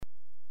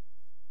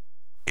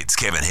It's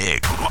Kevin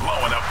Hicks.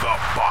 Blowing up the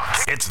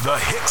box. It's the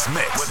Hicks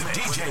Mix with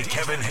DJ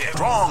Kevin Hicks.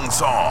 Strong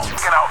song.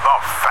 Checking out the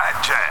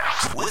Fat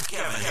Jams with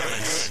Kevin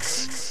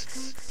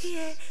Hicks.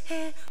 Yeah,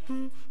 yeah,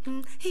 yeah,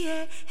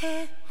 yeah,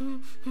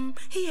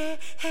 yeah,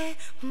 yeah,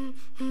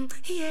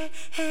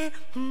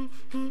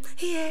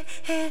 yeah,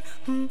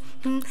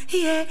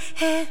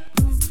 yeah,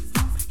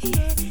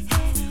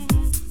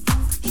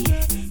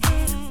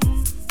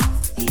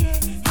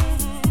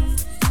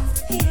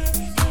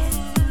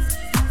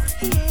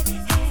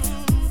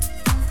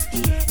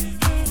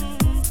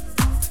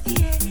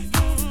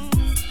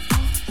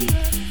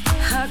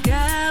 Our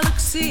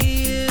galaxy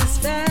is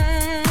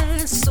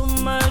vast, so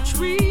much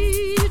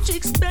reach,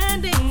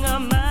 expanding our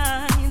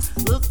minds.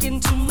 Look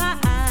into my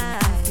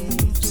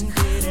eyes,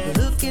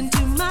 look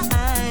into my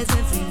eyes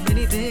and see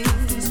many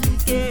things,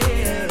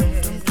 yeah.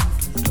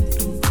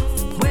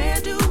 Where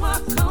do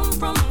I come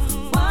from?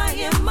 Why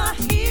am I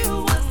here?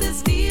 What's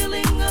this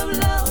feeling of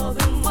love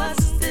and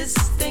what's this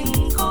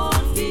thing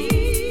called me?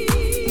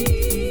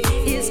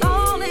 It's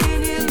all an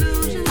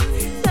illusion.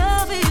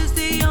 Love is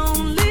the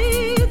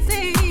only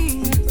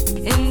thing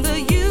in the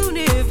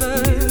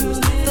universe.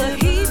 The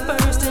heat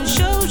bursts and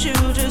shows you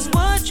just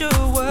what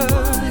you're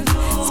worth.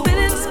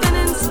 Spinning,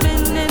 spinning,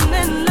 spinning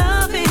and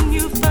loving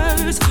you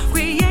first.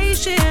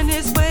 Creation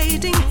is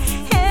waiting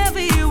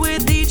heavy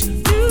with each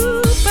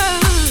new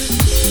birth.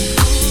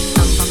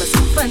 I'm from a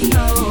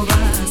supernova,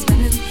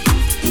 spinning,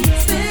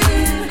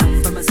 spinning. I'm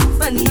from a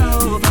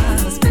supernova,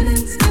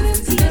 spinning, spinning,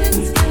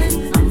 spinning, spinning.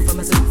 I'm from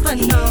a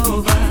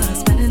supernova,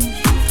 spinning,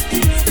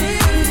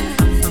 spinning.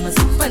 I'm from a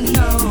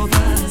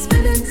supernova,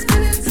 spinning,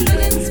 spinning,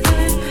 spinning,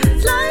 spinning.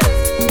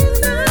 Lighting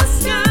the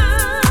sky,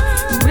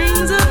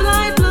 rings of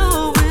light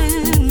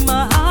blowing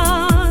my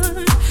heart.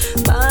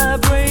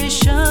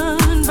 Vibration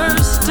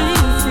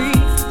bursting free,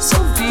 so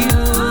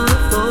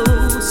beautiful,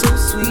 so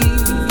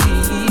sweet.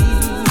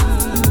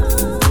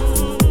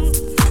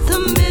 The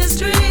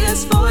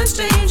mysterious voice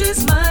changes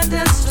my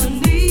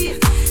destiny,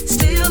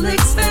 still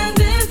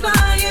expanding,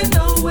 flying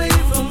away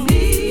from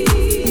me.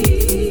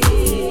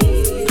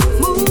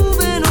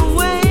 Moving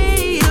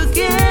away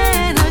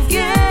again,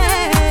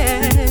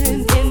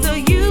 again in the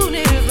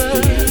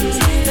universe.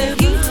 The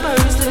heat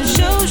bursts and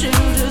shows you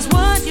just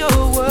what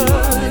you're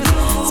worth.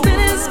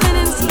 Spinning,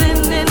 spinning,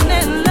 spinning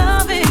and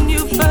loving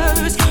you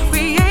first.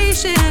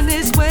 Creation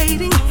is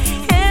waiting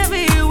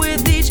heavy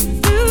with each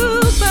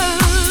new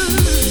birth.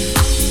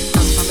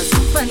 I'm from a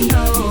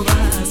supernova,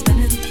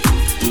 spinning,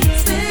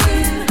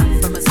 spinning. I'm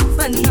from a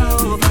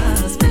supernova,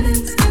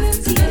 spinning, spinning,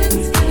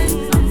 spinning, spinning.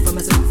 I'm from a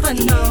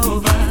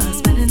supernova,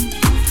 spinning,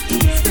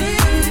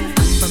 spinning.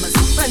 I'm from a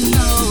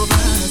supernova,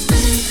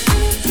 spinning,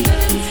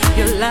 spinning.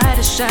 Your light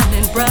is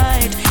shining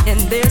bright, and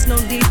there's no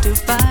need to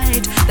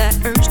fight that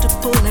urge to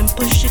pull and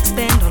push,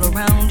 expand all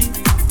around you.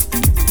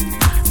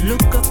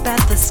 Look up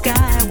at the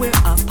sky, we're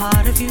a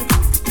part of you.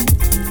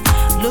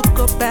 Look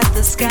up at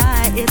the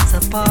sky, it's a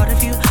part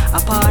of you, a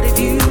part of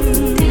you.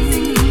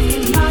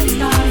 Dancing, party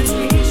stars,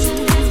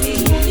 creation, dance, be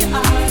who you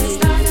are.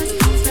 Stardust,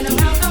 spin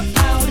around, up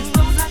loud,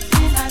 explode like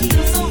wind, I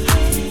feel so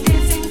high.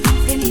 Dancing,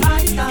 in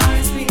party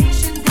stars,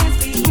 creation, dance,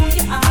 be who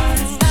you are.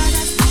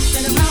 Stardust,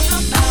 spin around,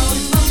 up loud,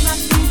 explode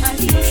like wind, I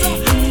feel so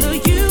high. In the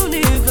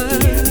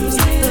universe,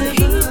 the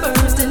heat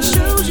bursts and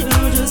shows you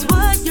just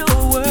what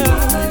you're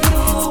worth.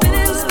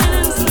 Spinning,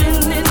 spinning,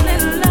 spinning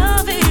and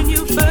loving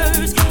you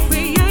first.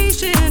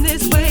 Creation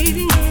is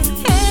waiting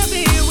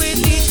heavy with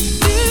each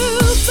new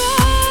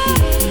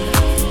birth.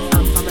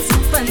 I'm from a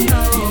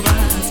supernova,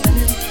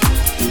 spinning,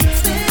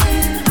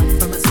 spinning. I'm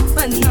from a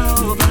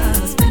supernova,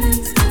 spinning,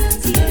 spinning,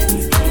 spinning,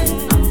 spinning.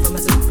 I'm from a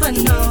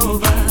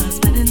supernova,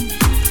 spinning,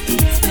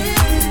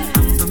 spinning.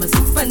 I'm from a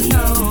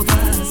supernova,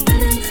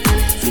 spinning,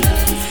 spinning,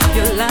 spinning.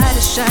 Your light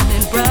is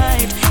shining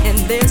bright, and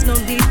there's no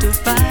need to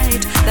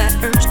fight that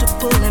urge to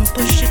pull and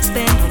push,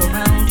 expand all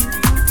around you.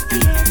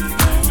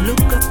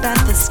 Look up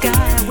at the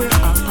sky, we're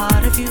a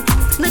part of you.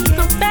 Look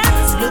up at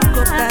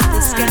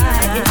the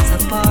sky, it's a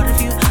part of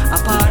you, a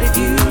part of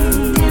you.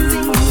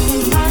 Dancing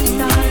in party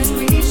stars,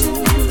 creation,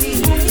 and be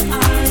who you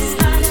are.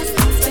 Stardust,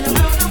 spin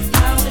around, up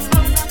loud, it's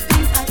all up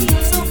in, I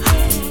feel so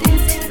high.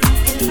 Dancing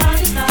in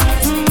party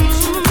stars,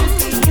 creation, and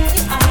be who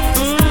you are.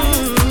 Stardust,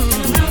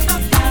 spin around,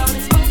 up loud,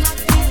 it's all up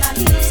in, I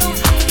feel so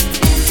high.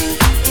 Dancing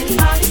in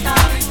party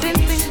stars,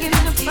 dancing in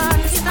the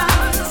party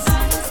stars.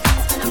 Stardust,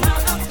 spin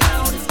around, up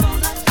loud, it's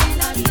all up in,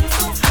 I feel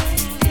so high.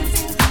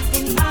 Dancing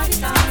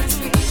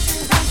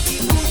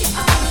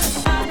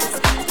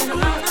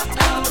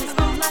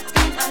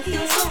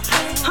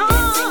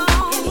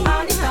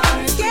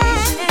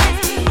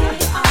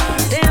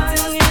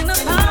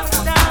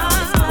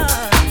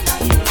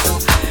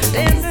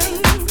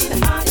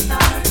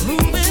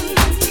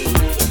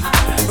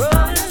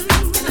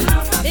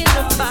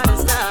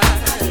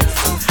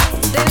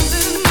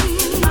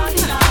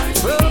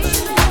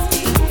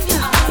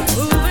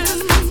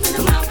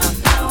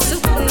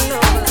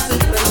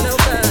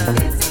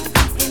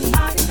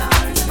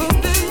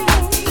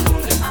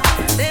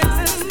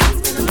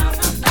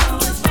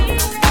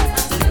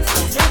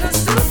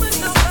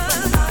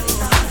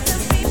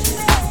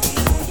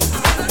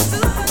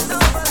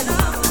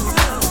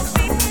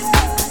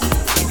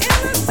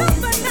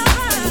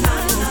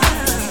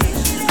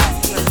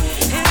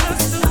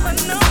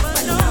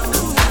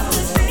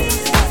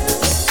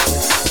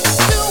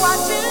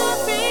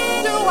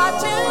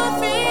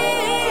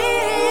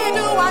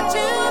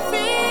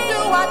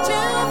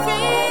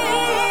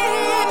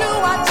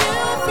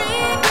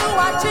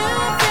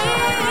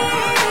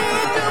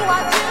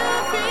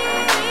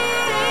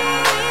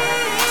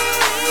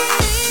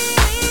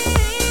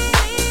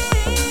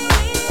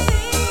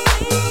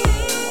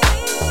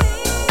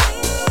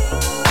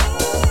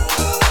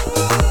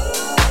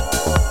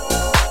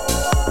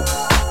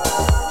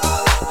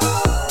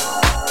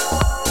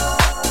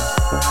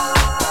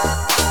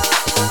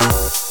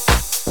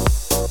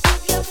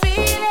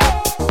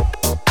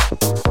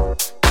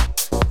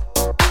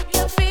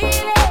You feel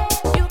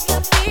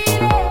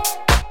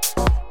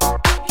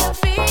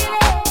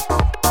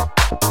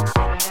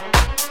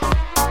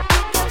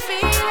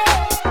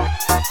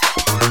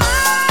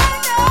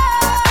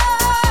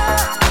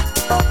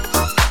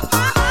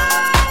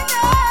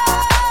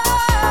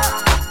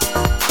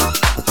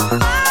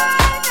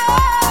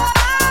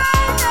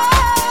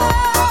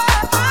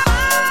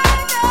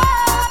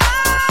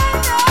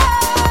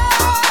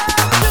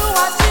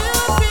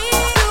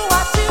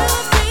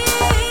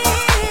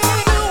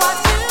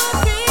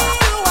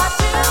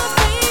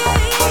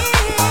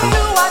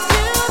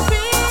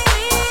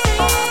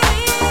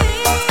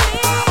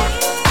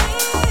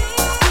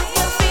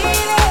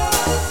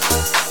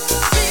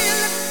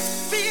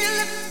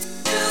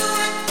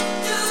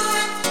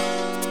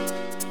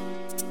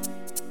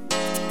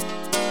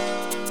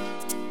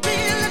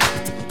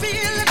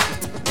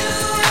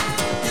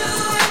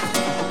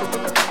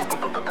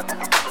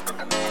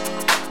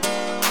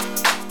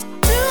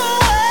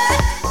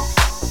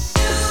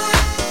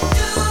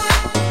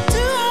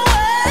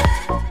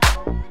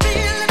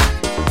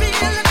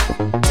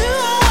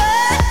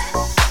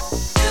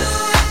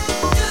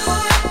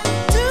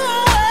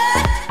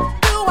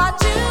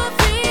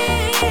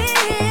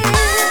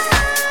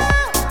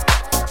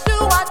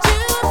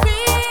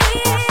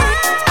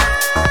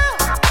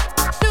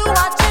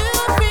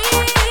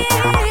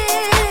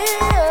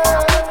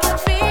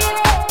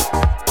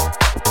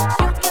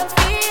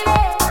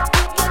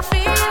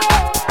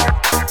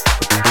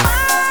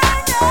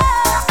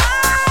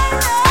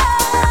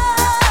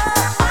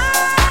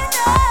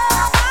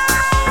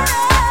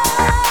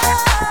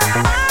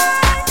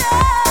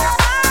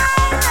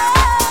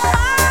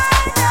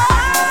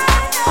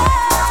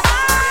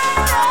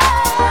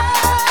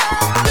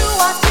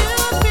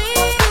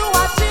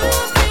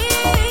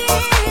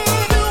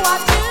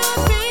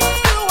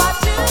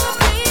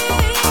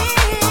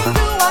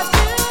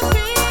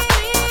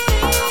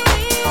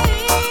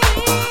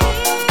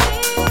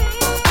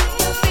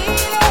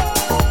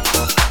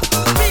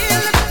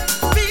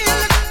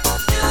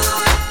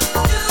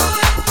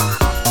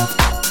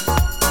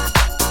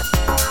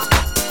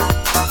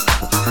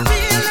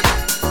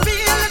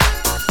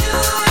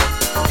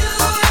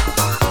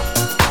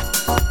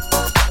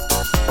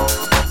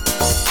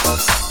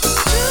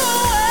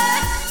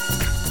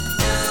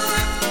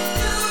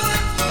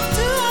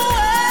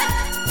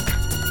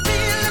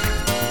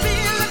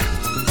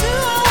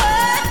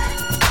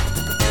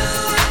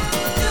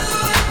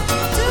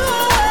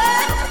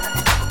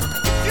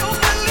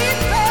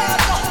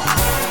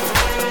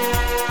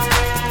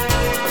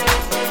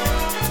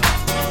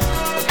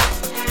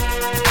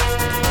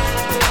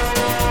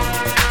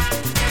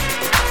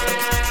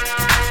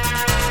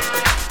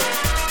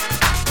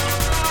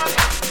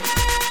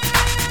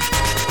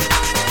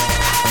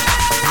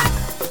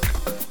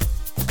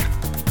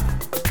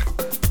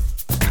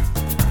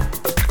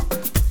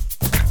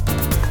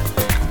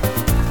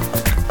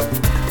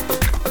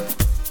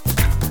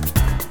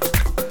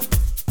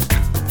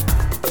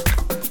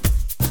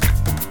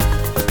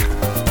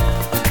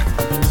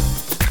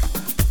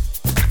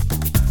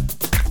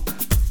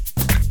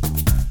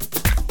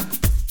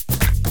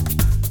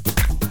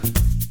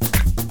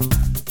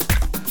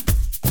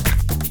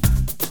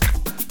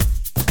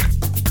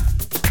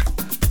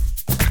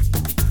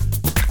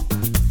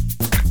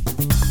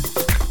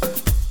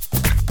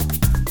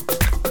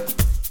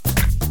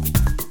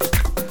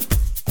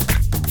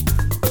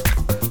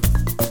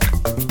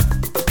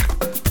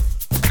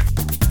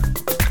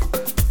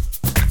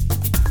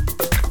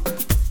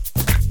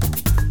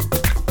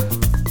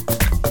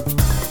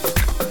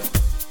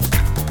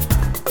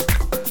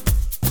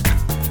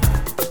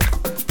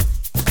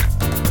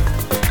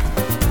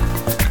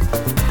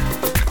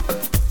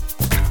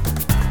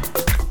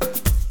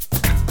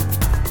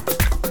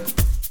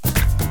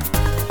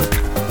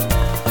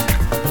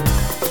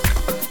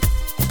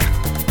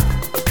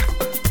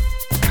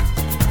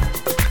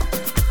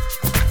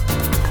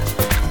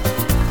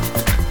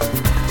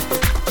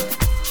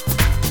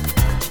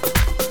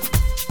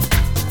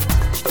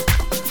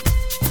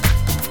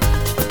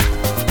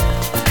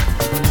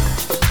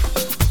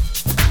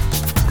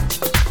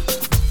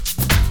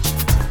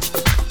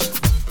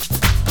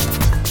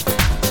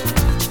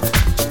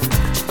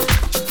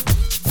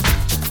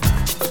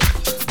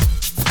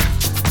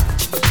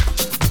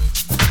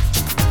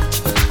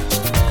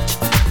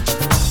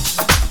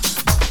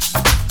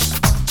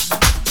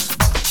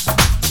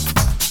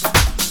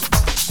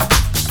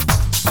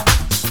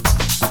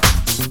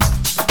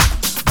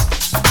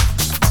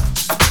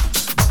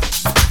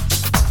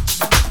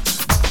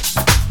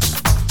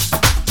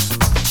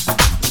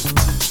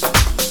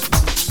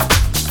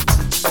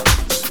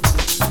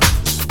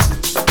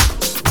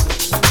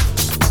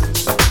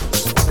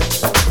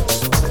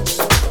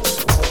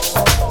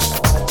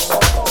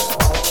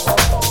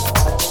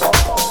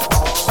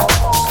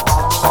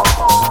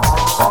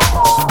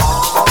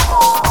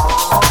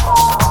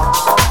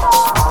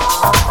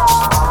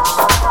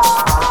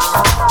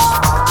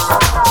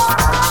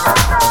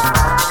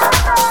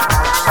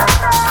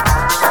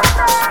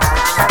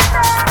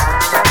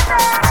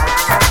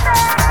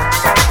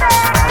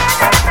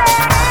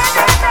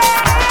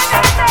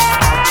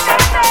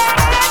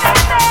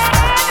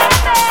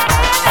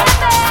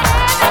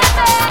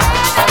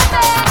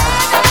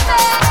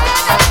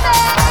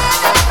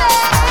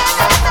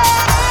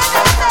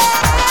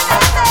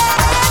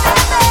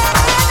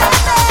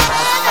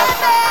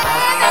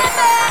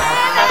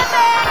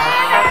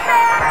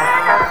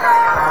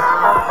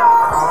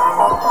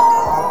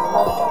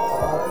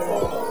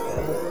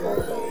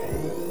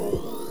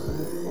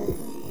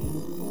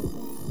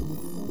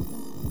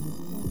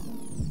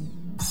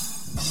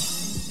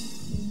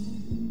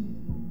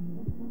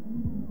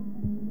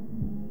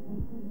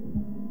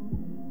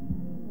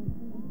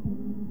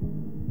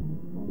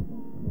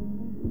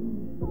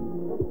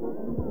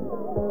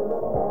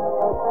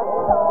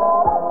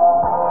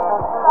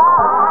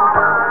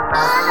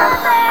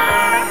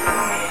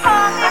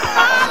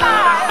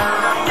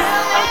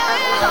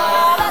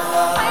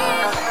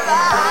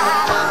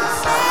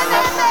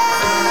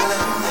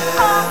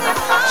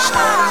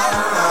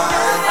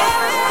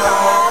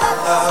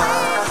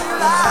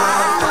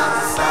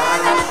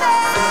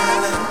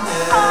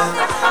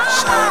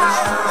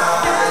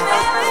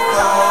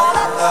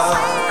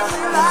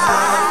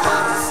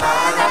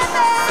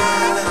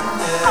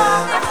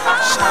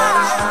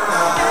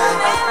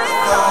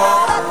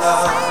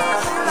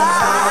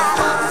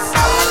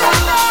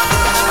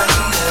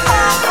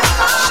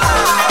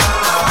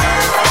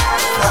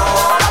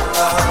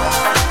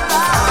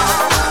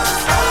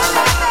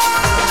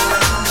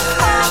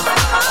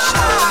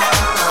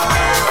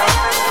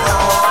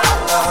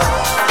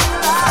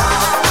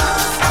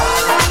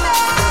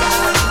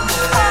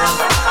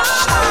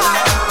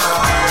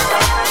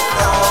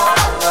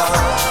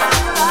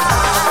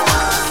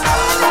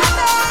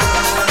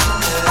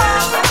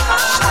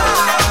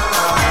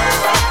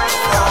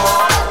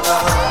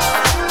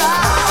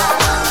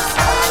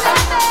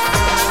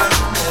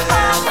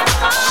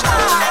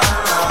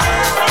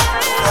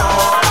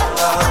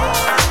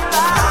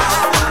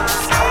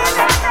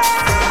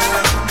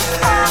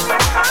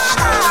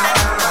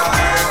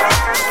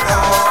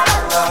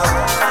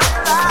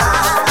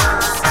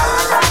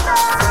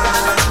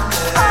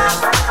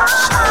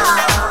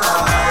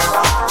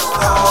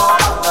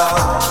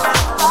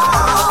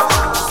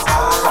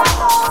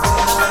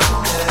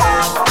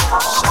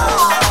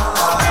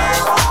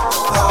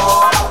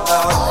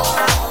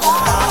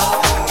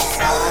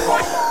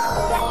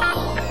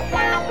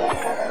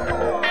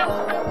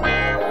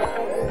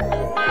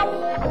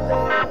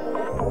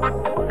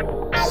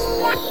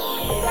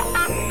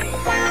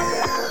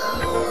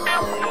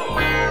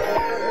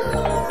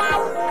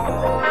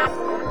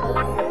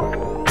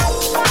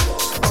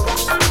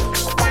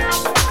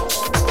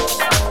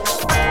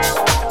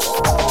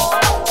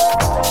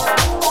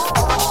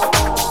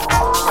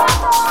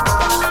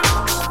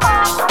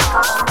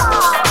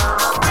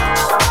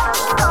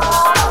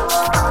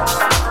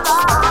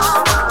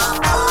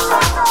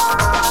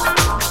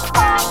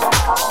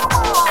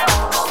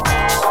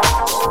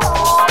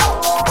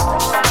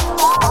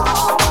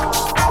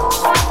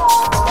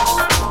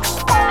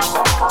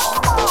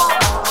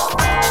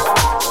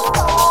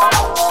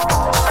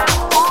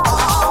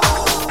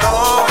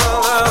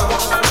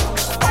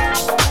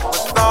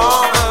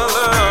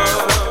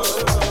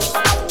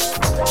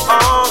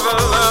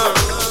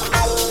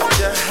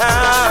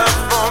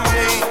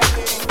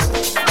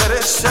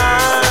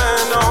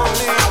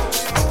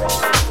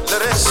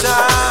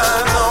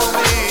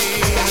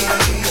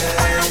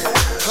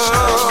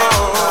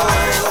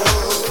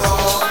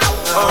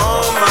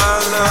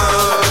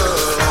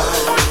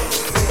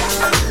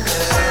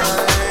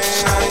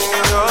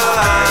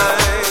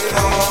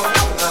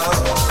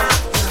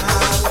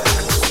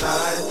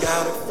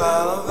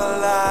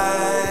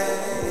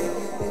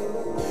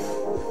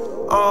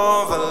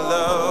all the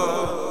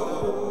love.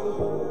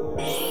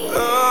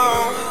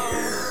 Oh,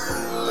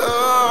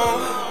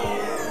 oh,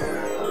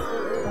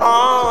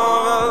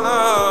 all the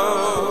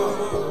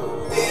love.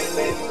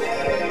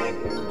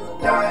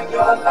 Guide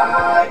your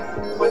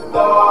life with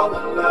all the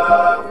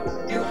love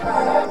you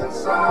have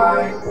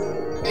inside.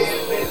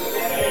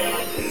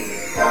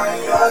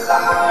 Guide your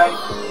life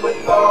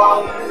with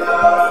all the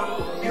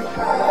love you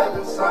have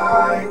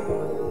inside.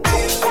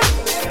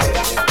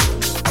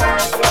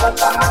 Guide your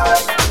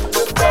life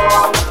with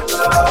all the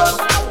love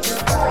you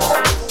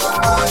have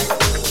inside.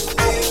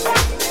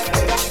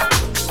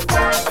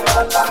 Guide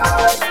your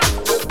life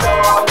with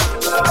all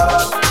the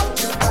love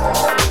you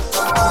have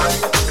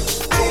inside.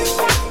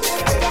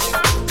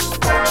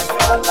 Guide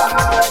your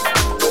life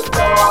with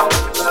all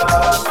the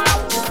love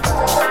you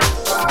have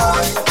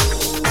inside.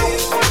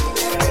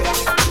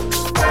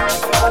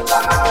 Guide your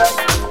life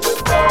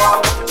with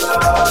all the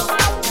love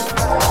you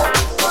have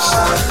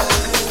inside.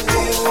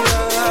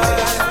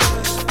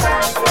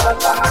 Guide your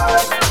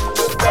life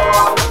with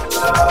all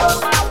the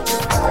love you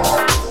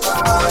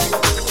have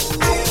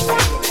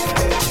inside.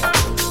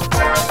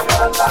 Guide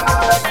your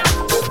life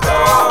with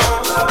all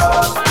the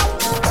love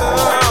you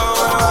have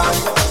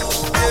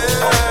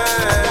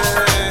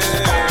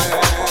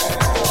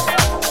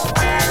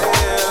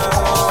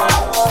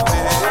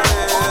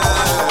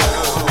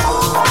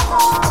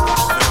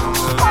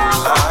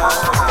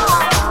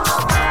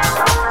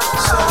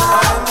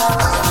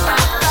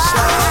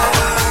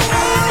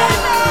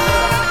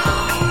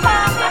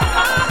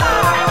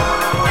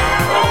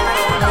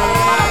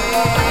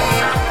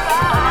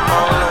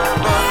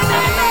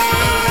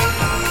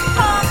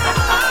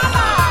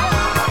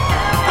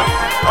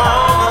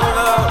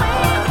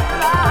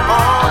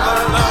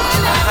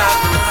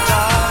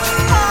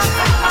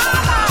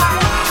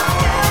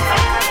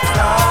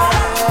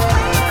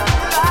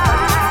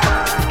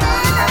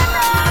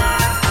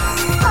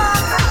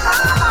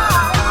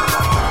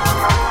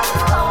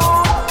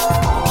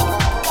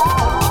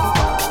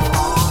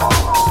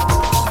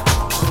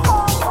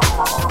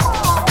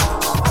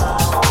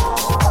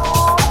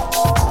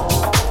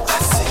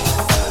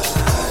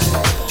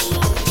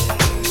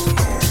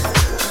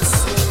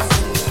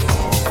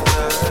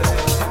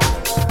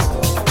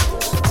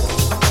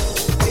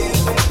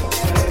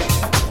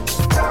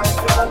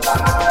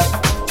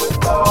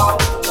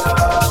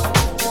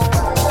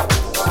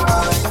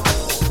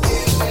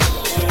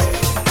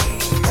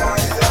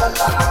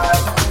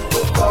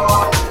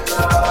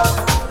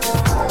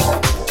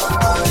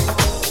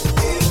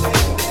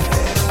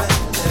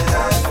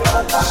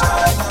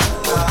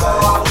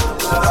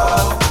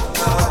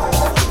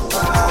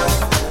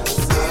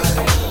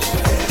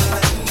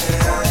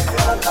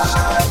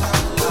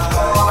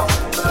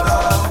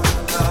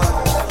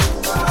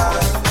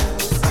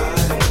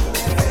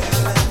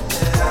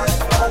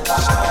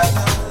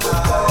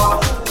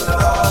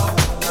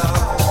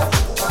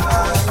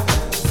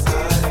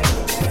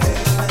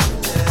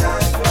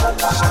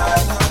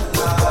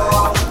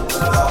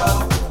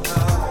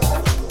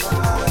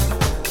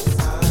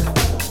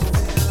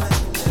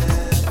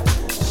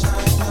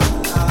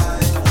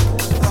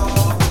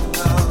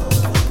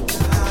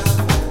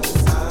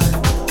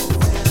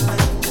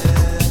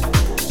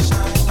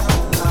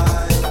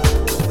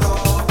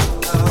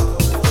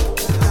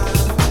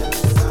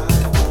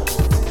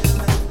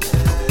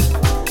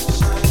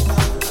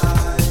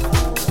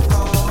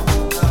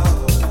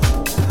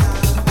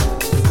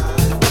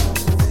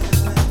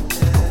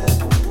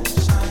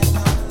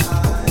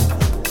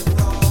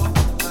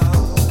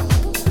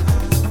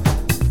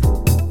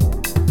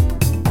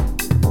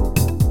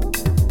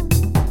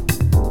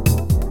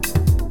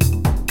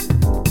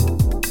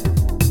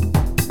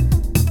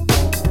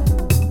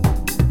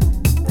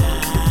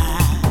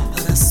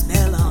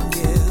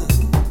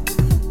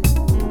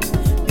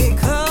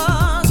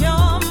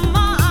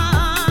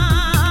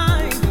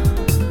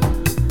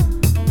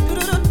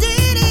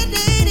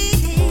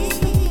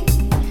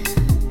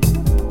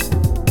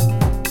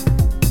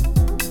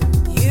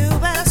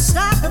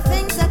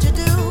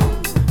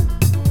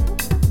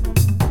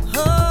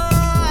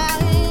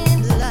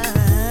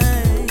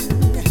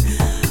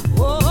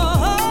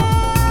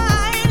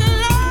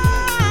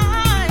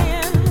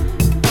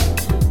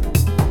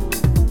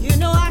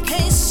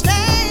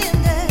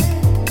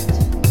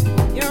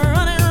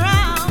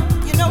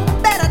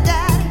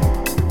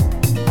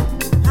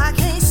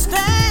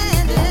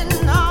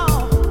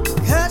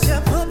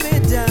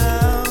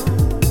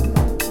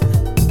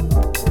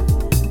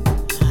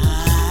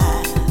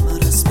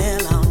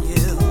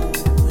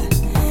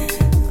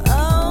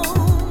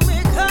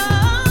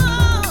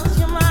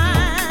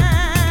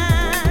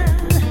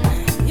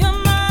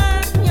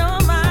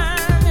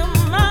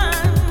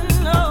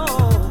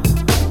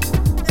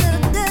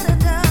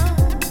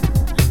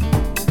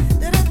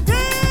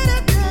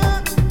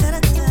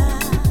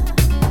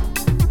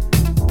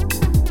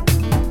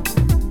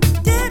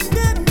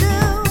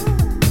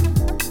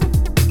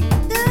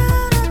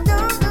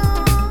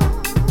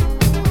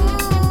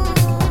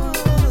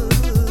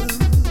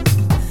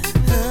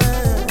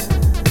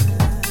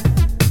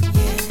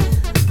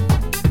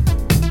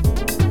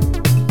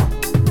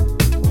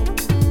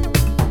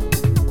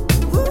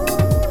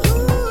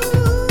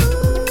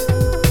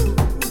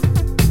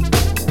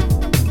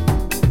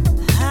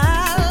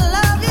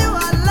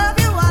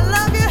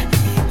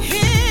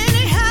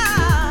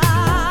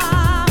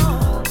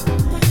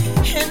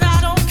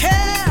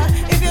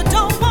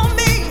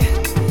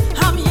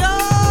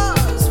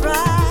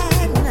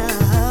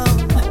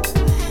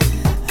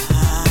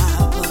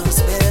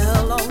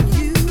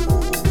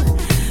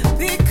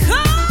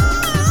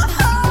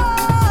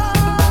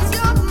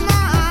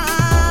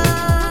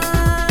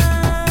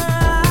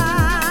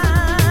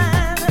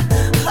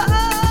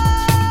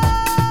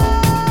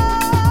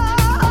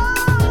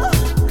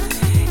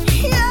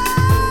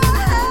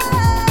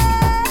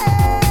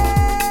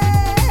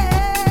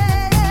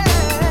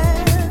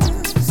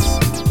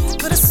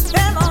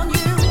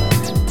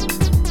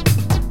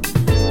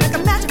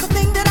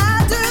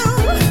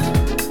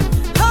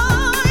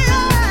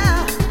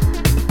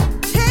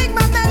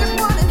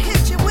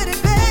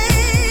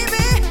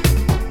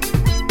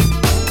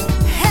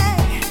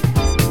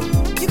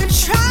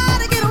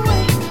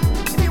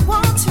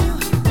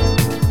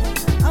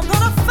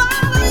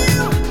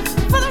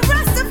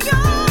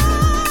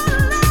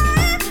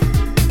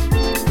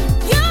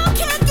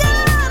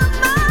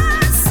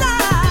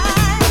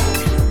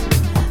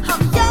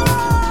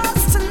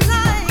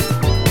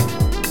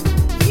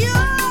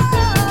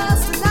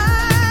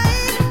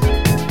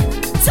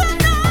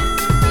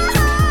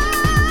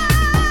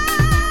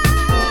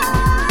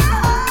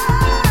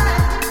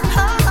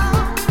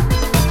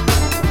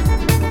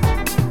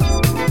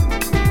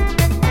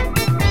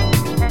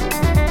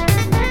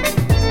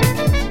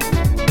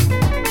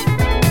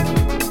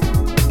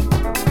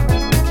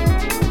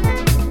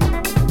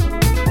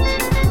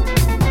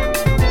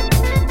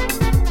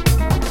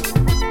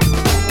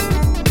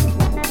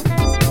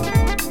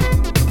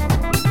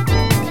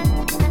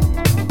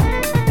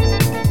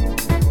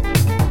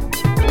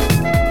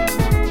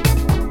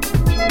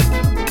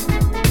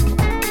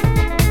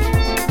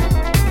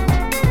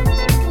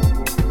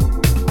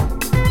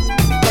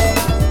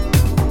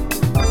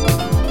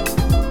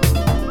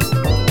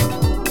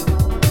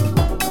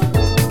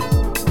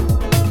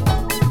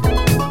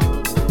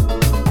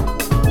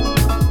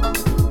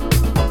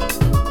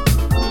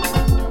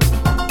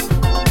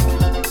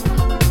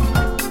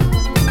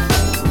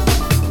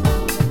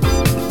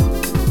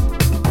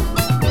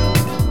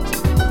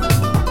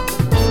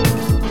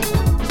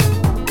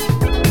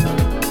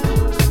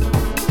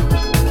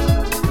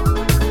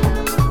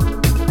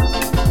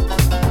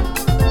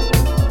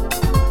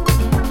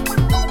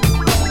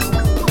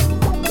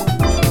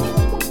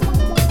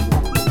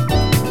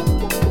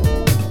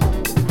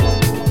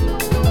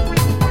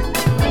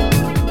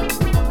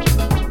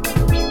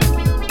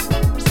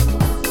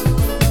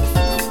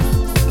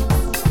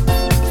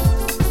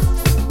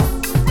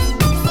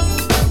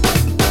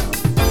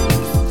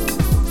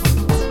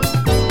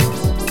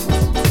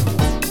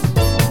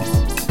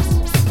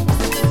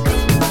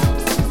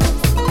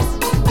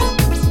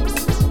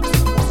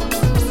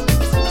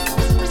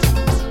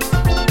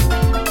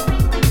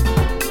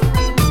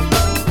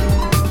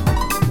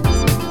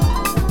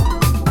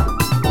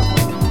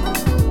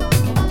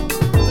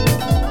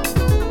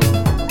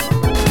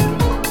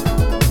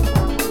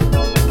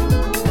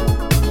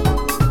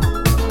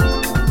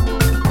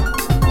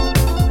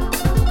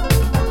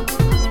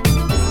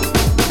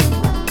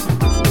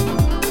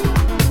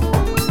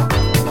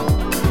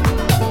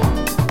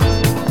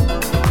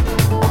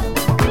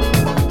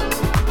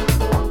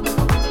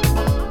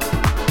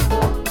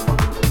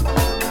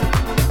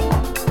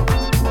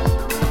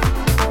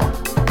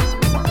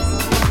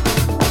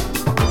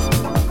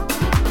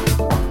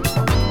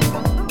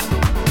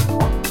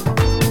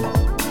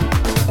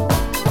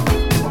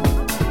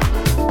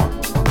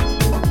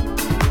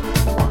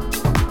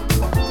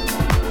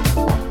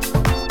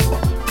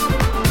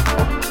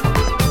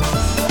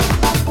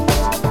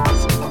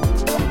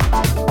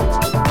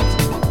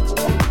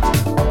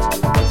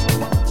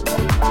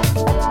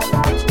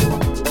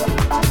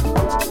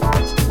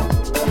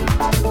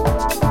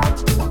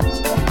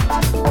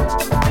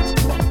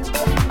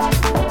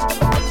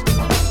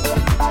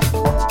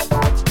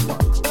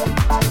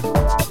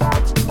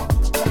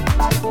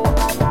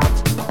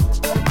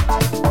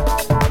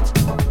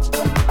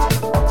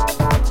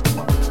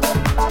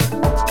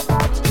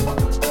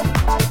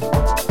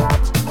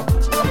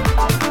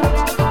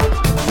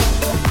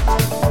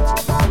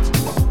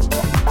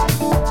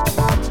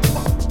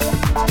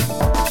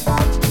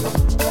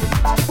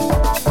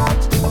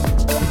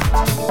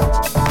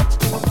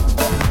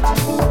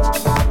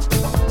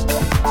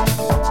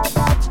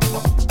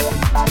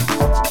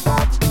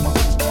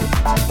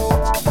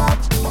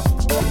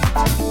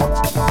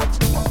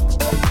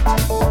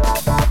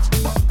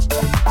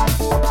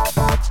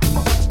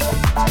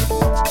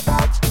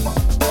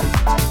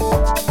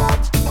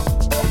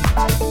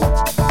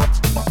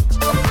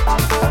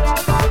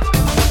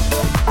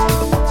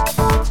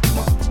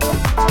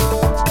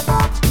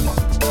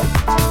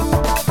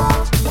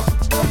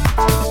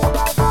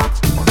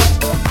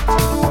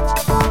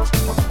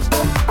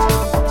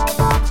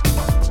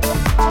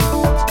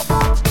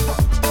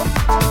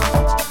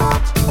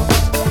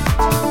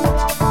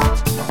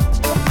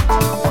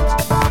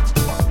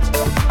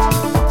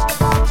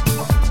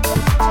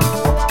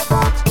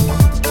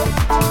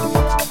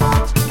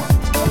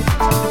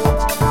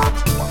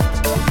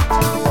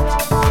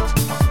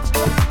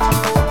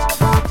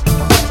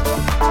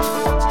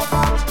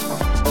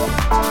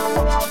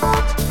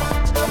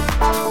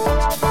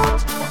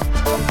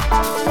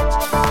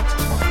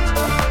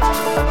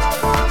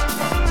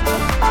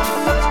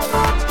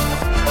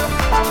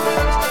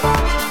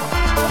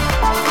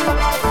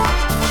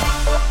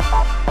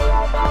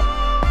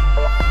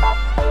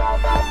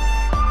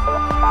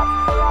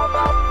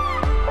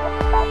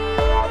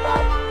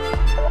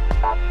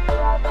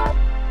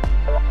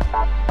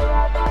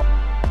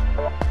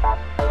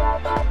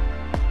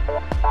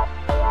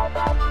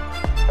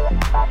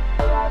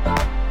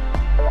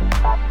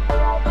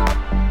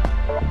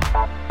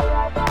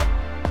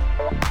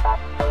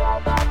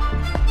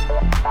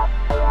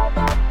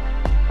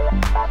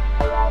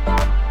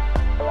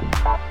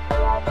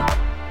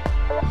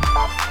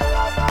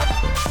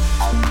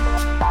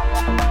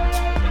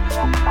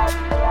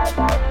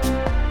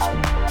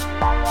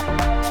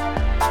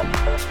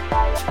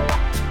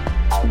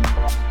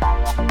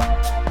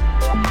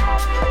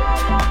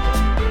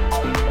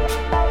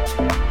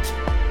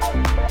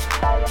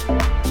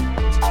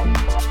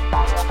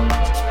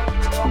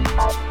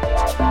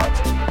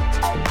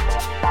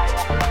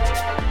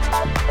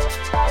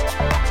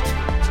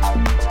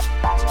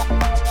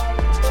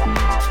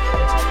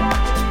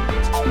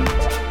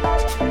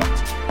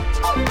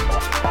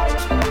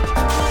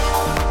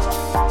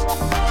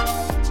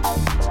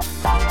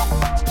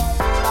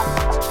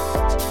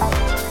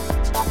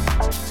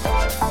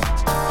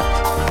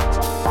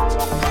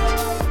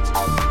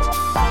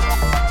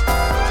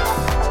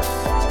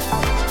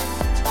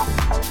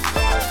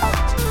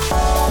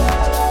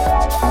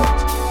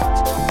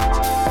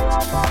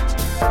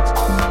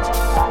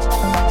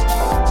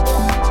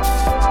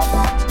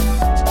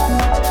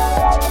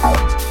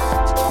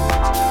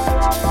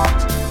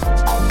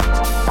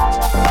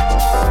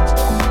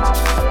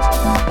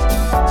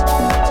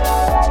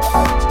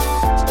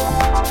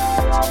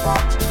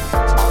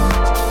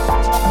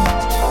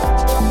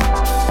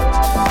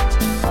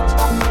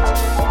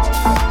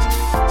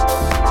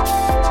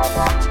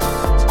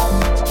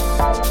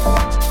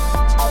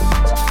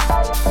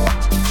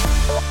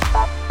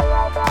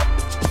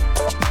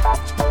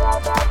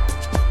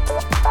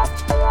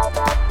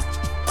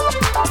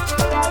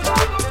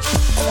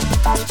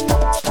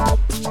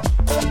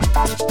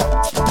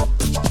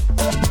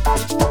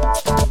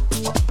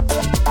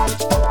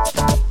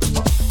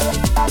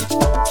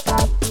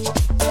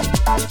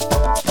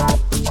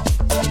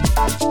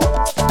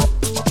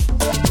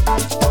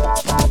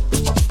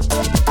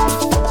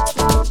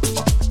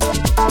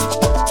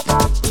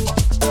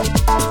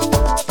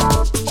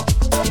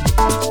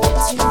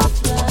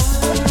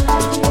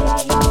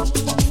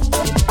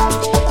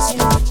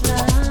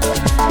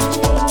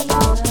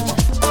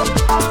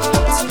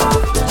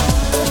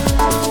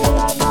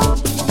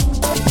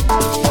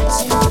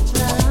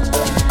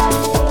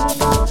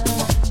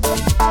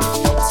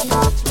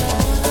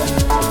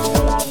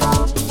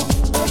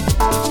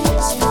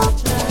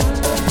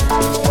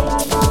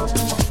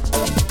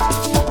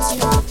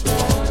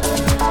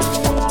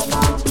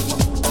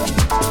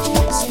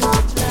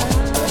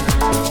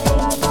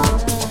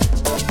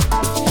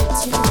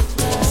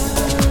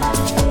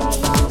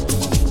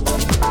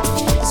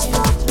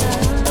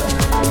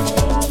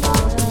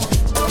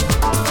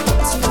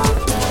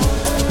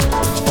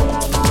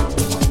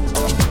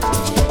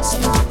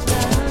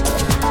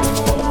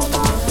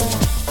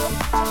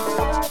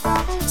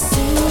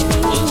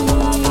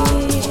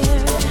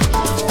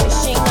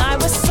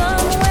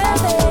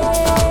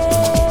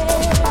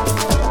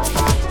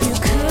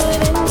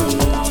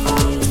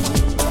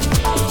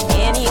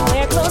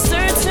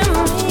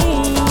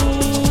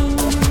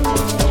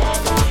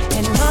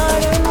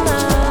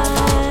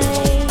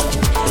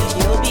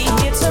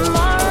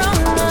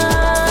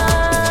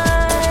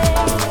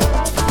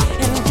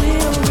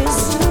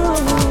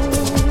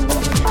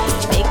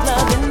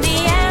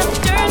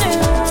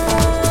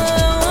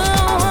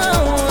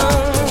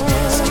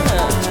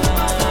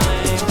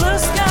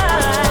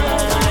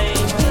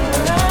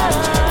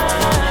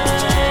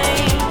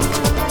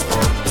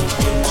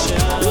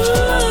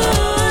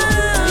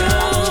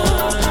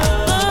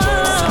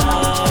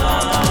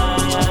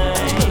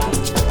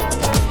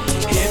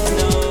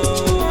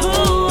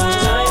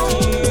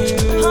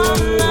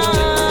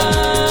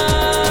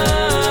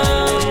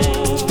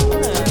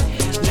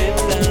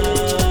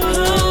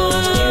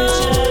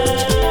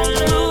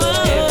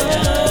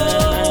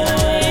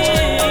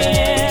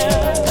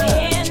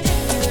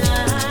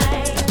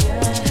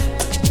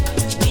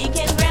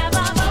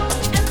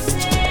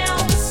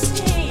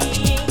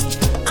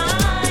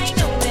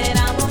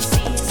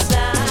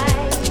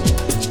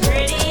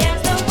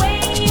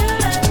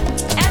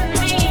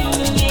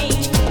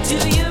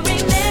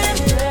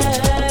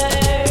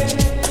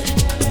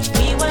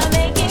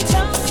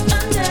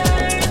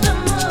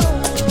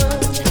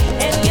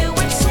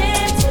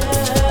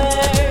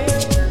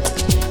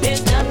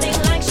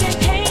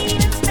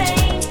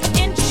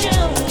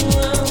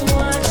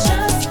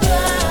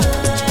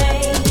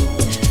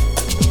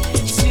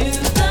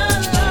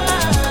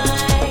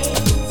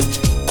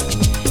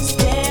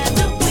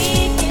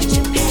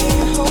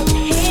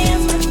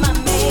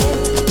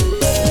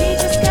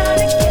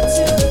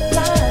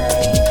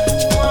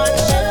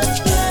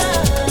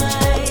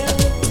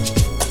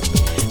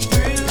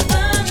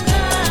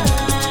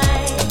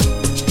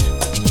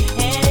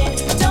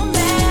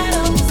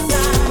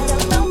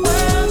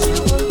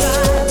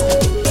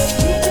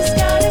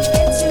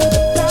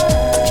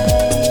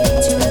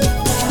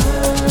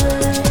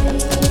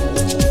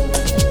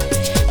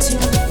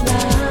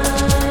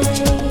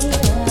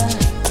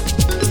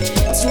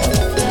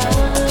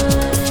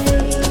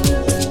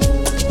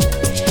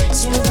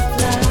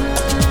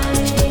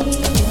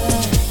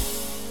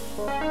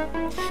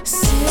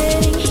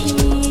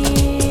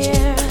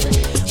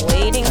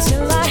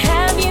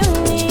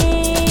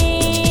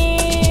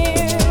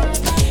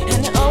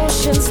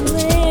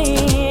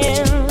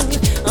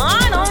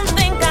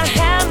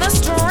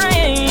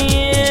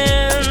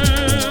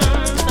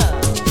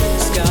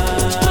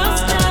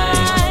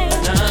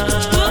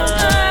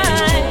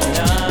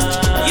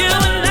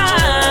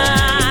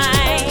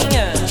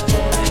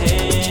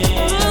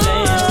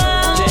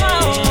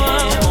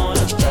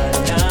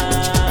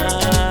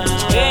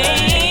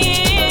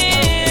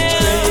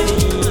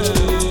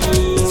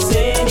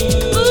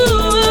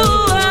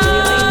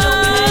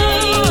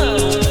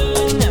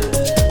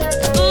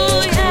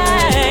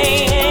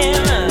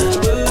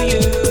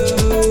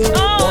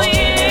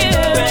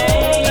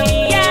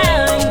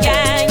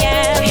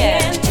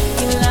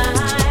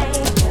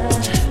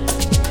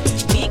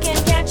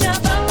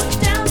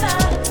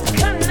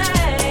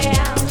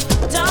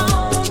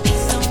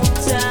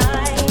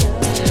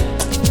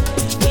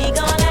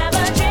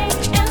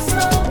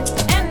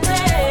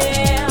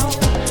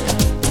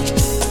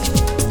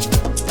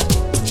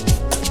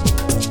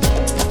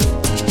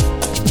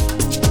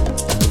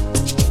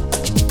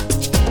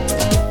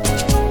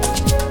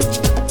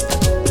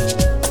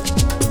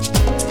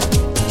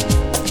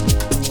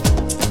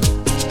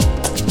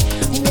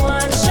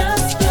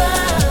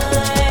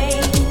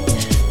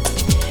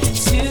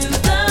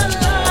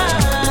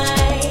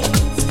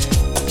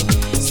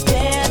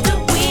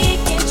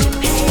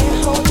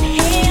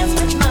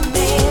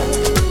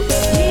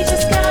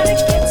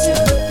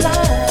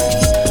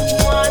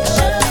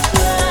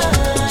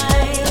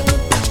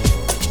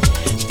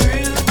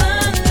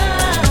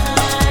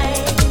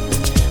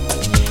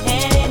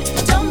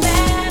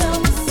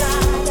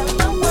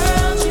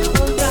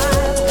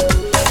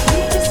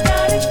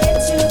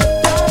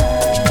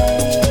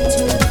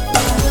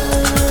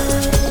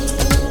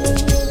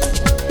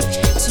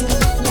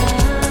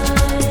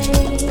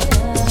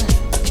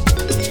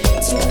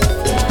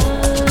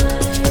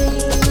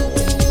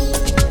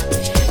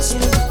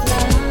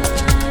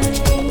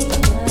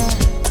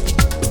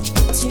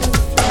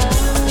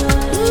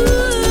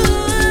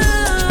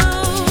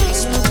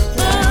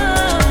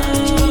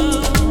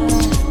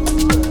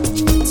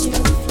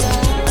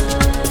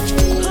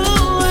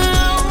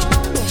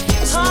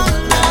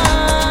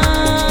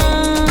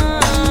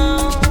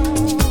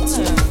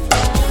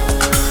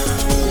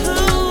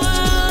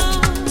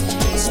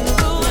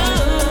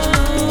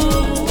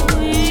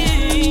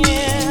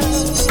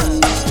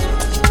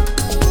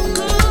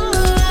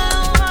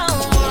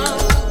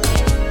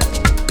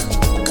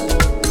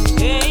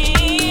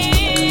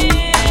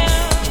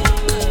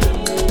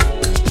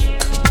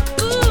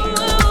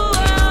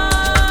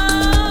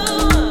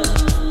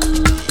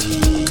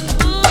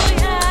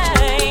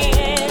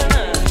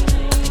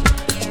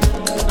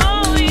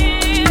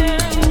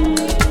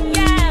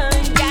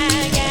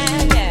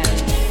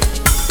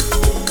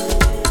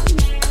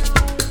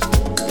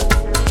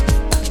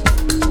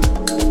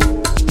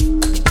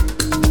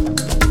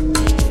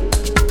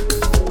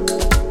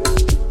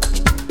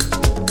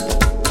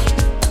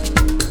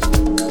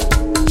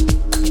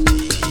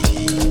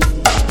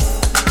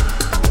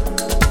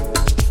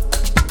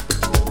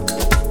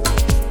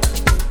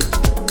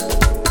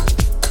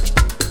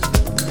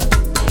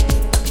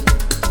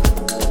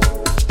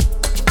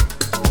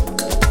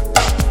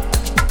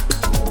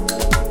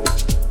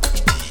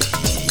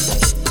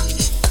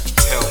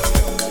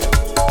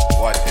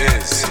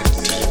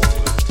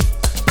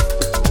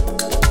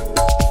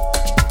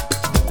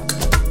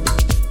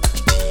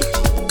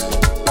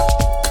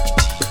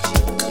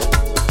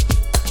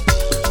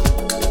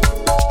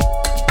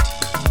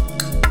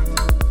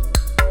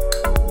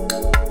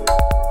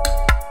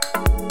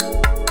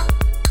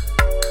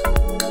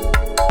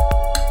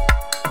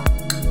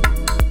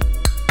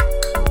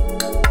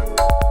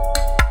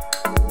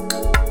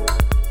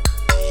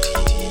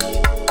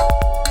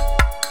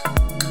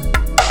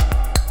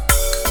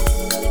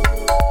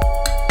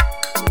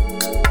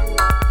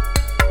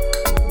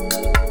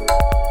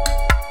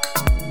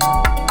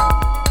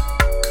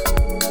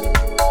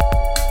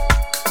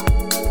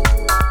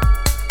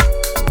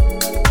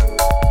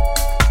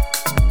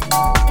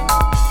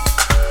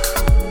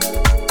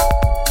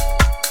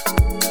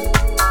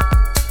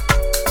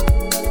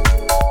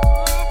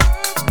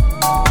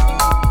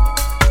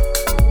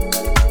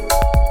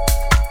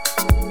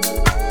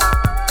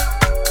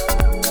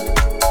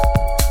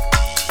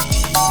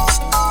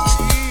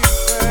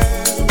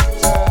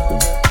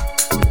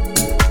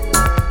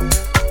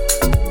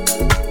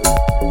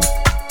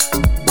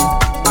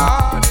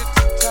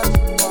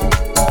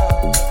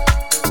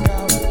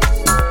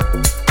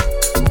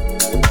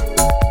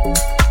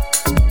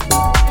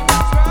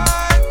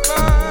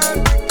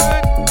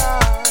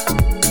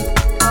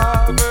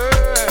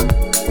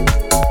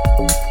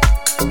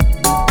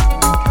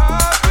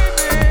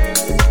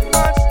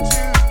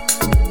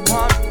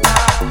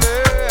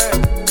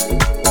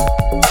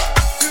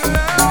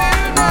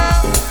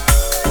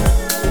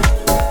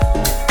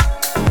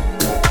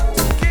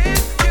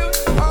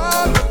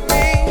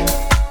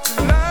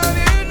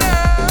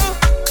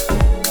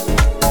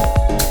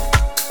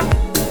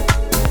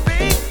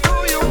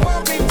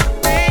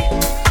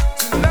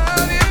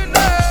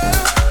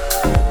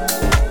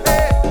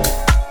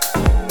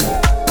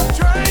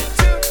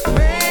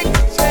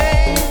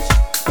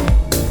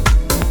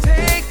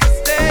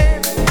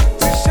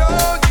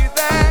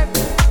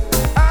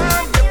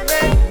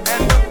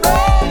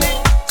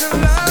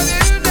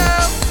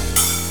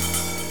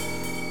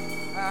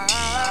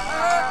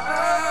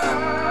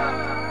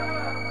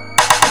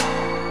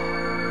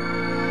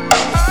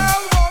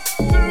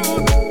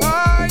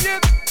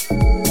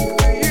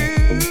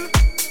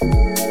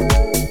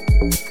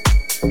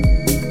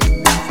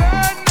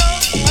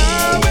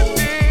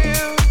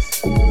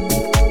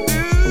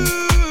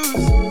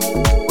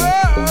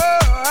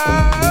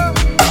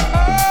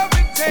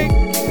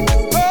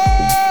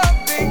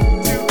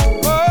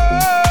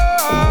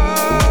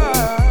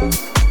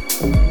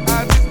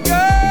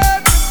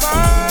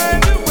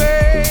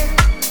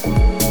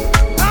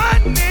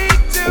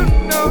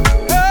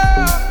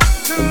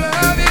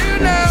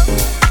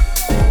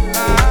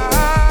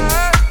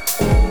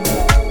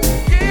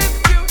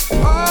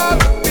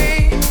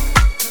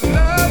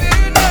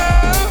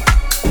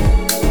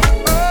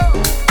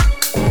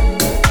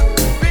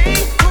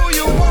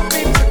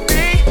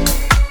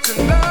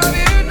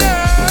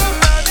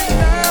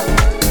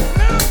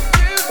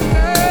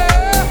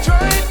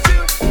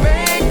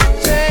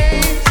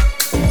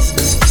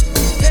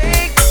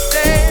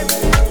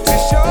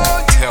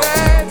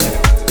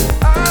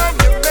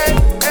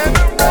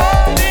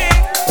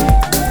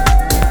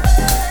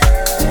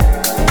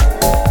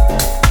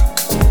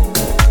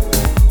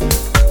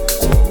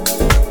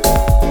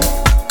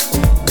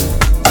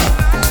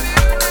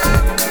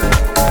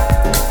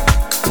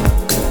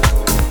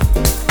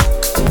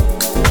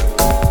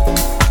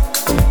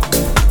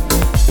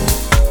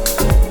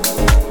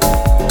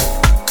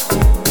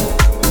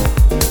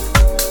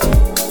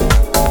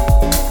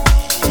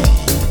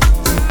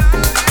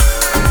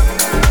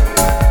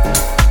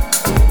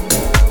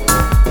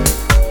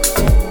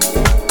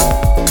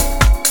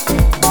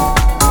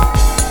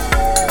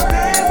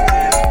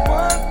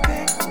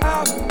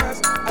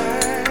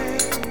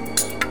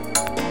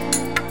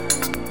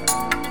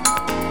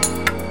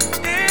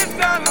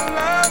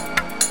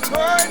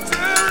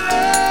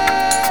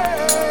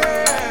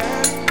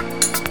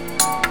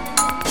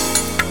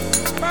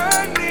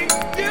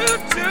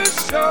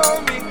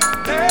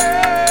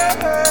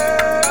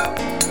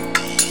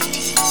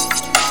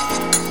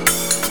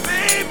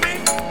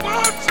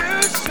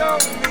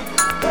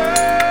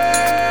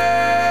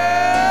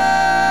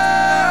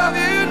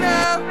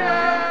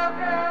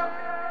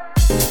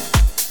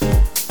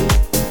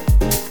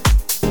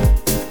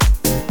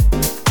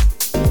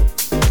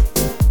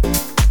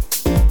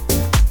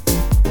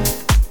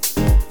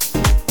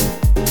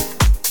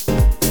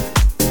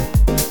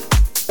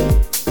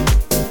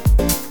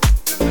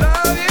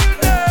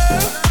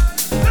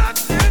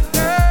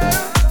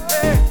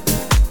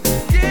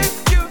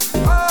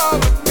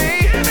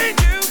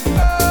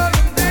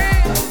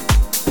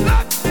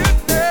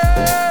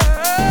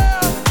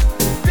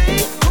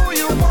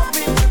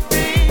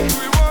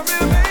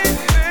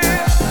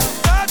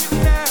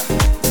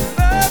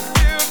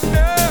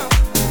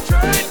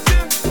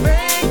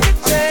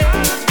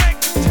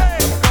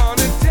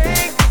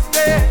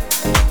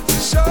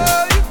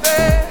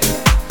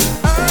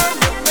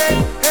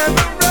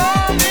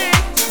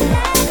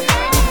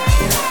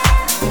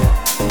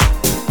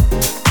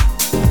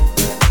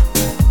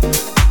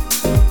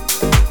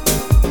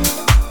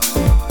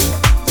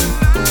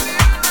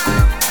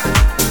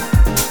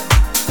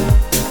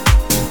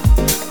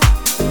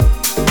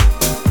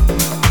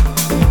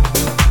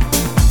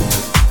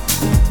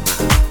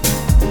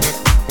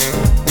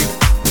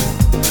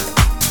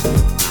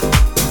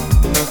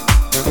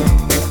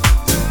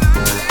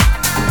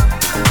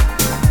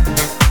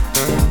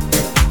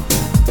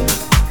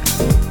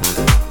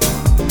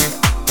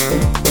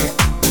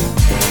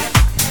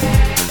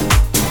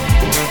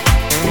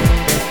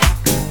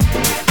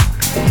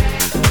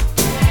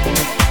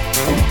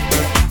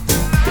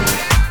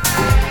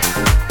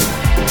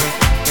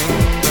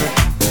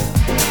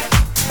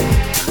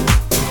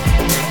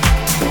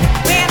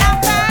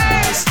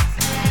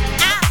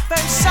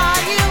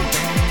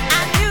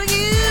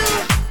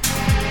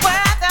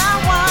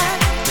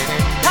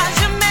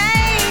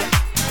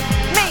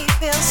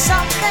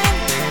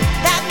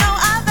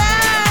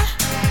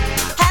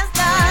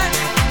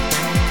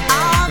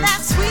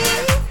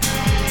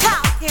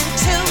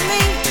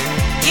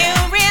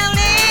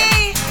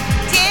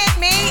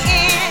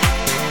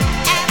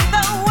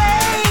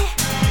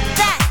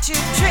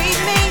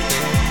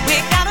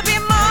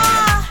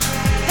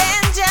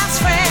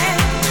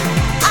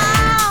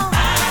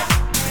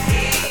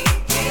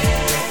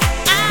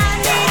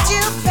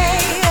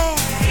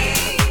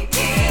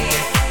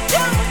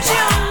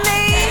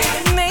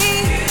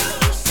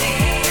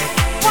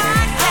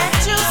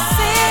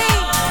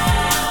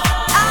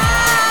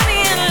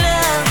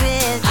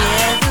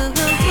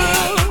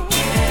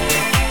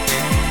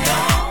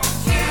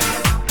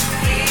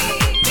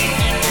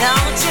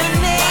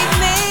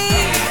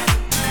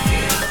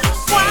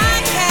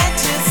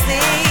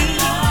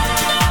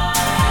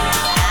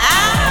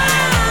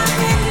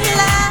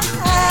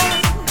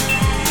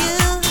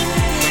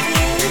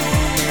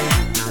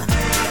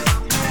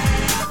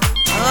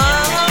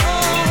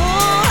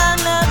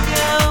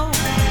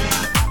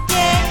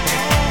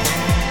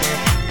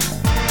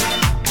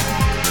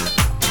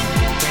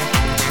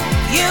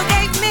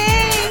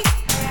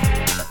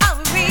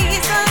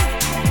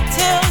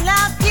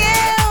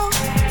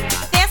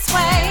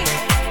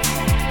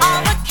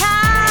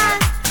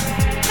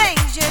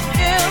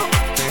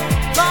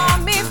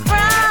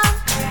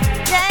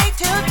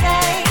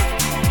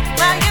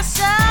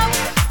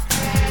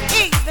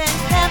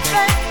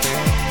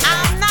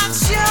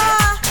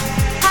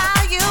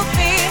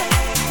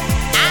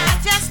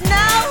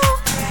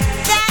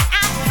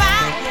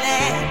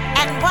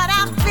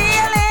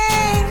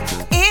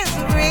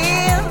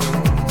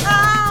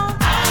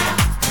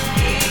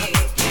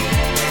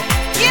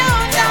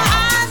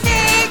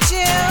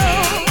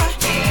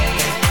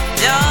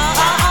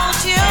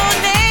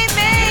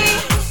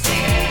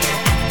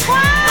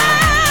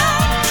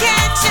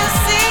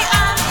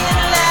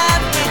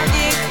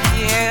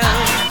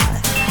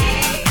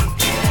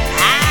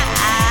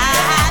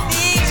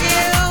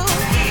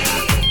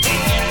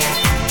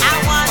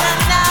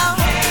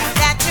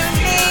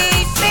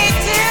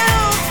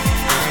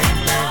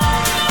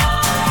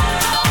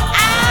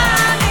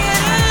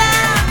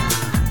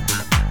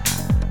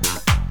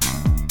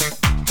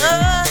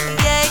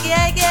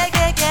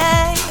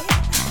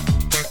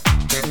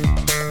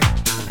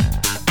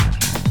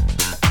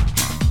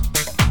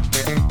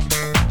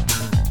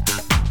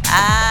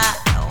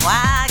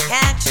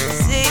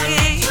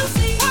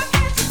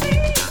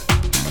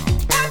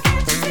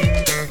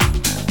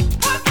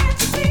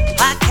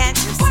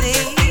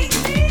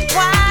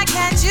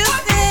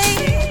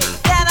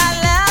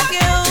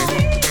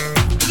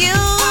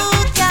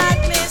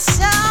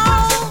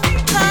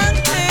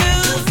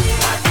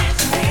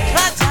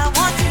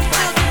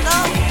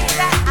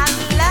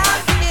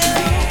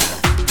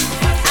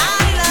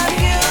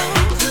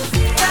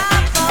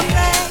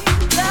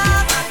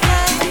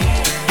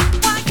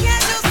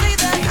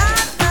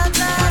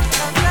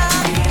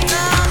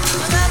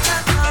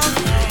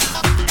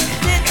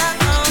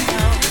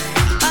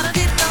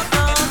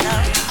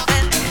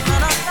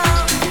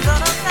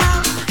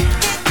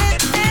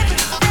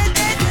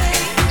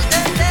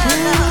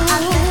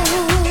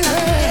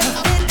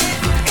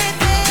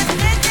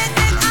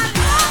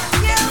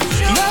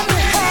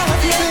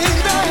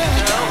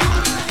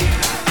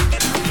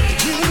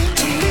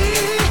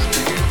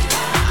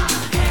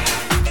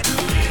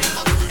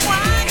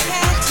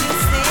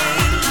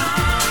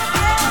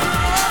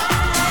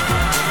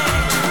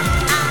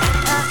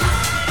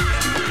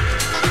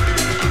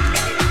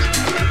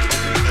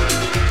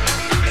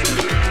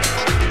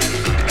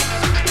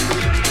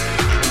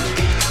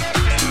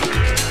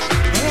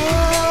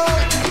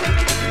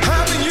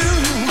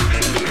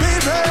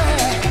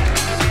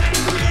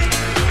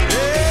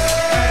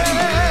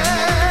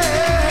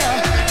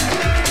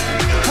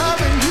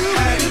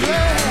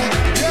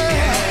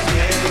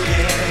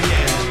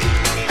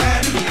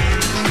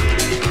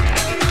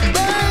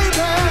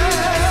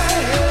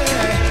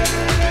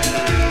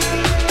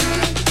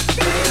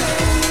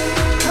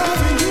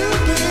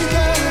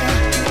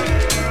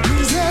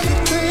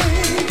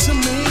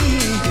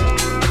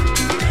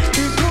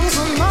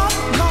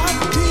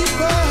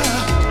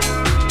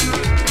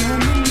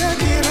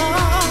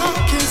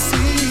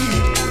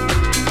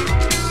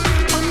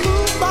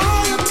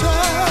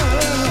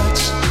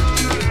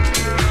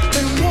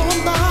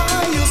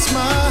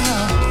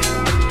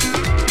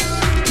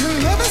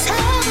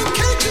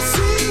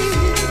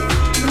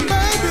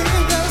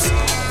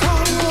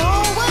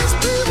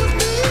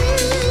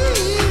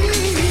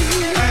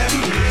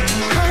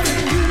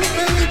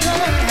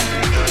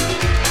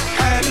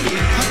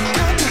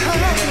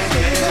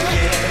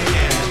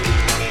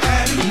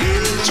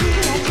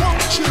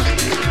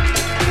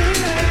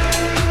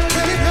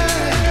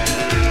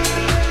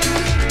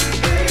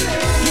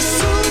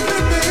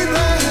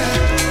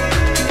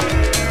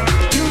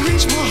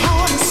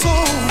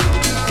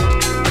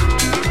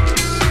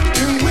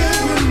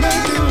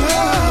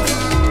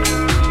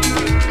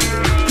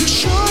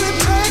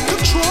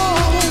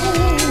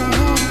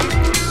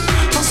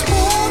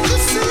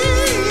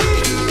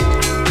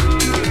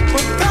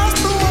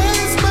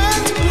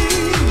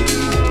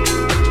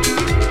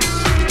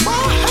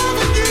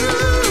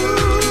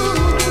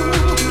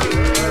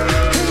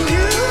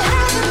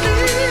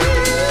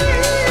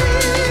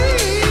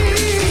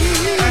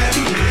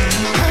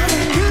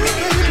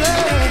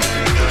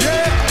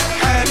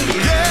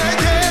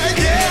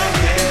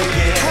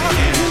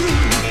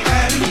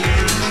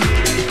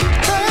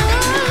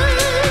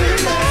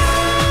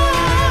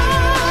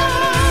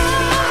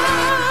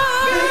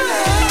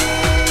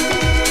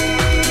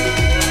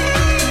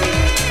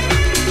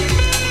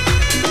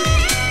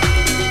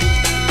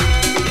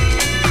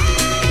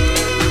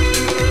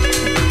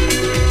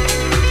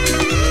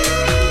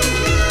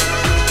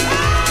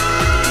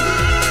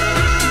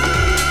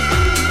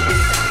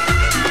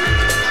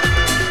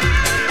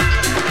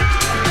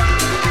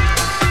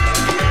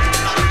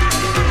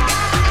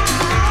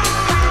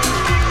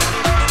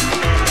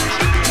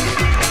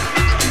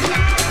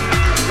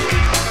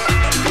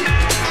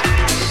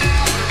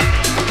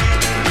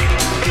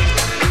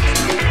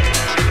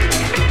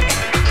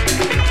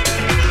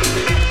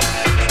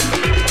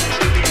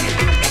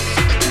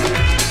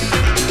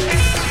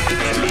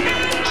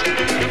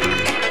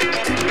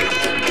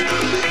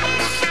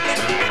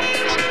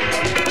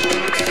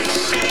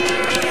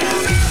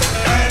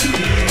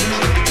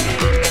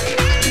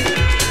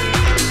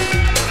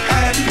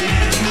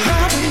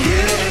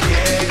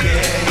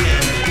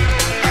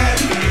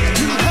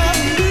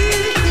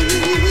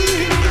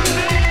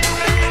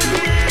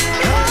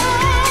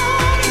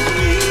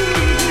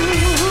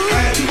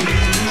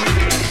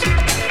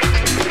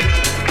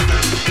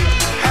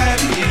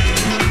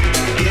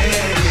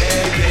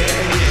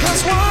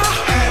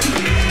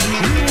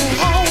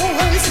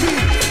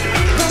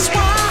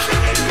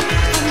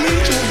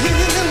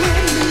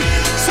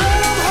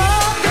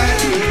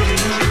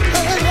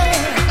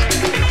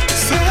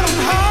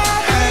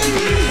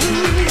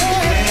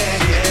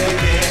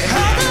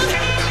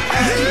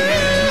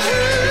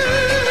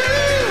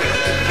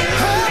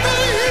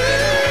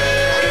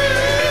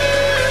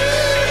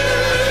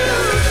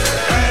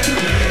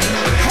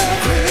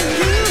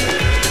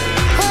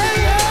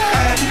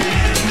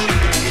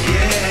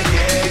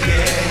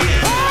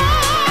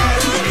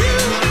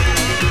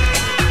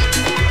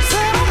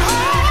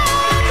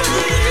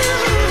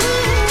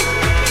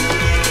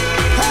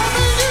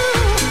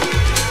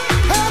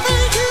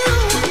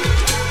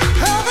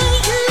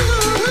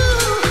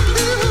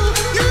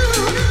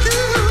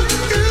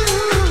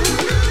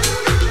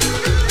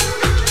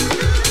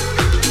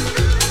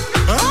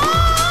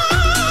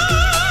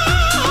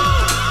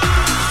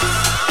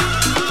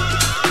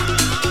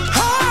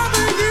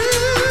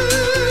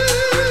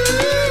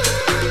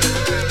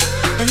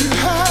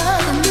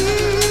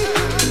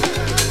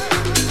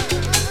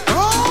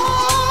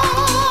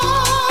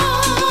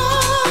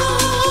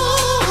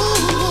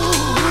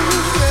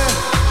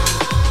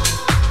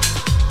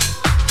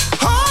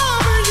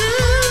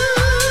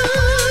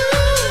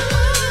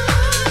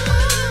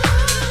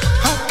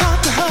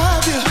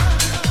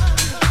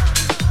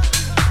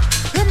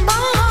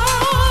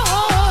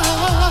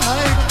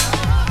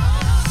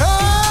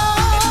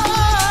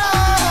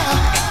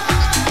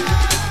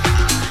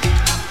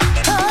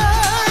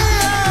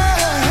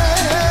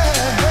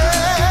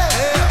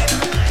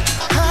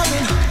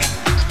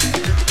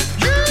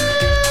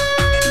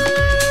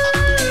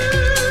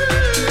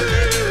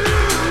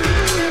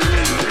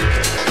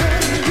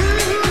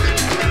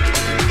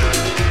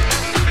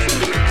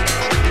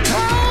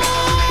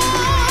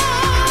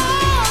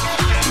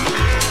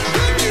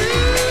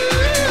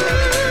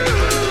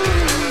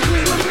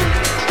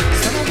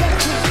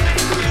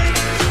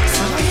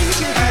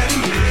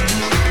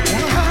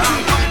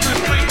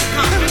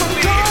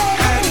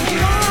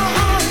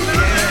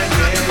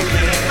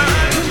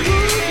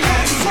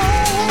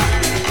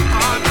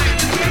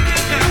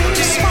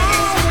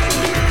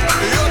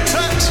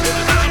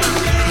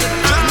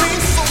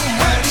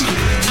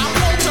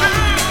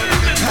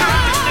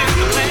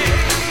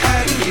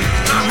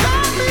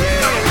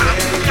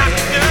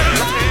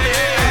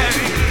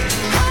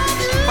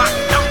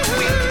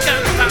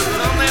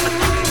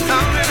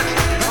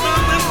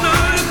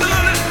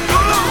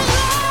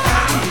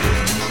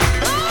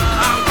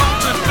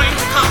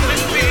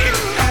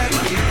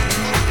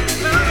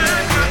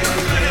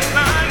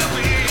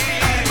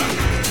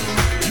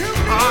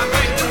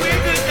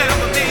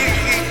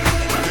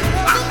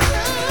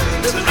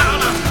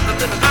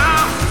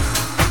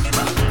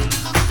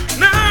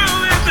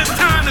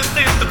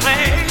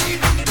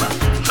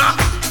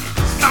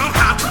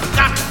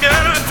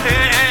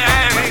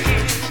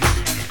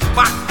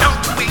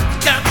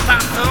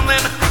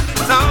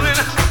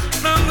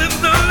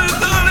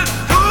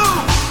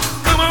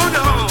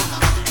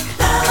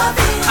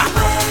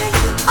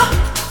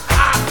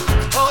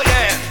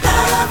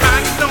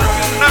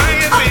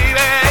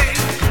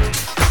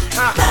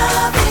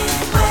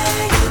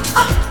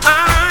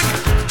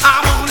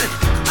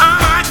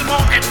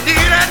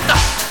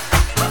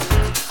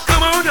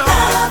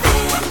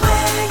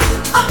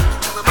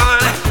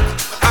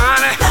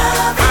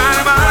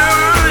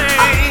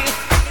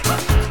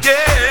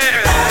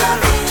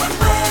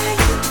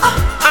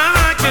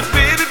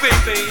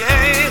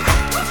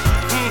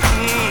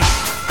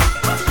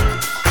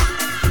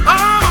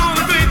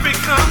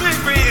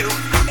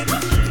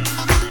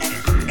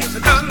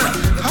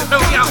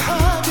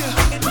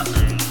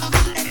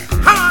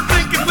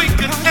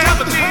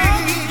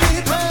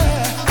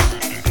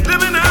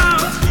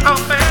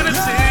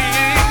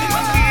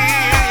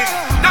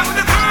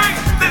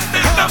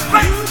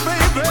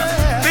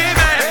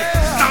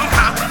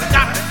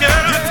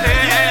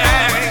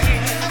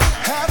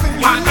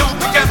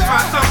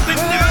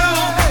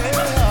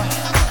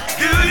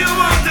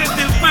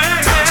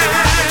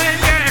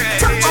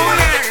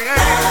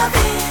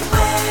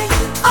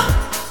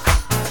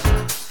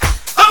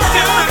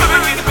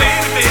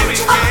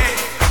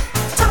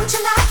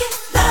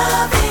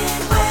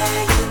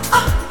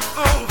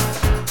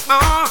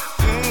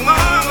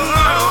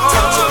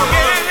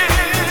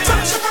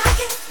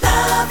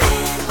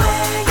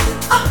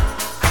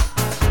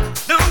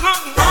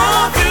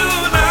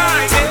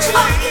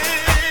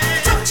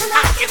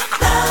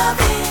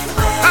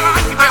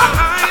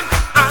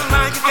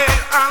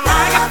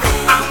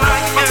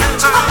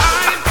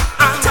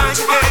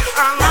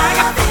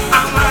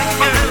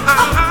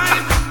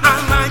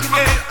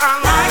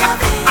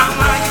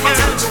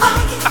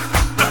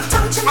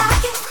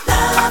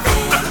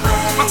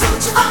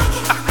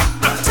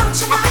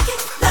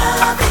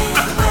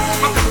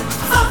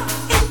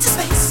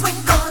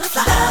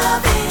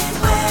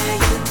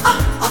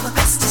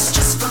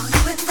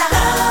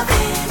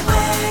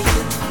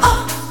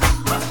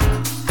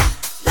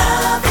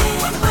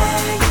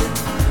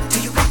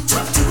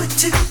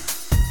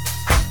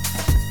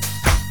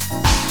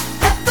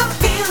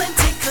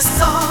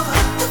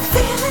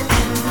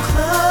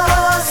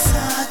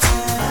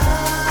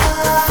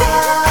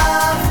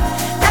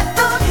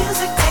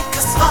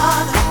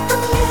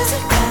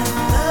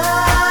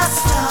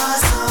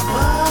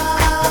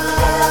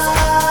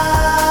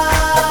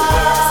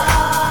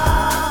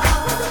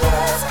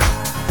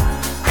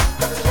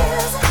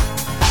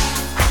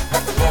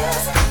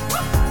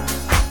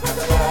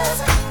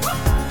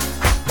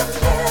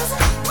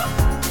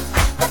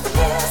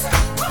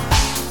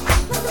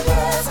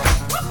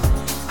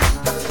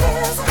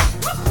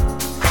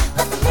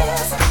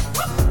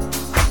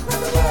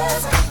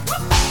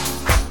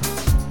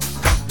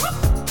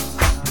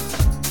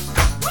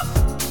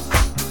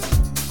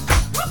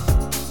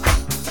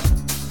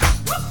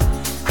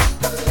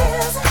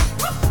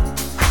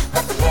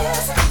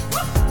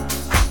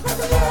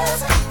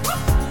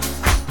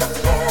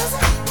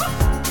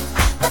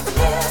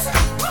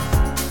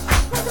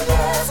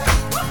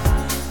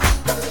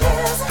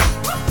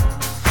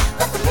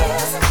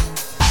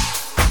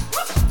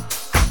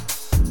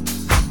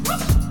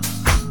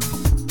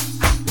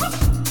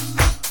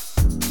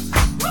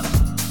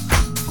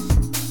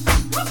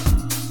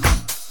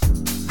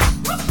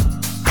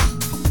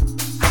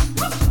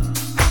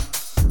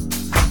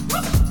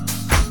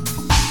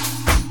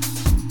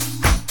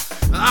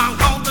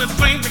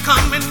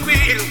coming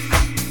real.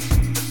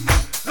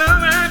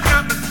 Love has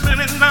got me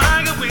spinning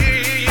like a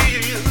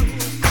wheel.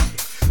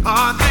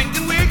 Oh,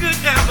 thinking we could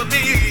ever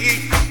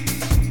be.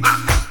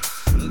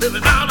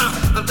 Living out.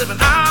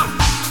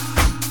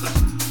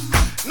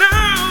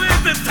 Now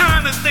is the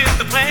time to stand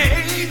to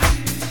play.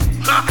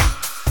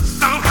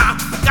 Somehow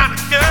we gotta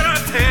get a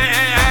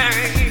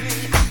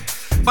taste.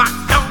 Why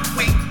don't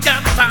we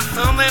just try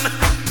something?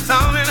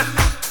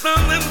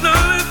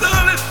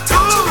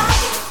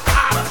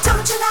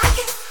 Don't you like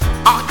it?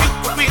 Are you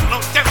for real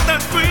or just a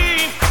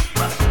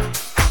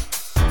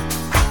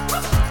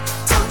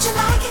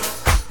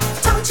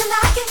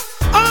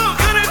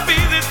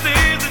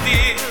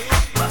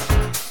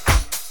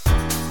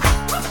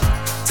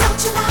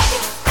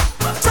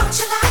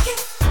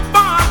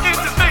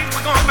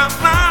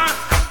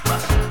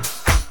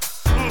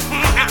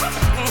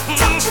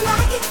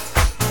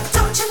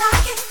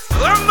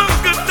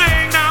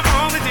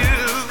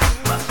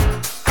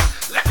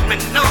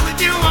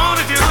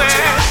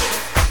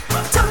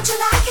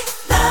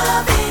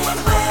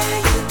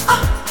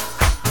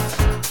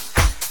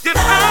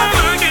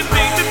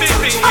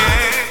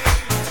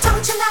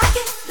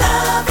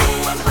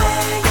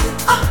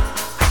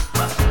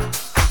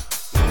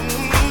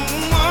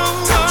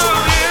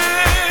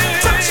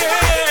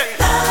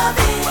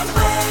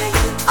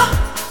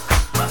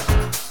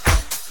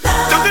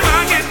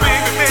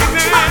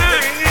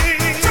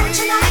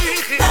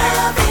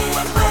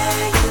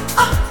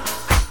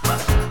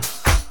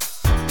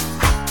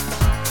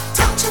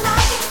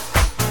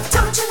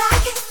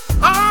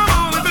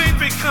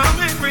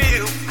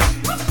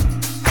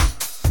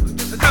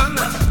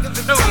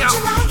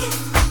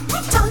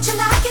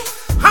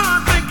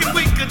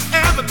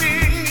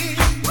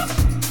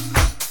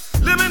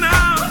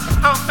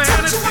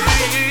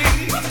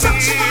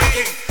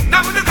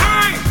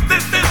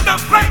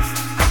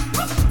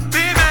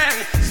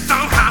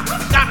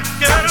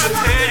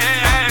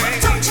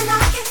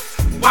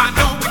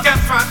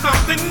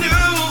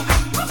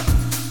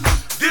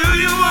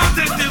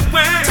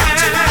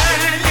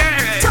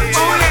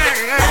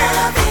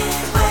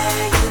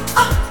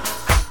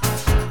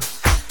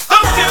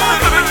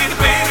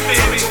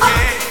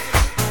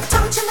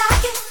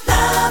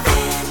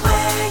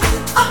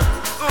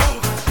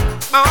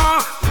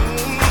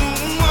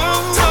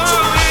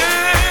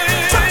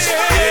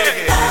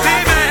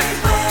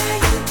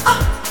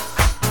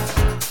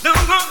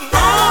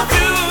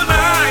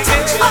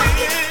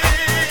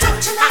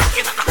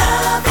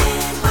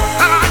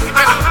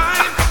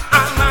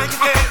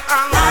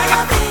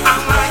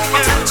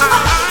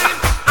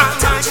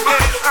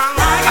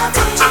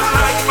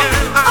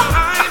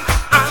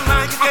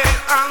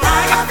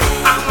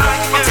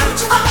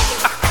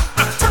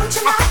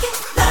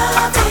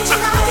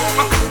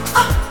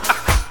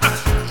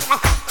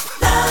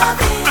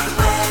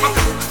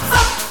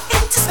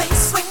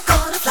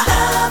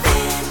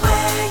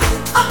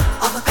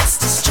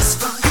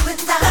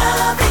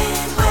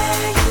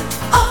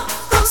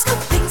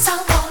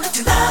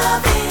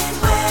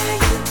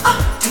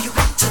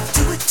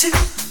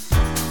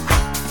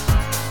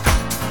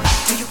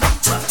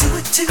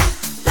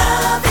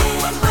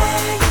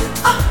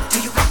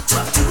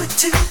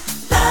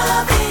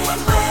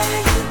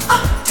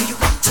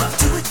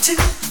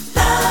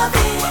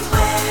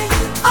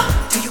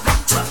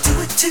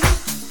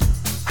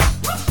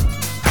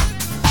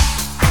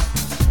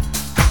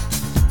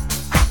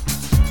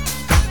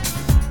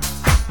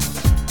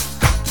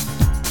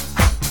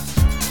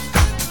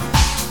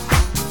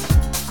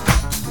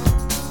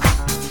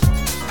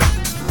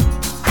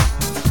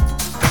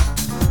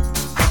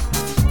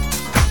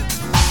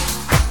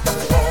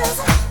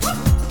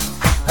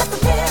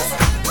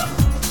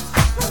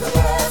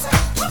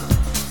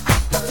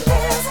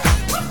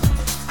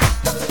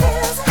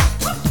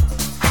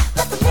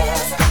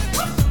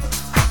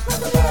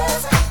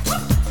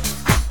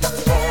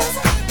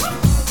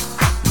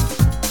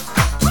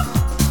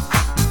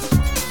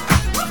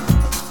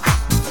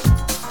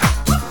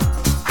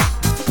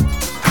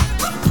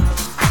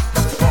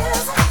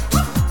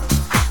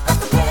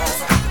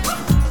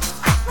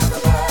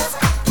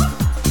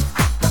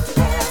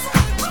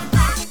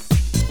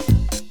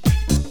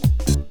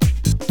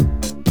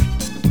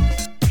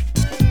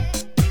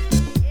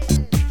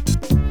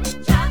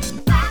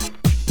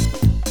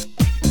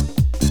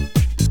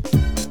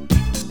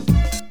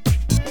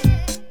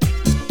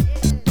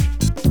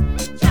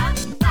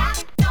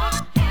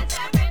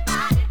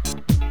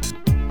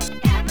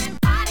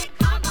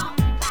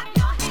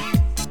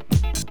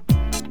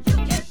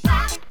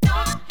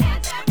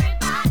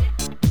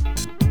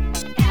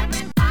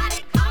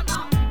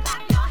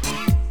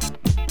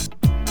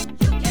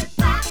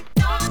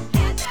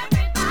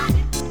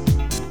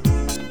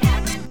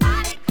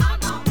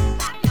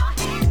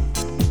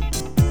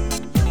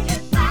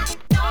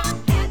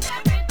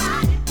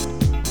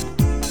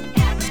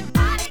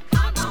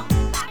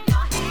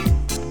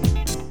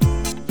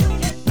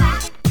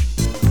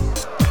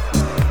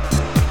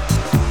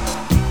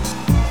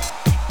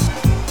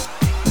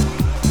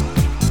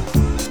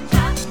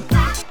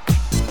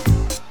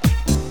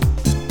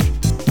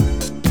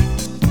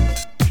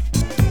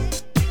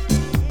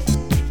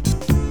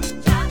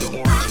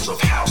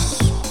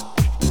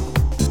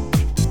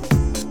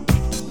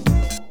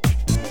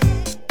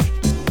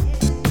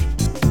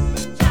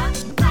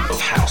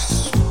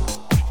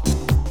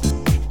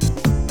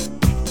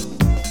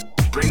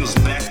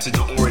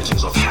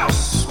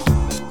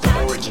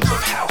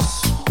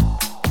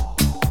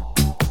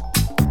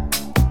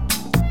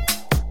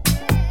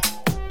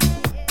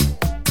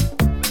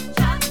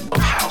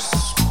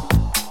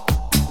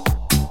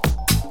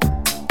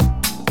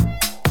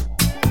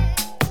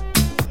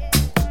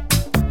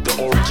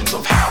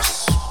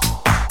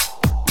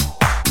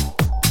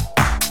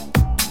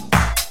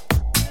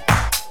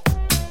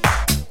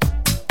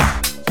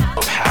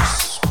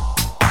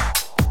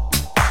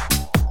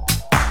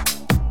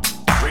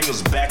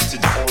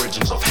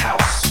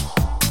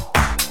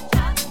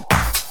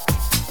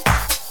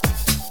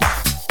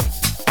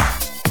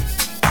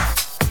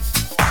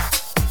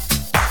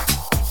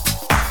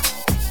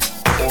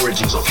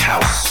origins of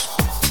house.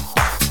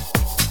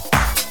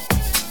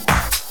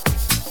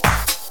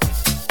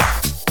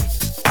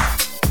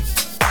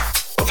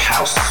 Of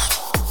house.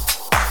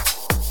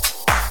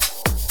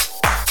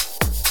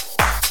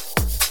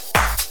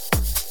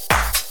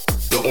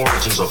 The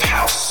origins of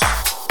house.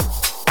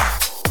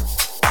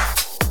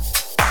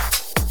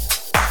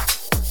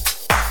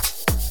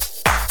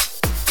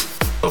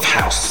 Of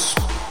house.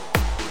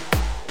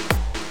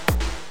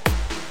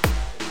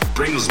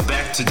 Bring us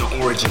back to the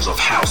origins of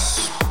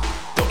house.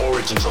 The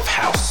origins of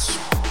house.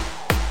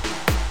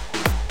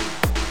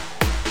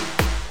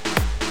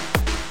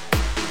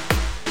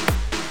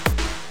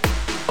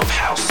 Of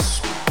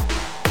house.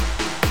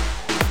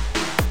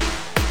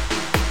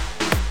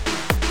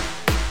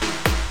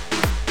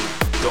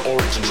 The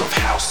origins of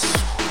house.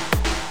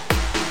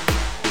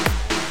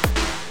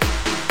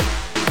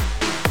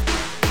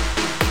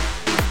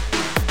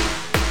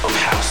 Of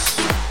house.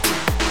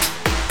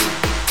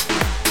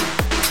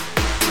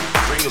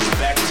 Bring us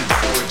back to the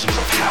origins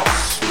of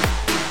house.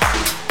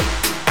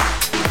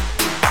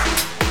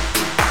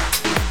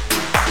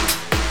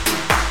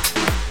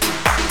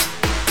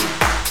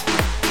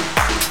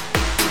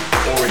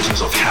 The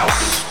origins of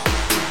house.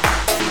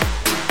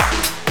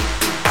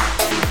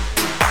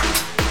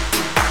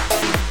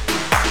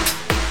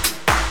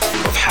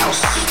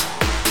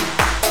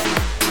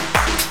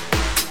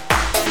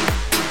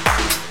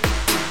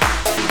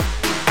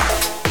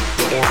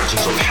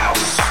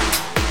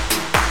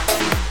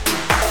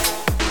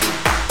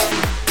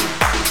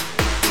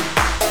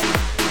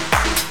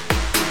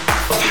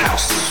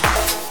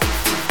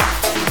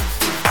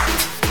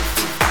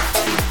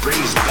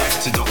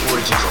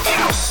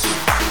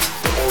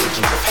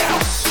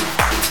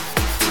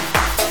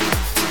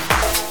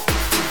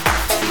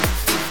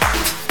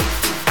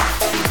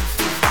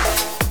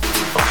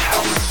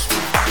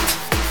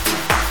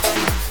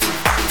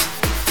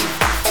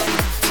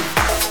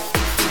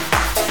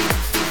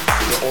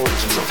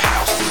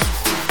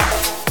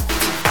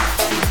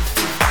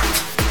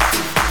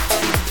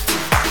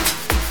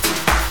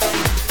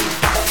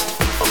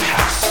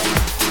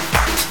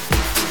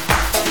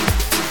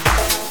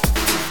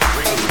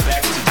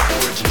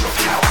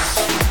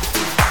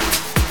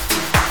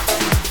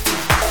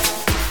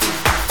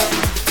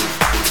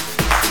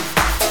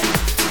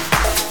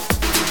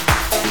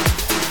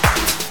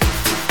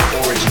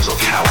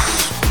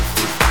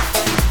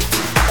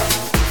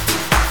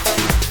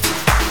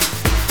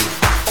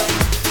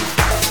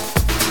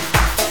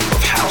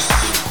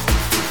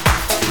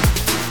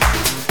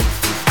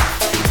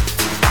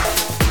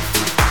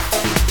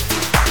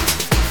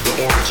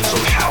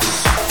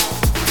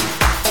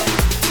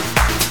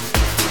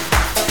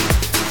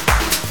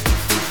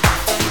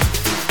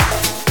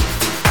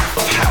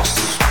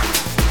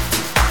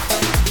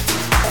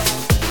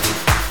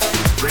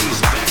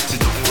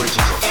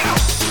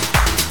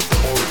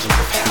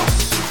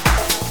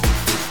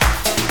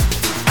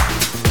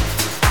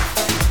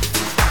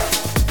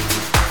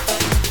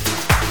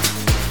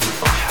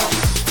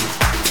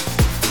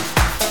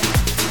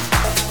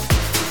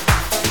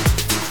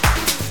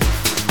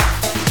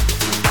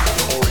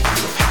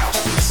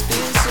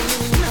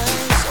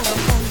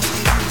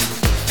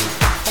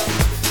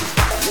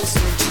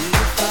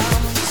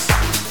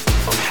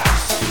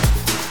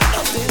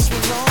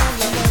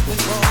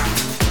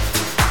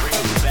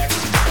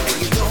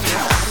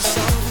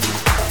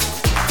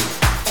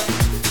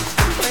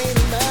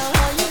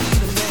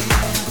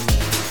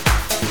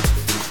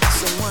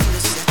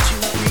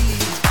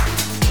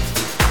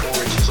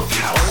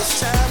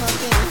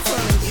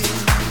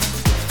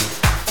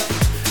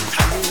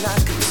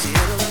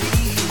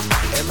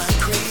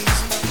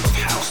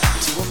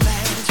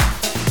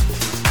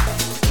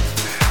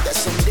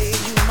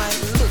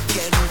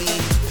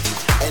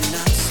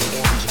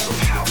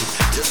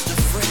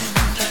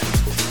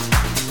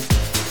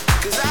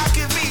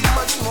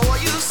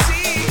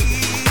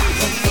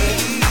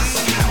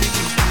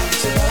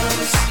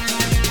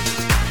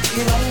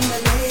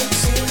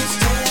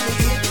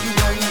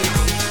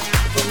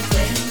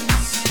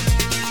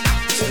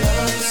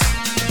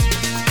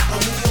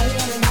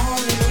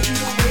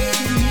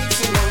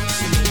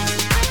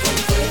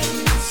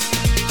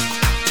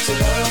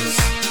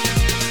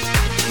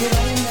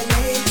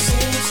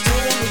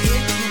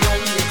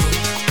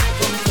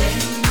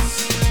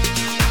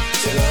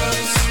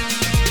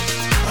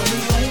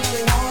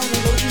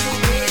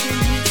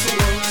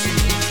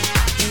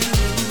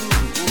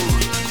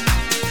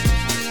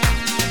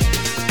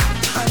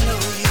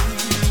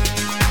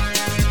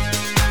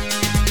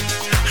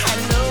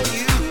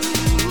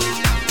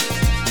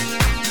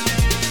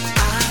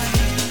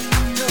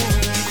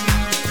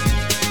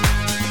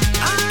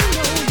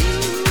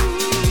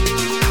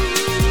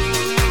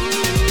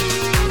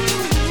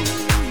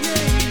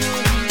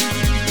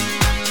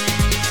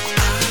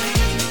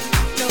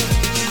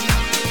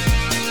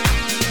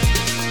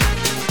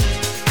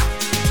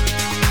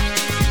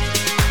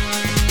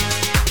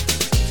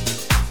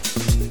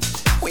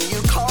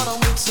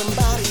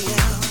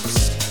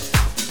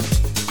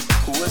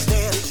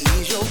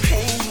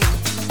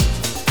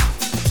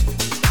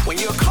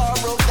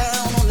 broke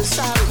down on the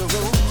side of the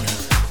road?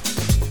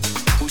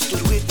 Who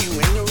stood with you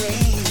in the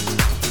rain?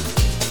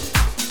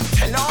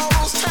 And all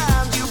those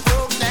times you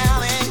broke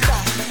down and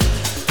cried,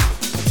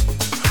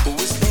 who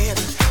was there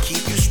to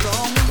keep you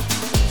strong?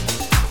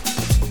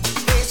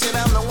 They said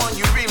I'm the one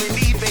you really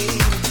need,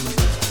 babe.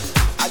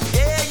 I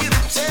dare you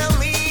to tell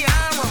me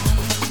I'm wrong.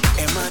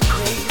 Am I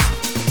crazy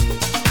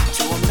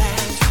to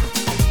imagine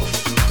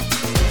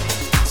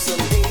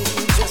someday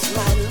you just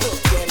might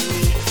look at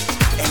me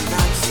and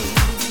not see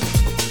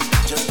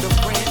just the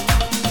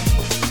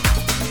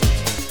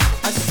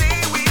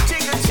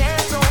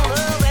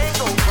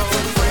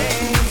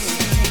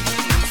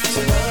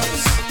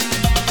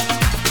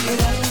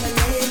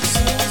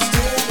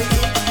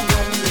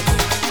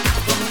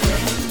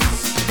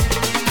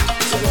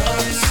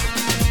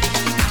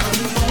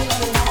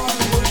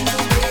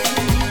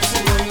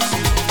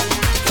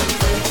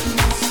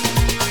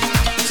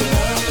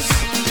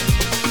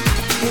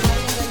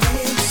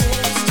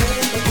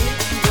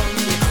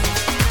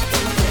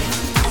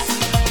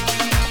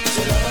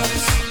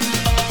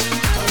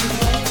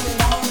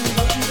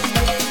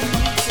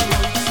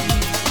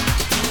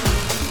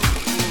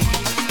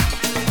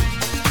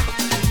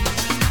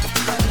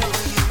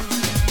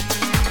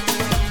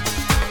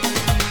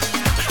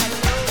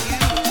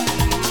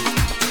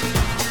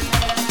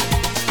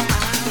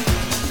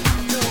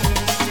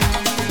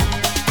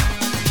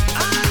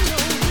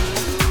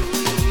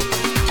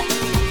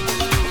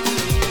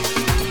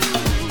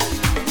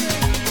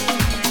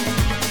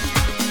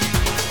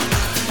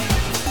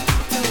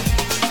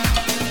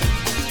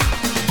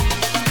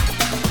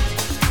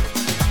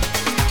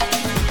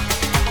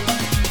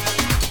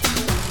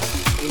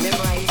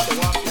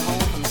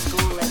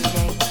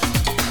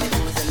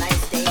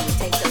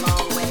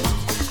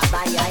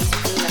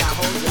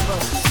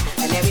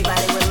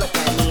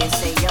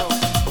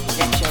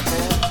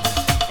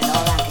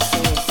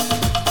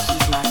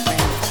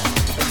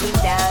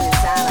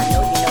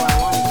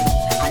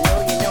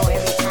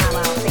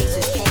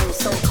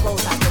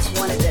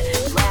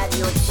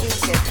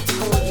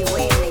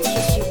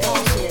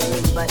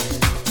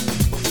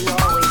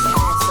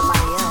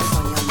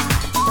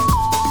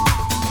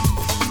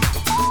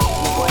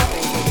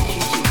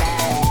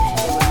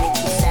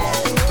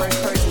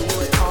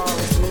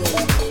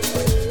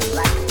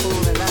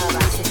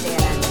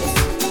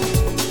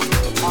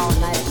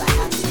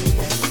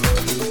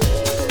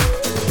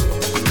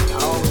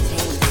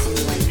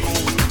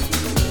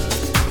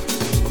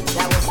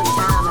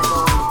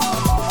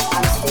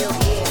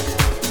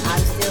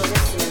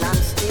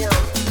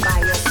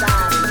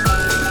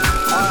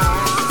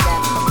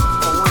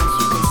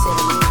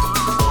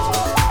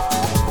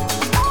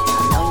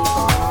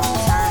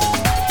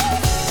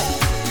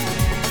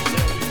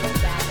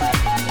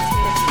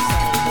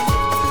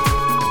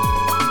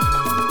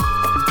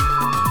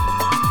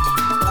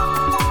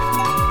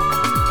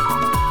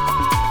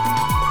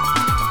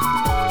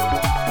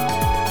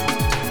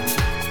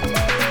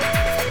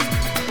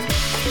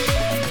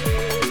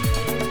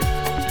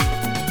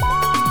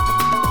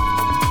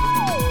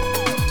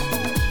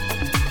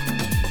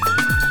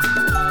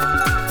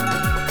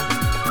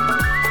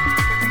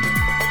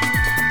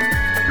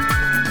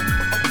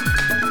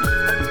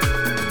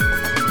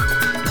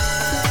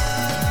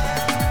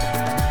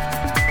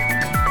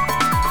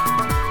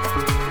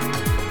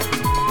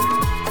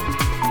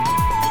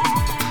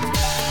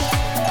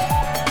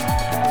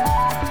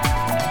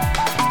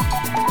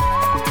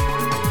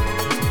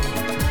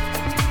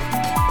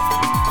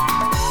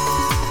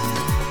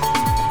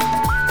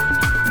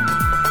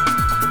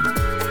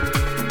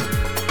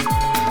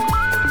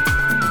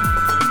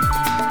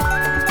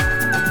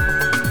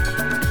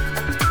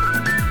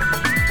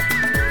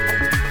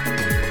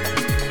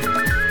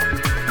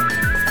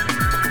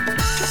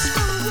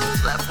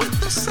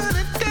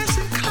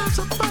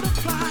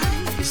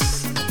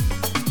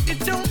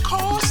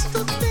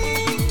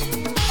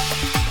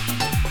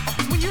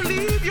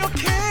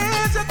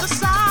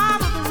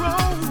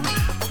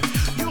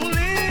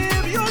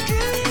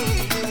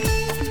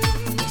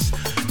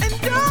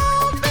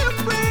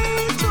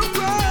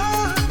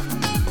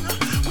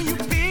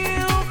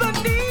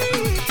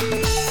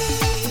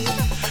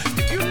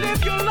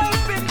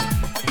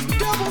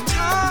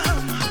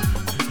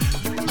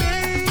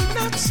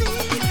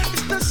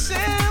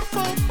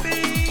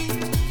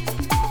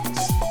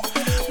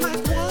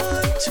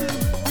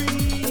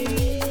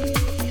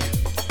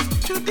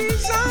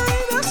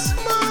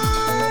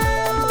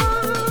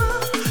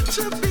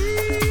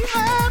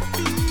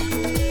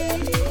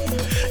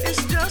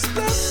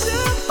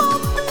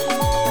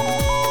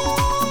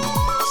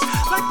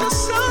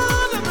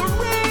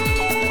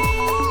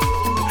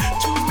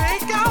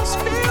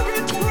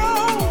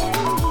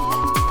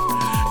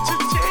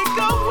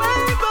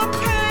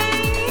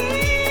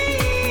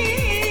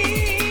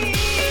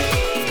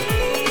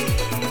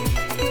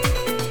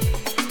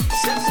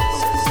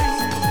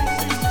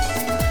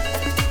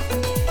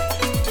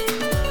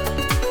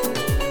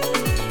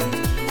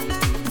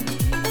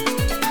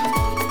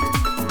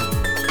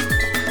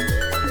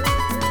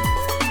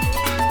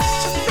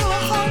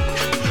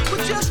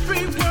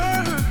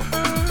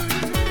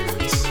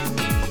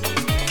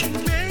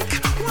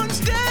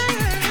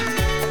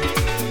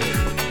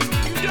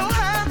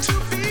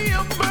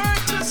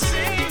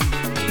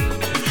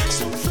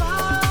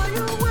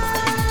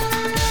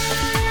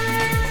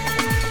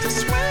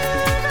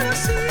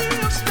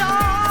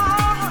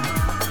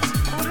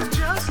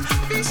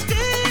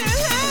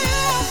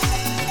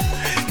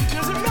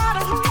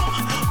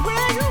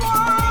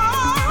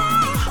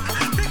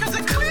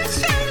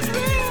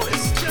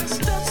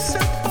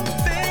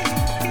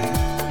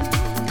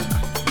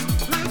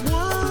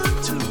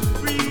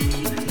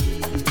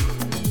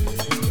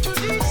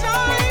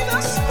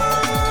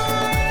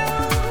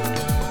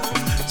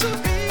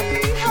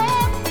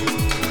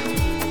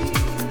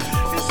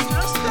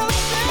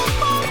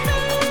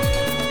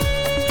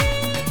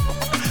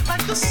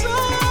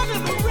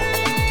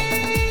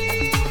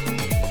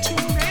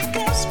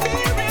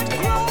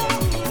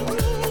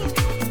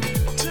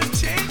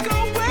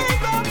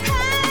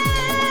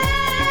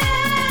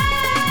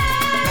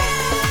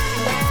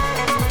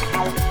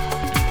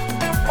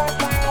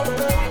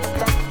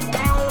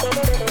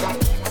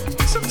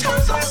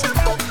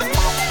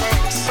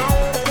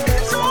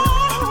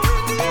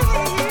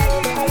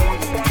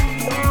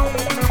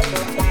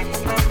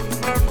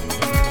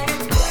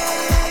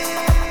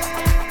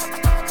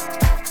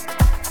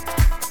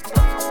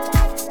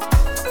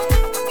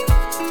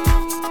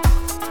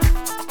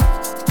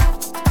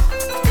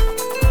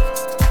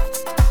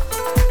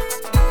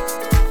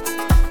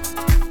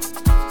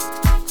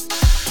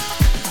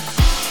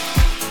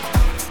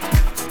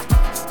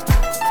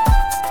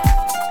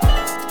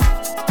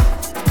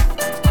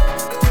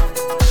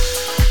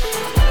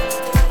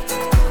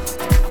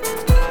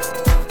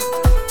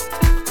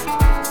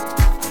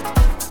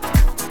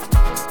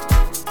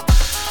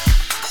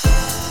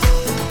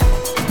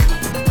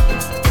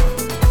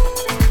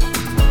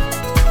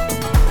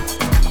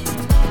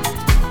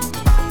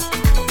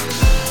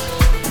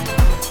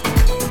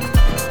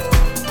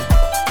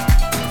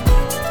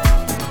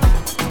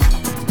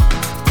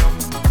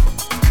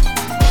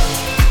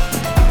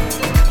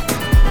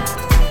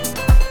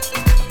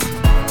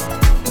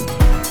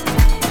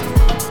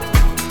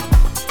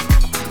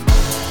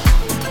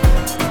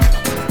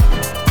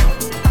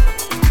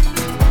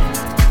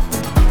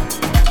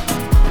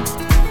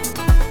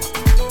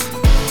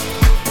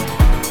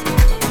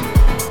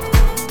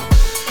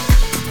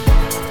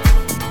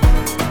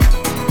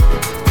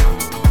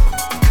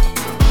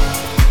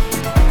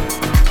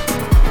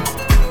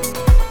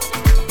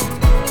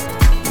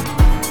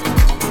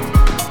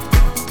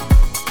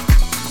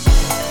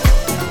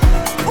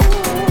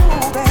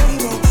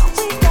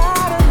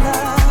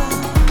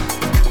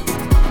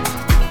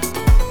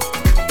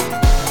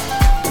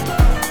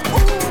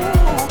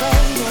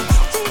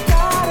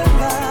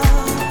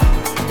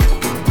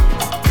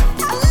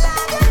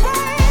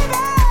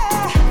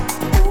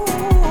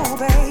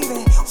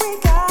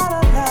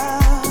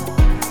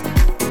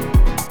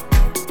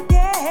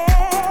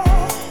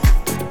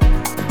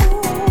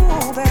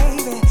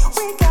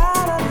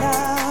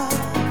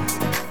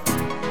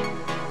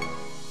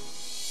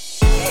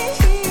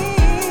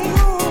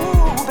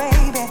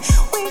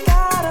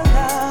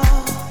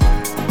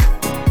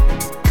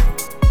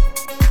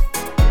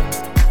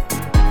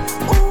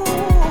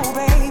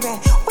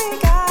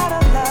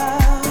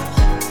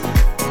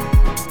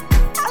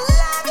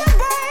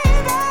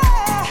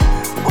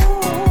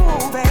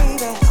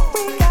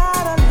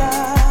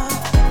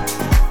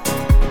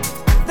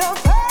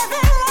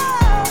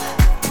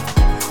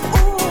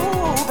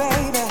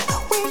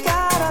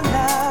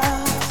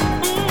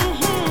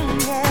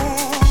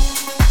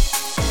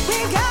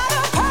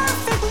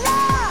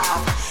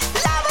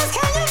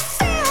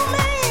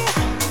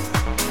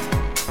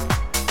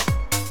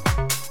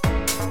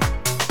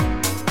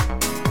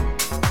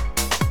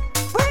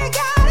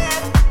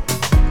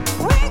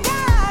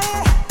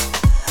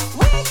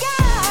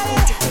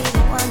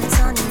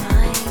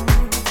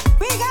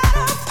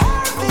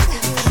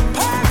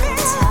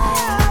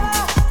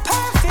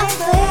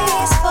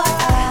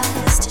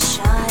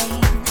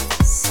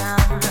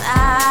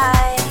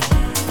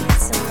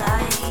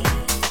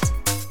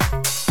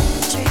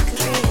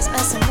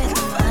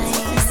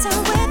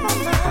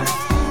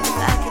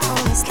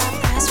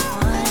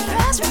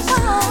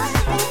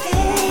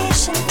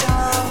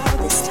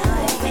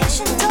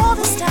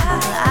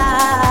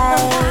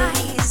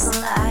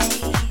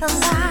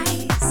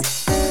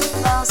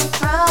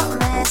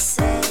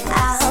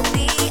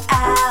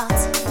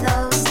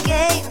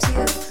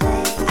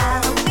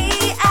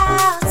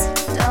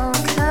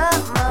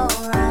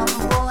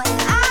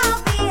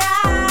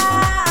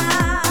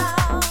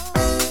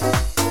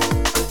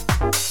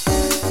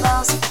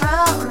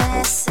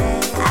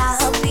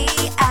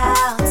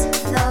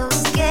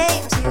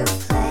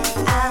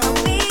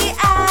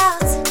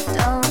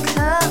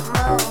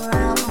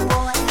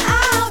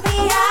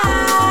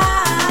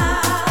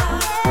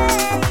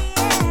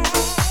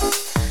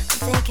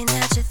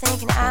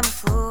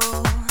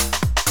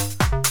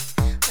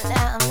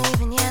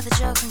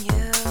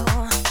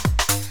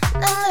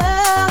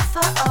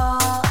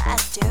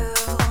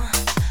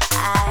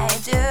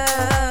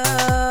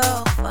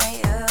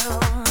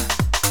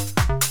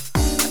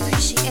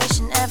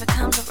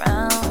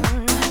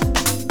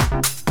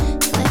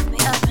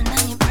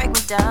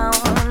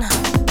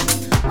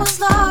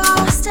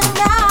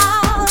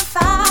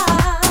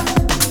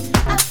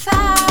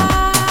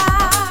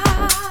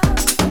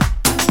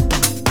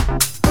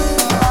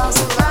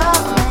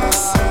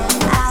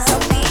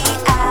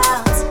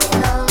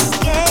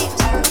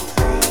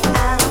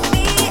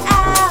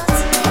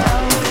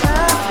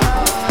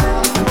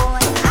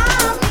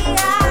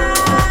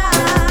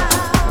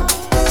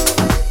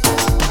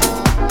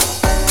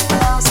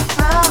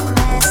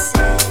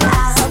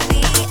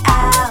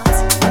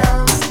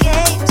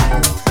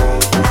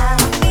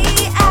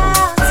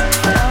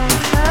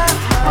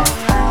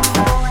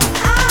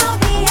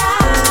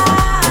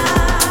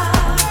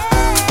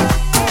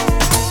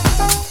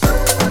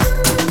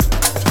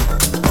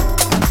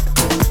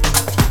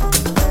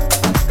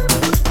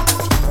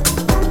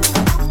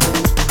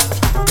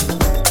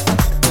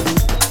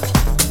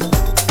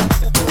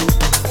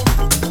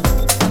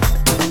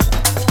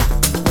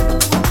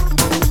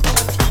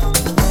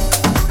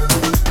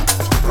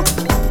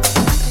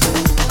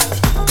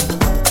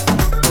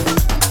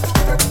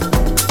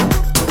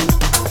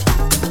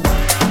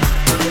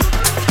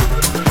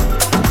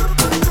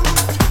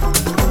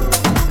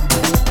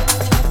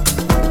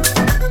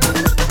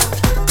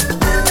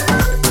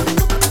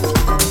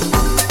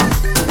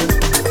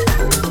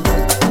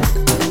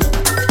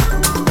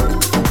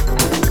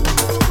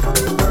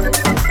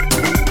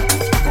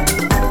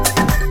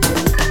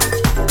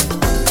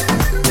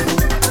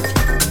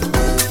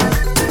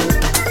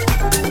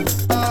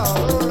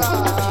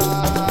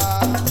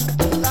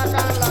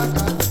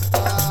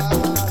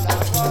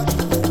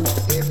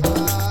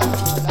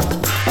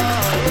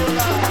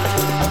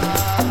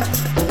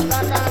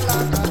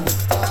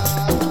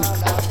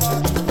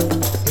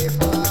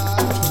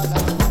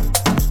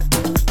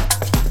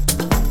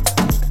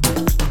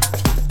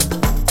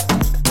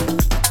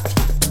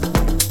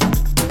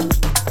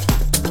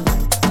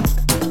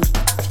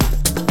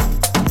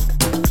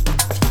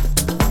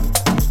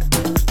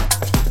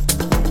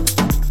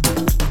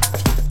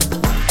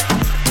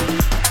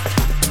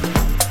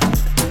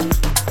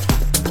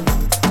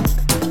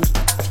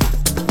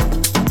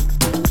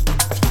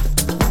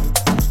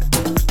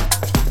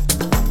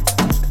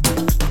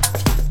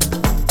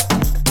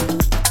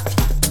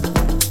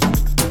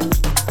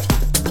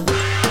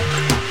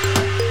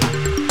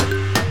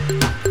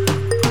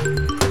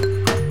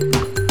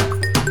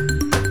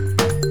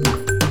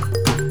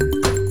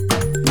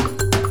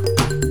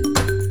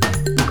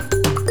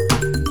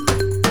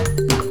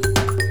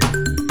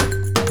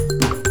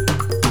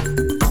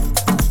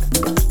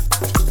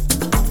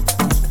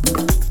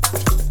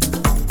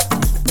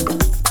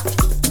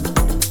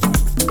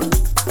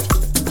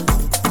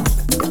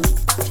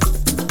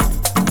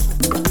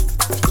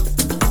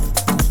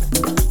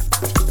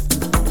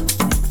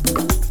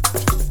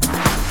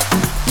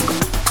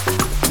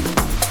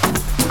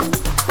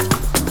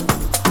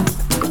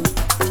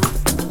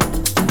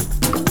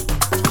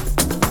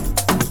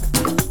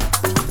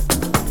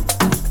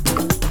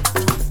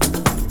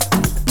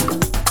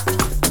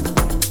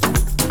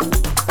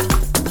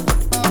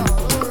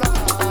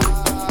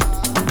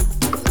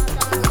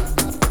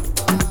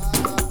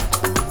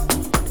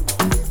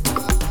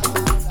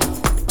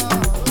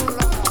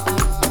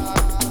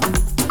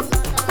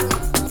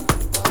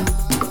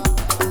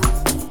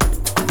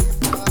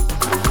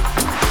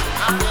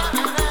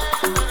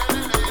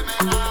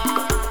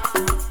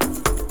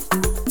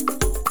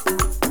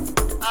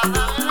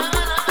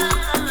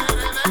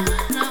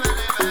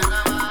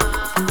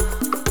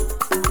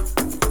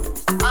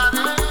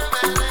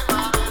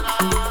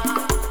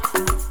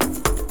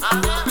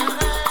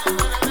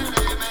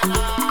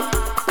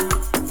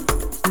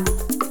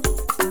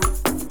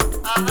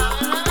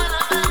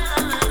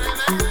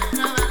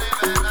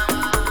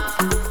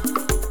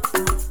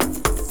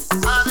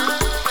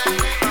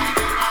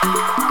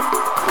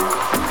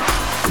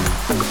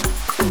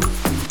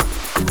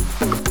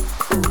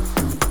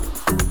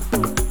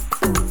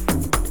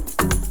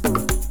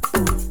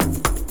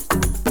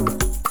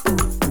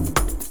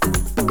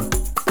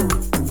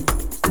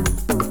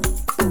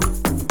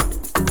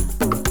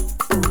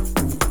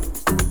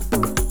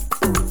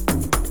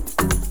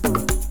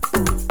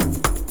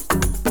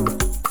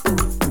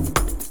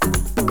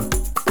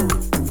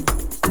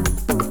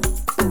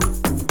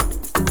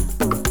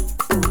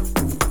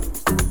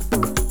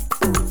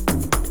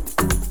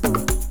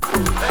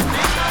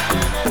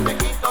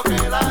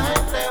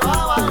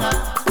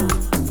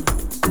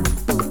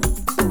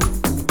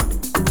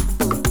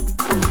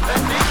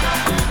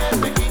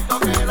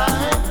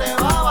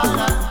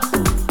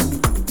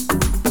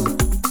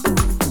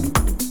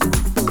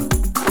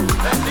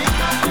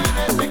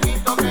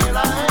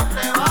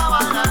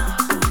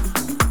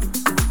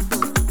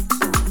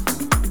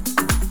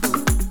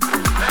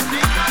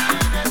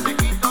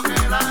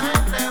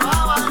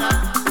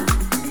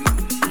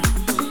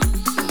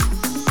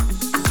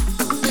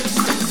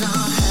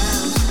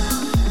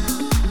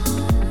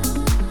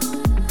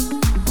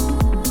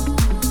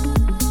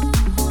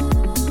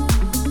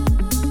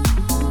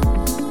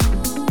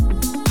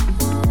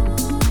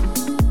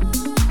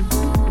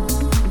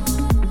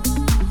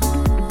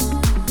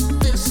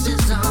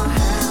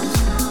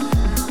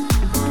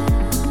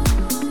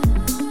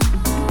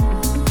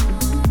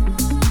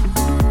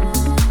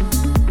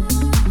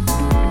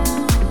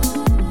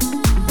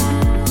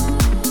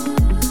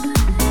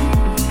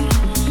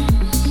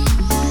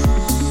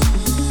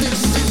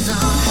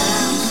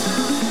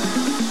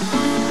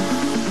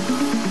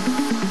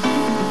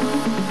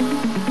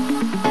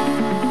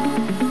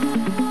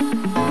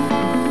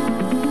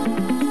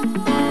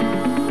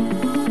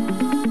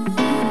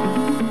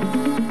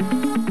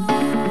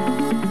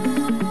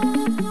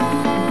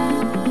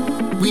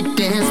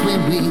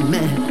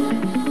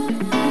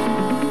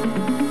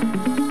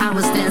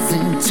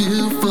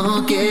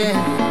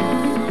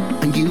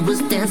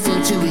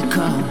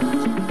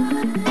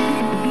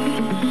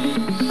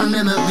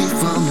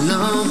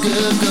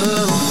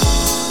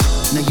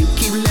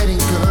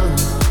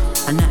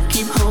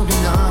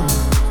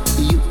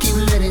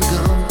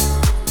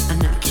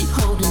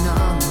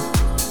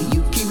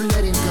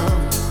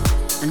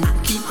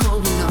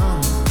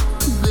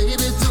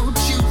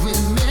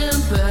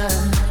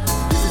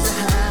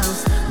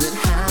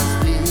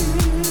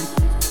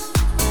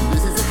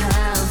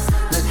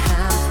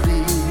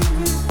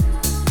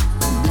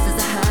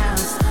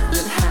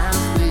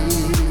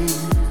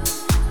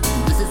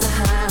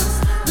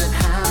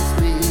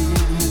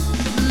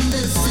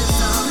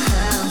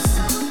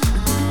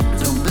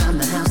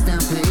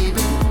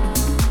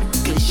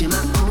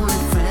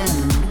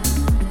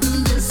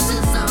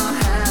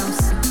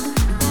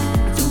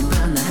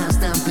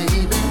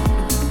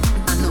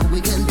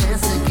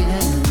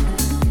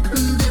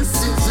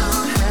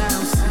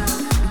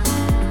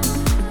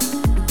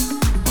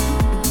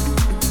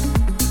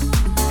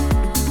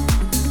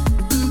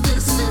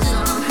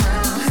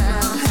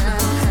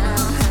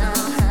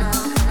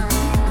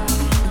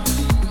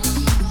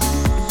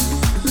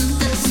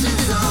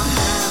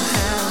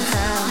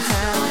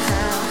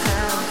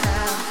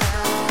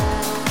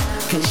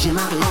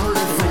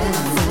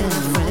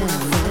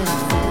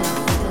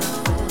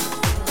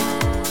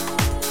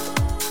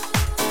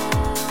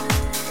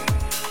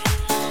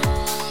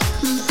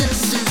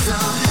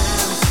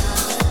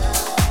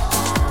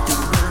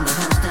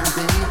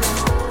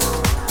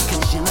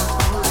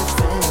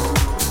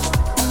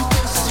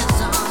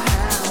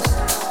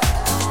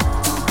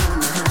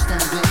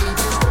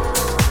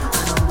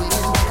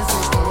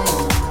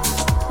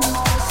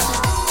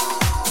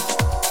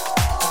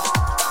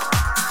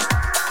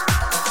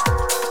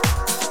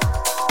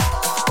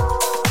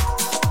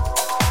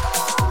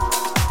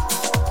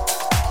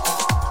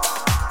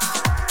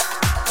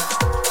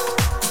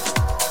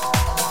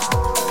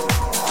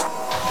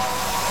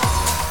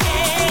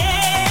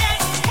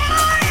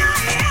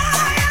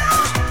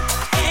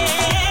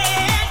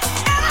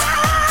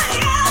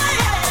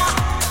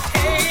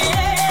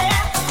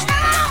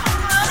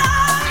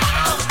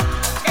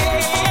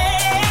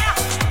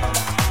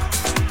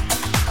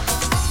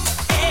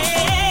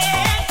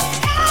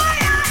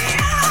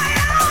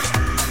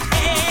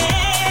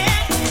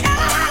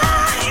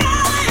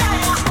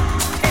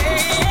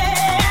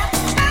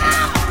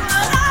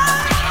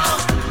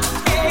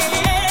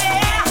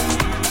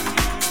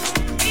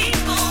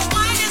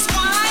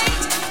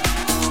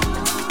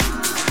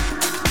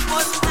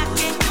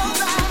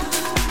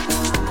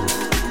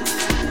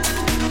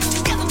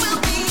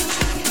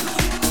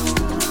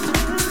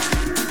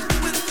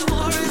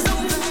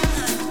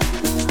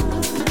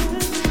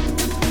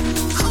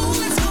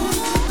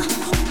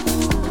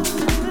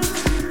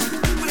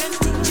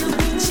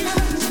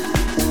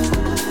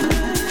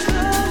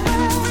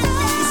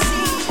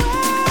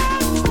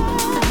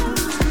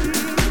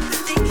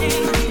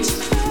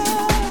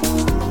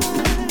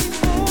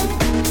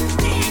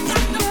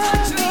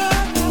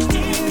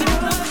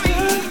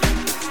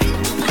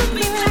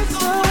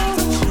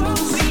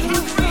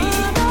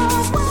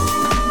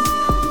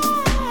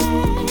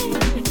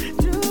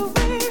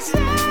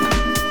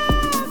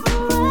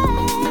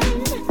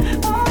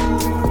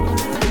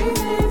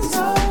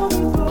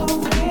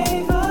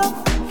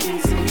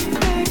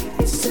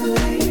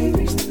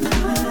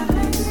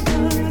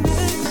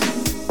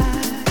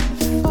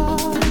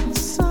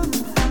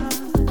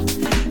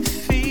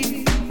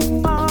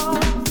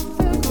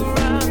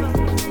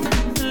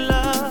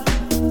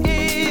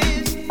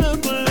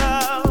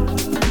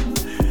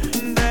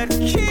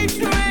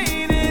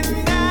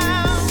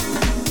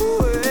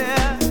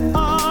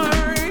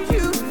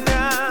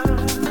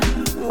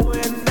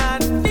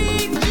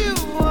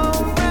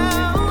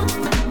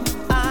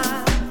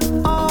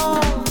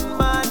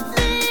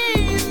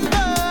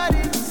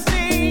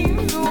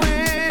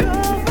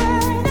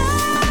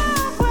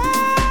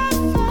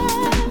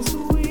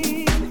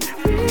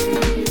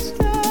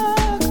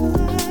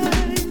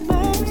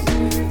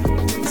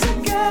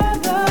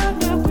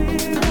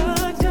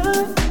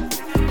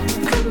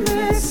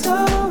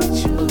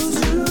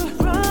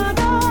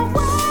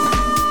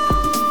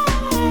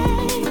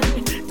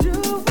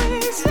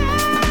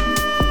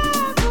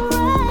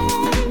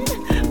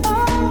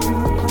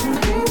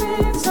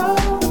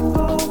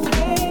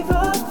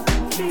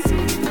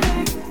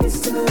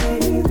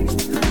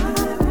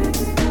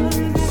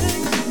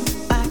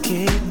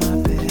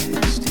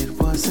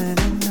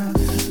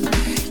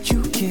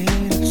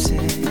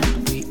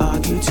We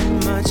argue too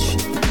much.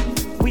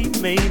 We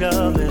made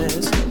a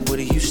mess. What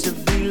it used to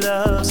be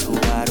love. So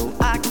why do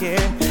I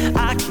care?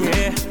 I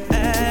care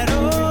at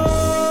all.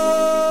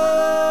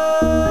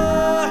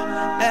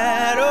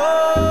 At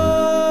all.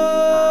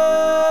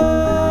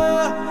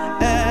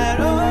 At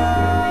all.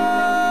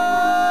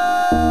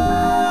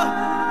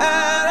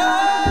 At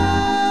all.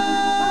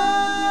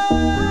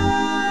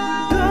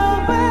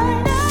 Going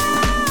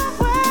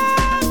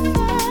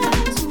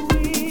out as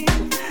we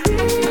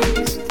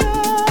reach the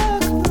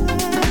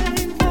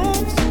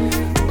climax.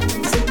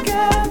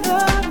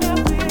 Together now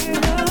we're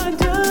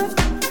undone.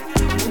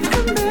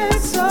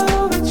 Commit so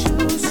we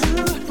choose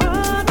to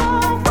run.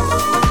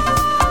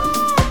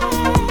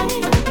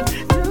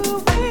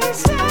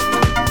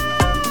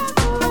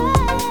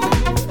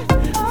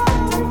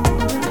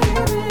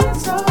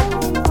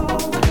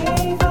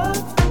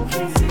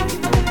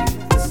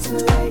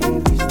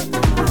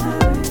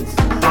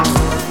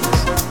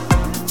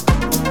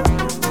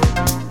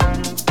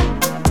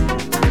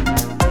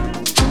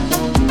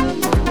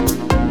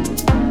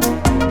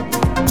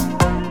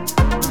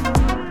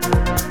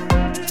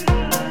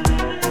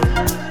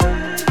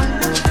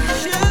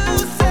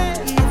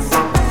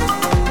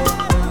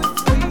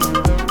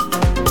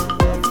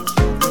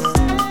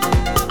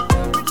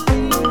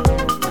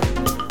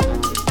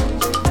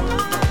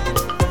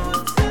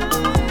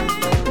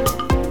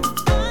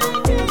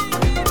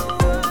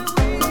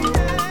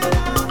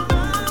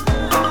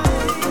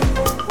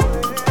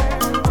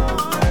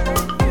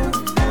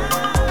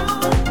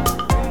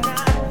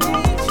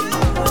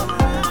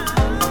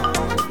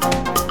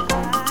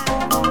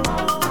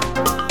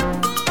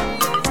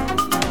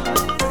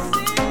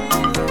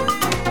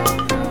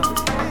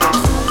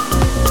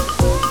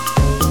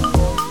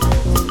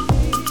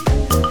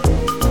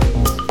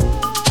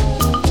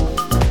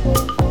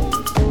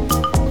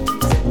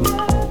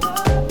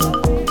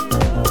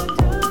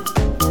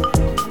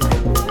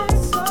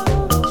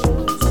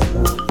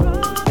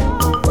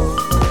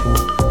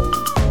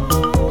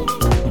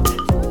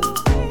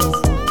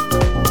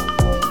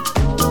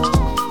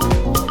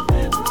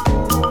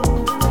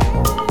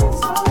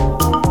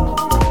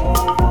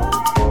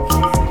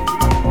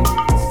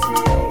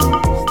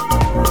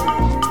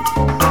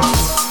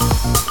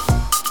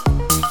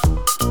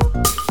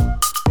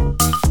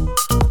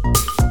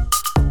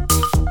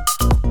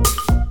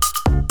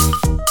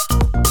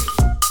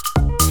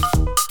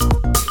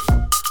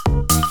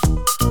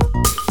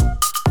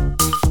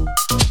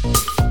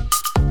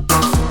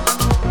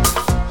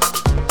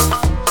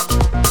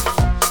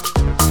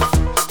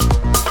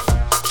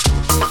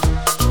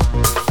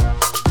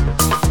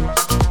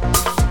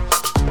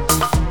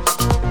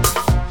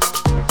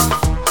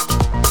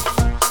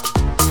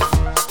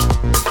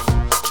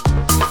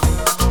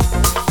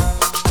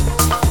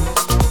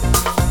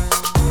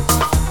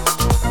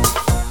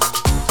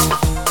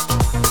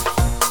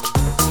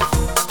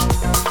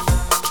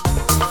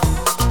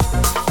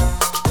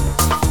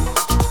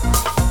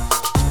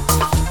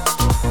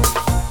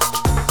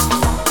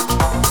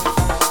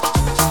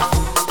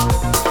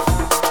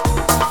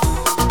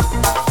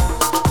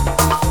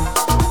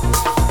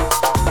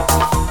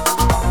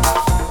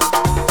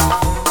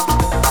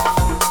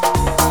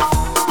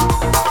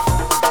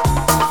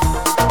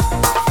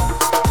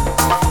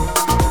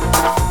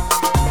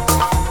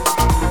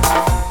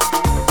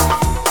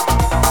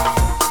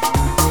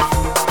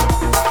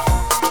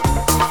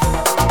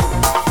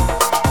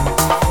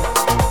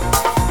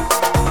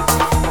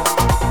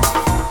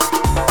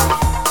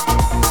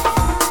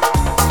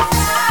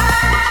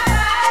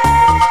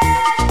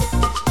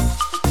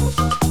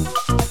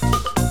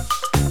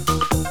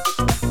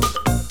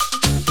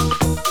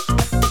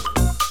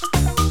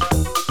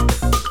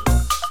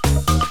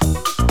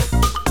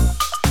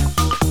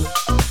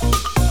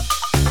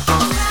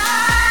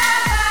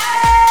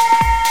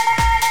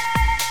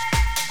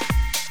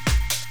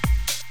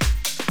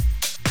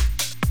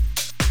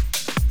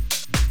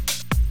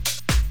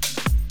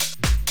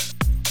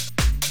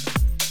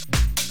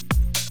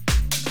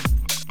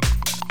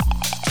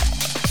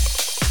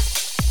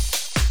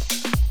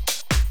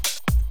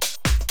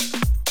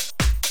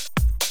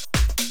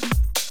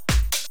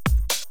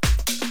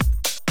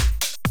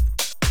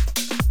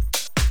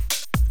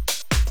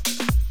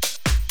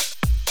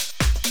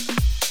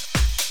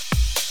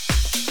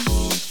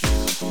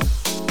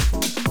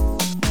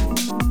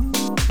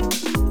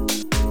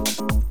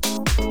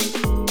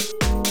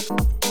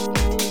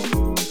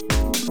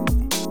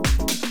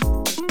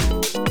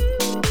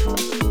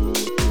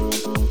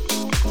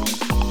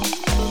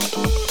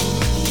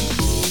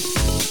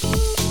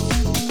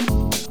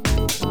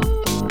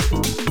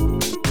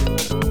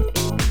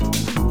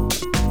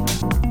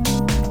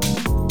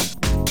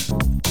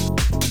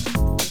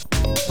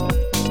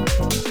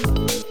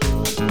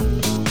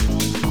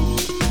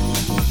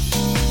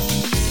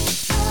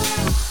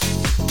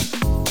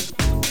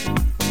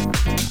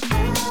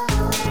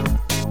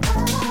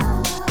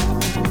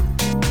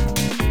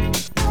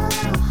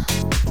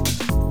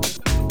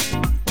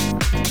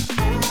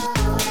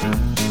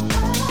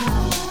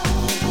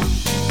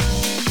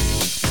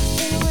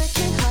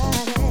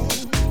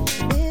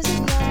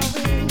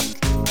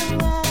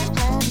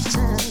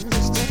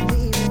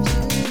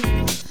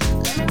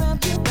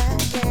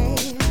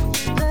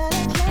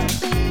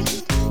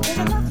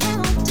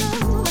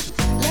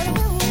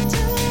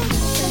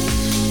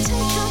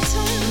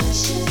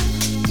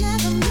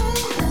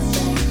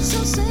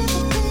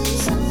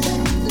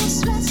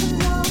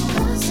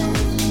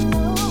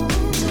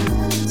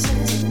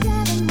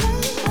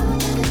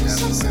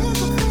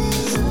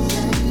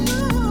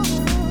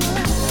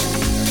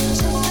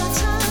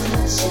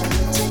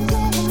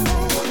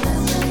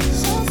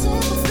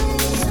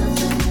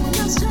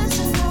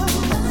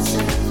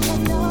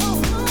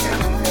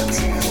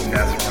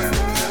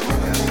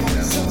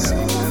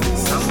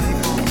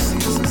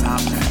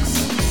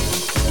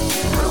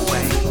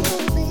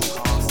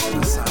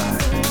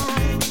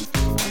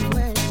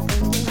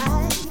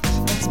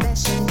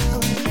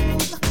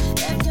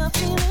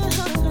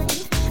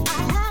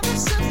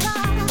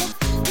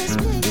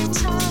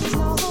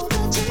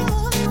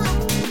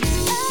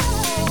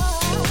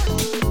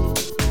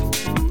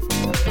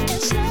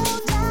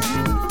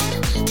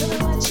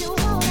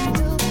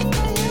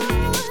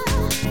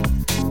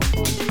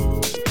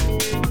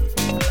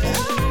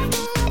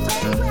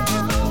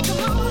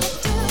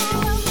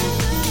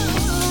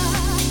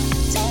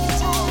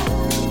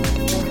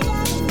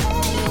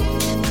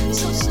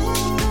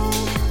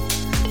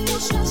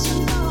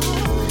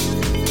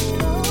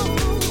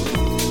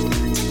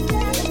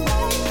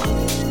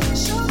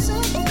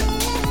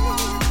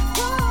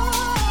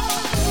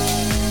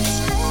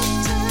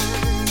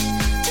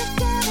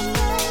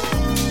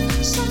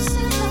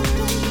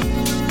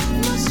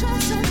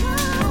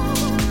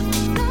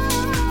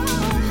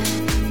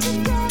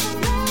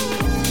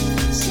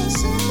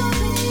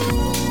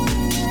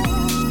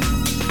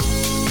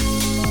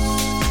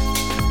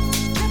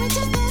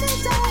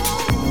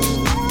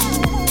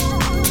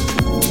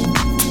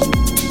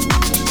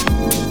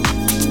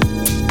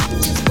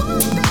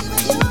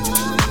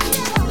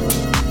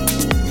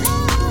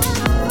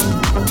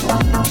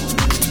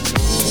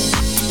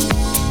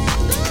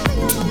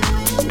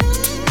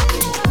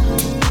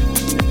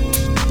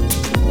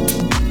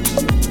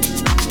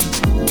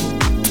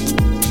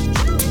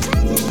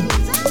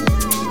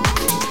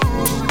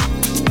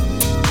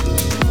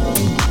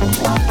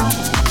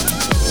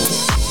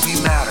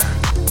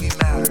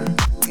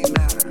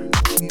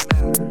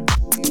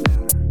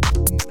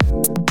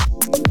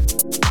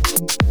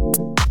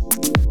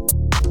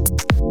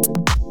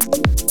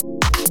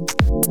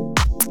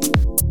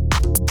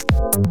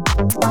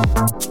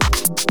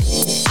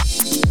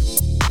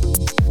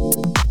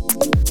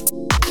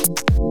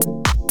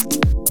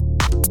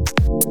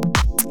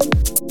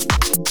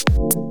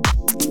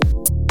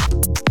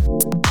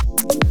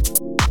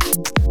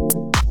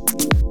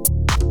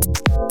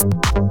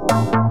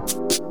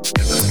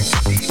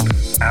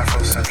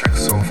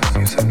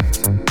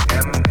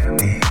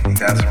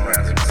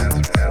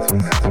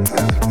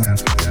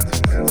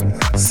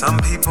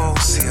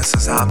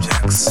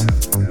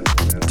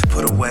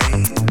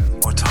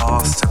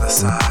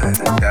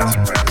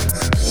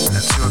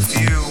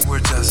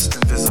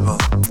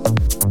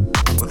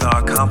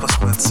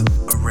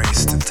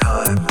 erased in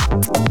time.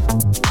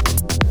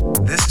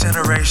 This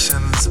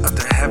generation's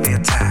under heavy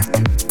attack.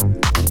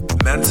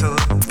 Mental,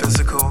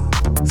 physical,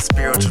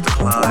 spiritual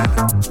decline.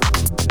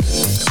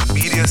 And the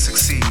media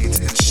succeeds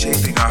in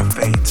shaping our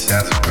fate,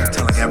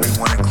 telling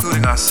everyone,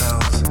 including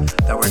ourselves,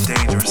 that we're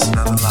dangerous in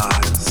other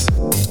lives.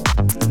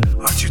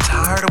 Aren't you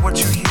tired of what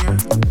you hear?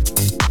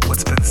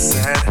 What's been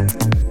said?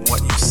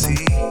 What you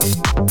see?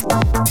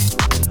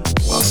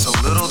 While so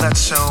little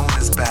that's shown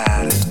is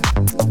bad,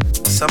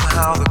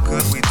 somehow the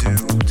good we do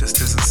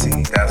just isn't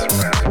seen.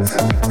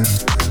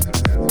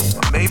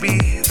 Or maybe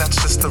that's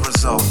just the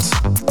result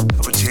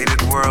of a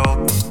jaded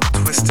world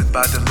twisted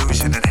by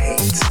delusion and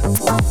hate.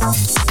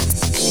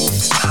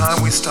 It's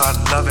time we start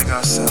loving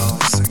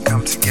ourselves and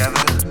come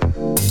together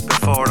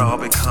before it all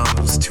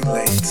becomes too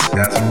late.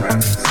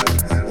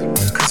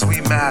 'Cause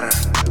we matter.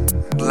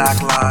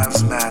 Black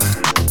lives matter.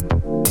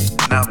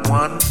 Not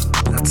one,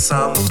 not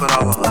some, but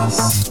all of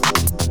us.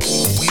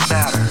 We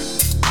matter.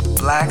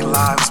 Black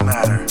lives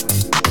matter.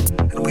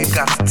 And we've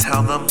got to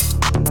tell them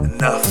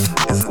enough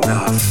is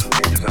enough.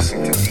 You're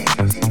listening to deep,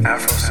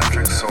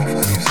 Afrocentric soulful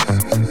music.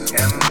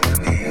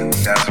 MD,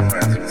 that's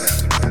right.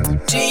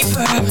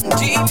 Deeper and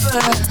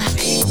deeper.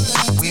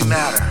 We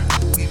matter.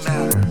 We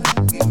matter.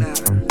 We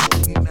matter.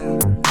 We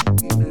matter.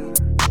 We matter.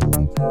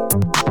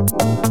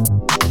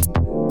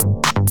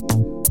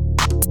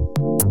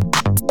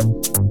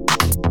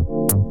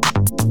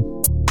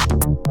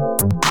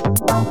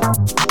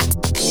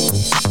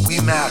 We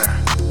matter.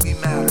 We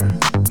matter.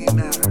 We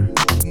matter.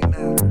 We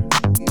matter.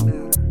 We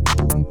matter.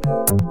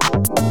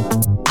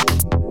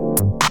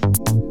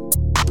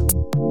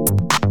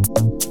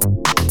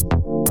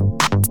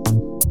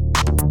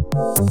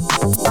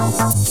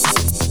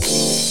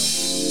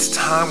 It's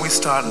time we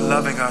start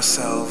loving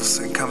ourselves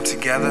and come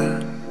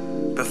together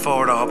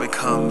before it all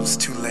becomes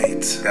too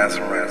late. That's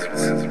right.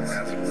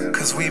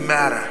 'Cause we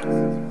matter.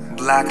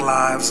 Black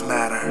lives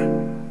matter.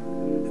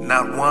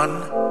 Not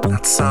one,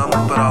 not some,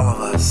 but all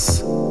of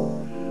us.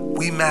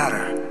 We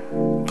matter.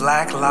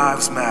 Black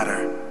lives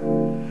matter.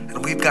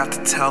 And we've got to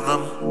tell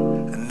them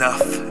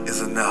enough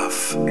is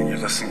enough. And you're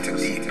listening to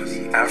deep,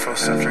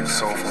 Afrocentric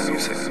soulful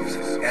music.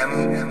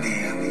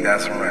 MD,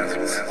 that's right.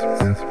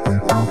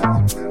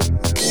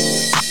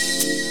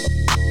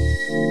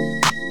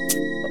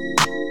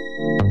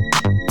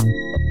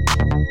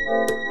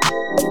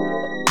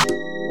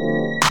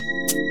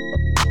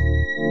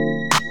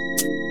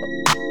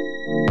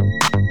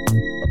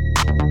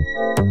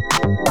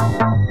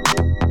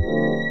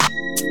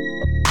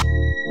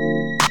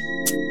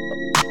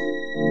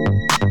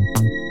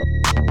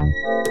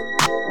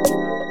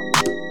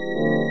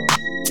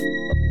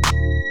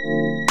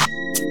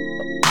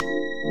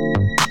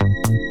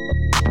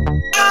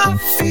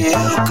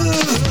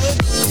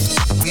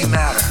 We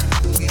matter.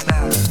 We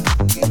matter.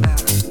 We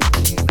matter.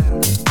 We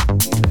matter.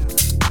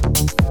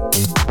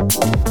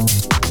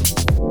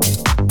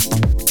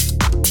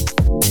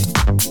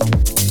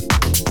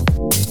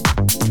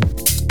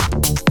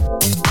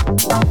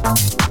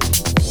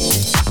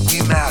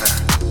 We matter.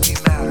 We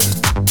matter.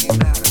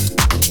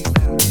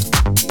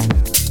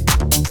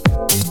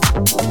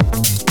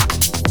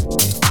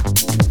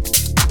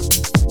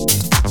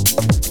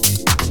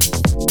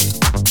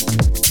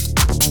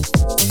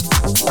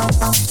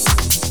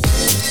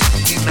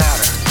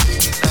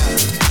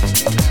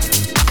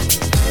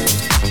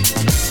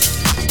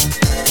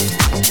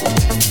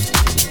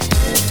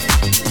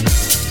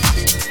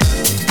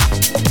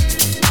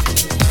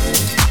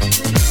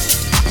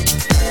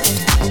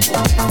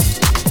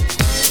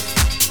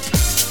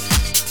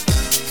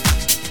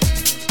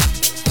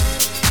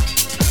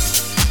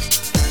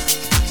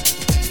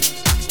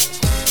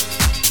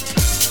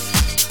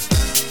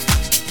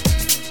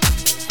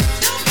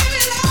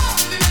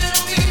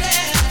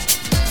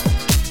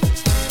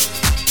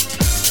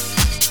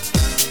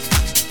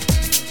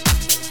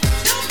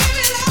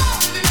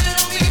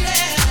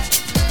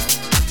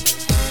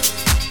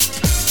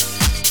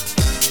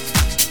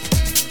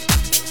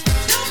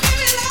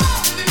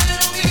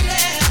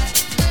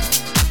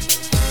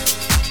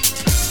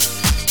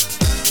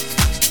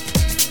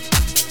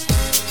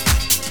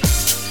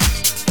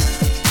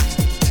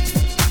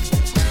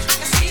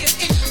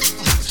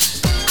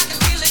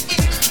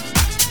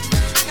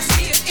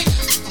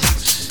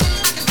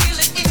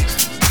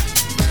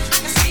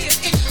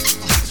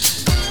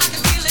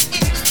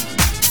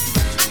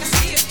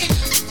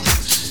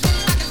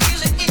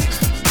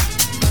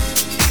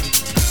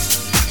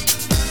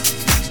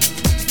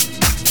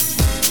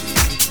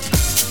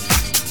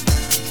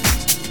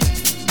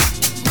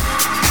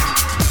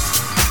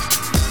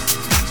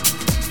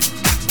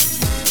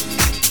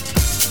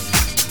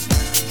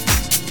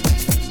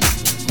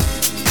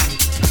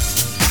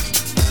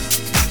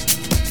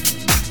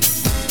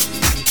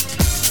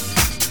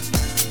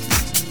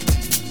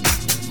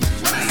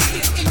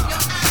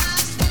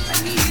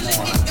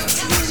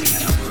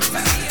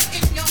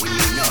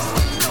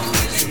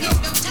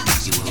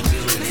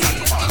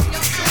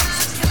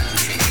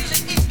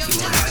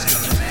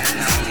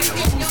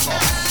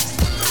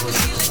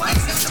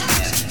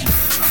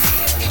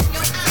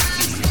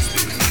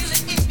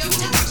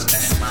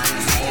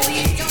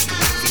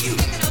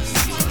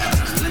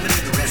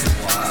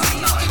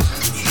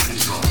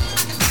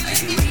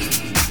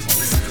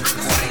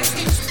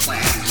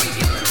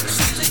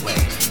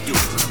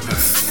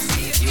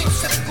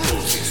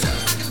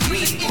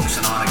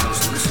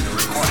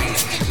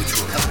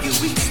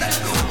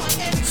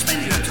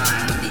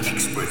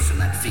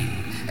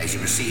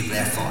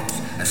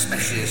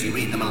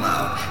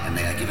 aloud and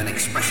they are given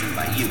expression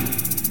by you,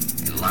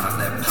 a lot of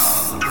their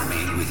power will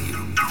remain with you.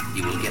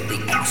 You will get the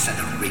accent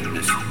of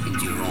greatness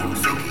into your own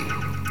thinking.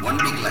 One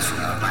big lesson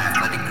out of my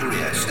athletic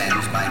career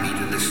stands by me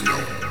to this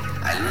day.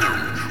 I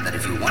learned that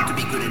if you want to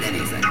be good at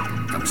anything,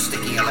 from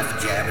sticking a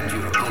left jab into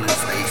your opponent's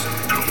face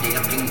to hitting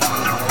a ping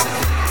pong ball to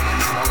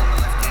hitting a ball in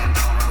the left-hand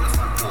corner of the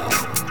front wall,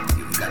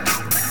 you've got to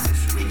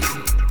practice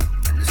regularly.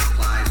 And this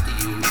applies to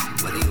you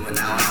whether you are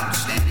now an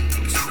outstanding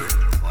expert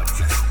or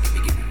just a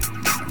beginner.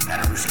 When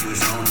Paderewski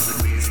was known as the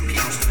greatest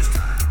pianist of his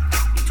time,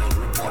 he told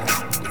a reporter,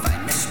 "If I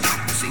miss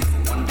practicing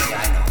for one day,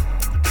 I know.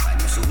 If I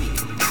miss a week,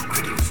 the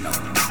critics know.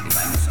 If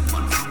I miss a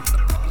month, the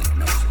public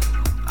knows it.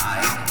 I,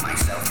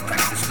 myself,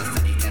 practice the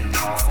 30-10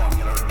 power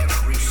formula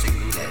every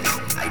single day.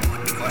 I do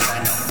it because I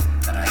know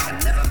that I can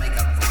never make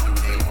up for one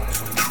day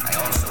lost. I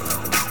also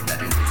know that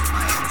it is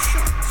my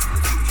insurance for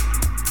the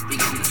future.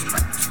 Begin this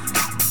practice."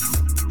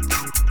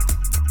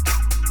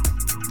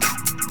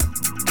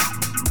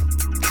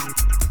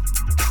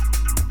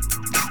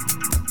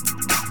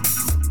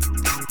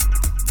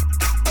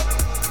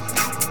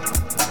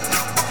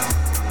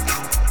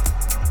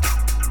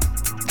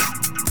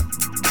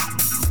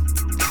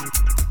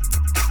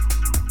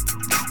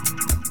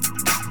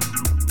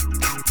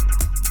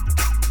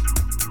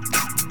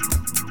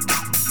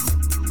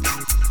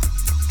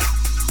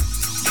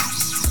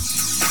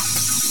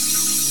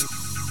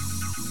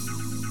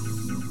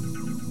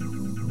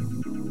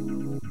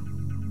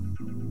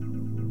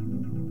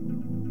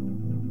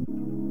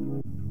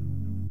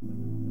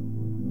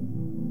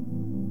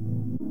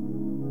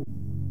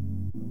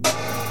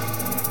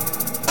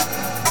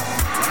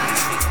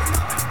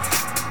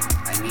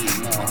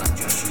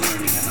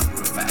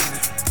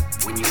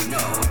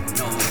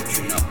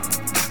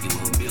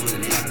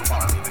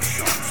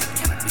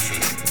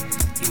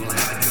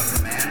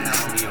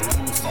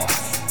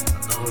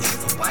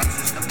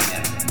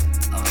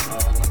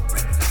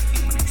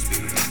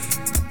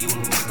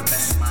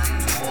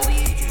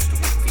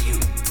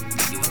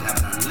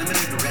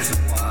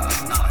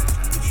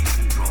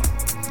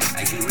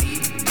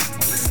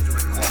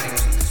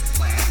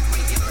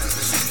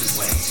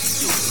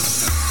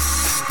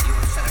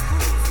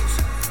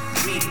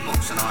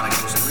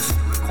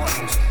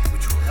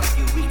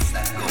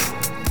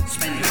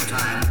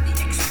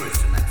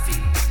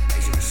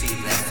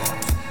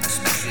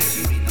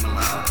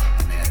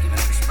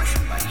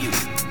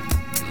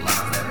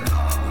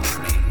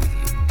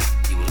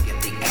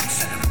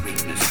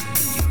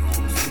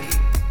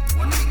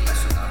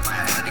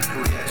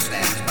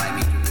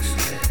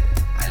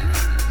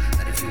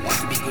 Want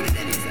to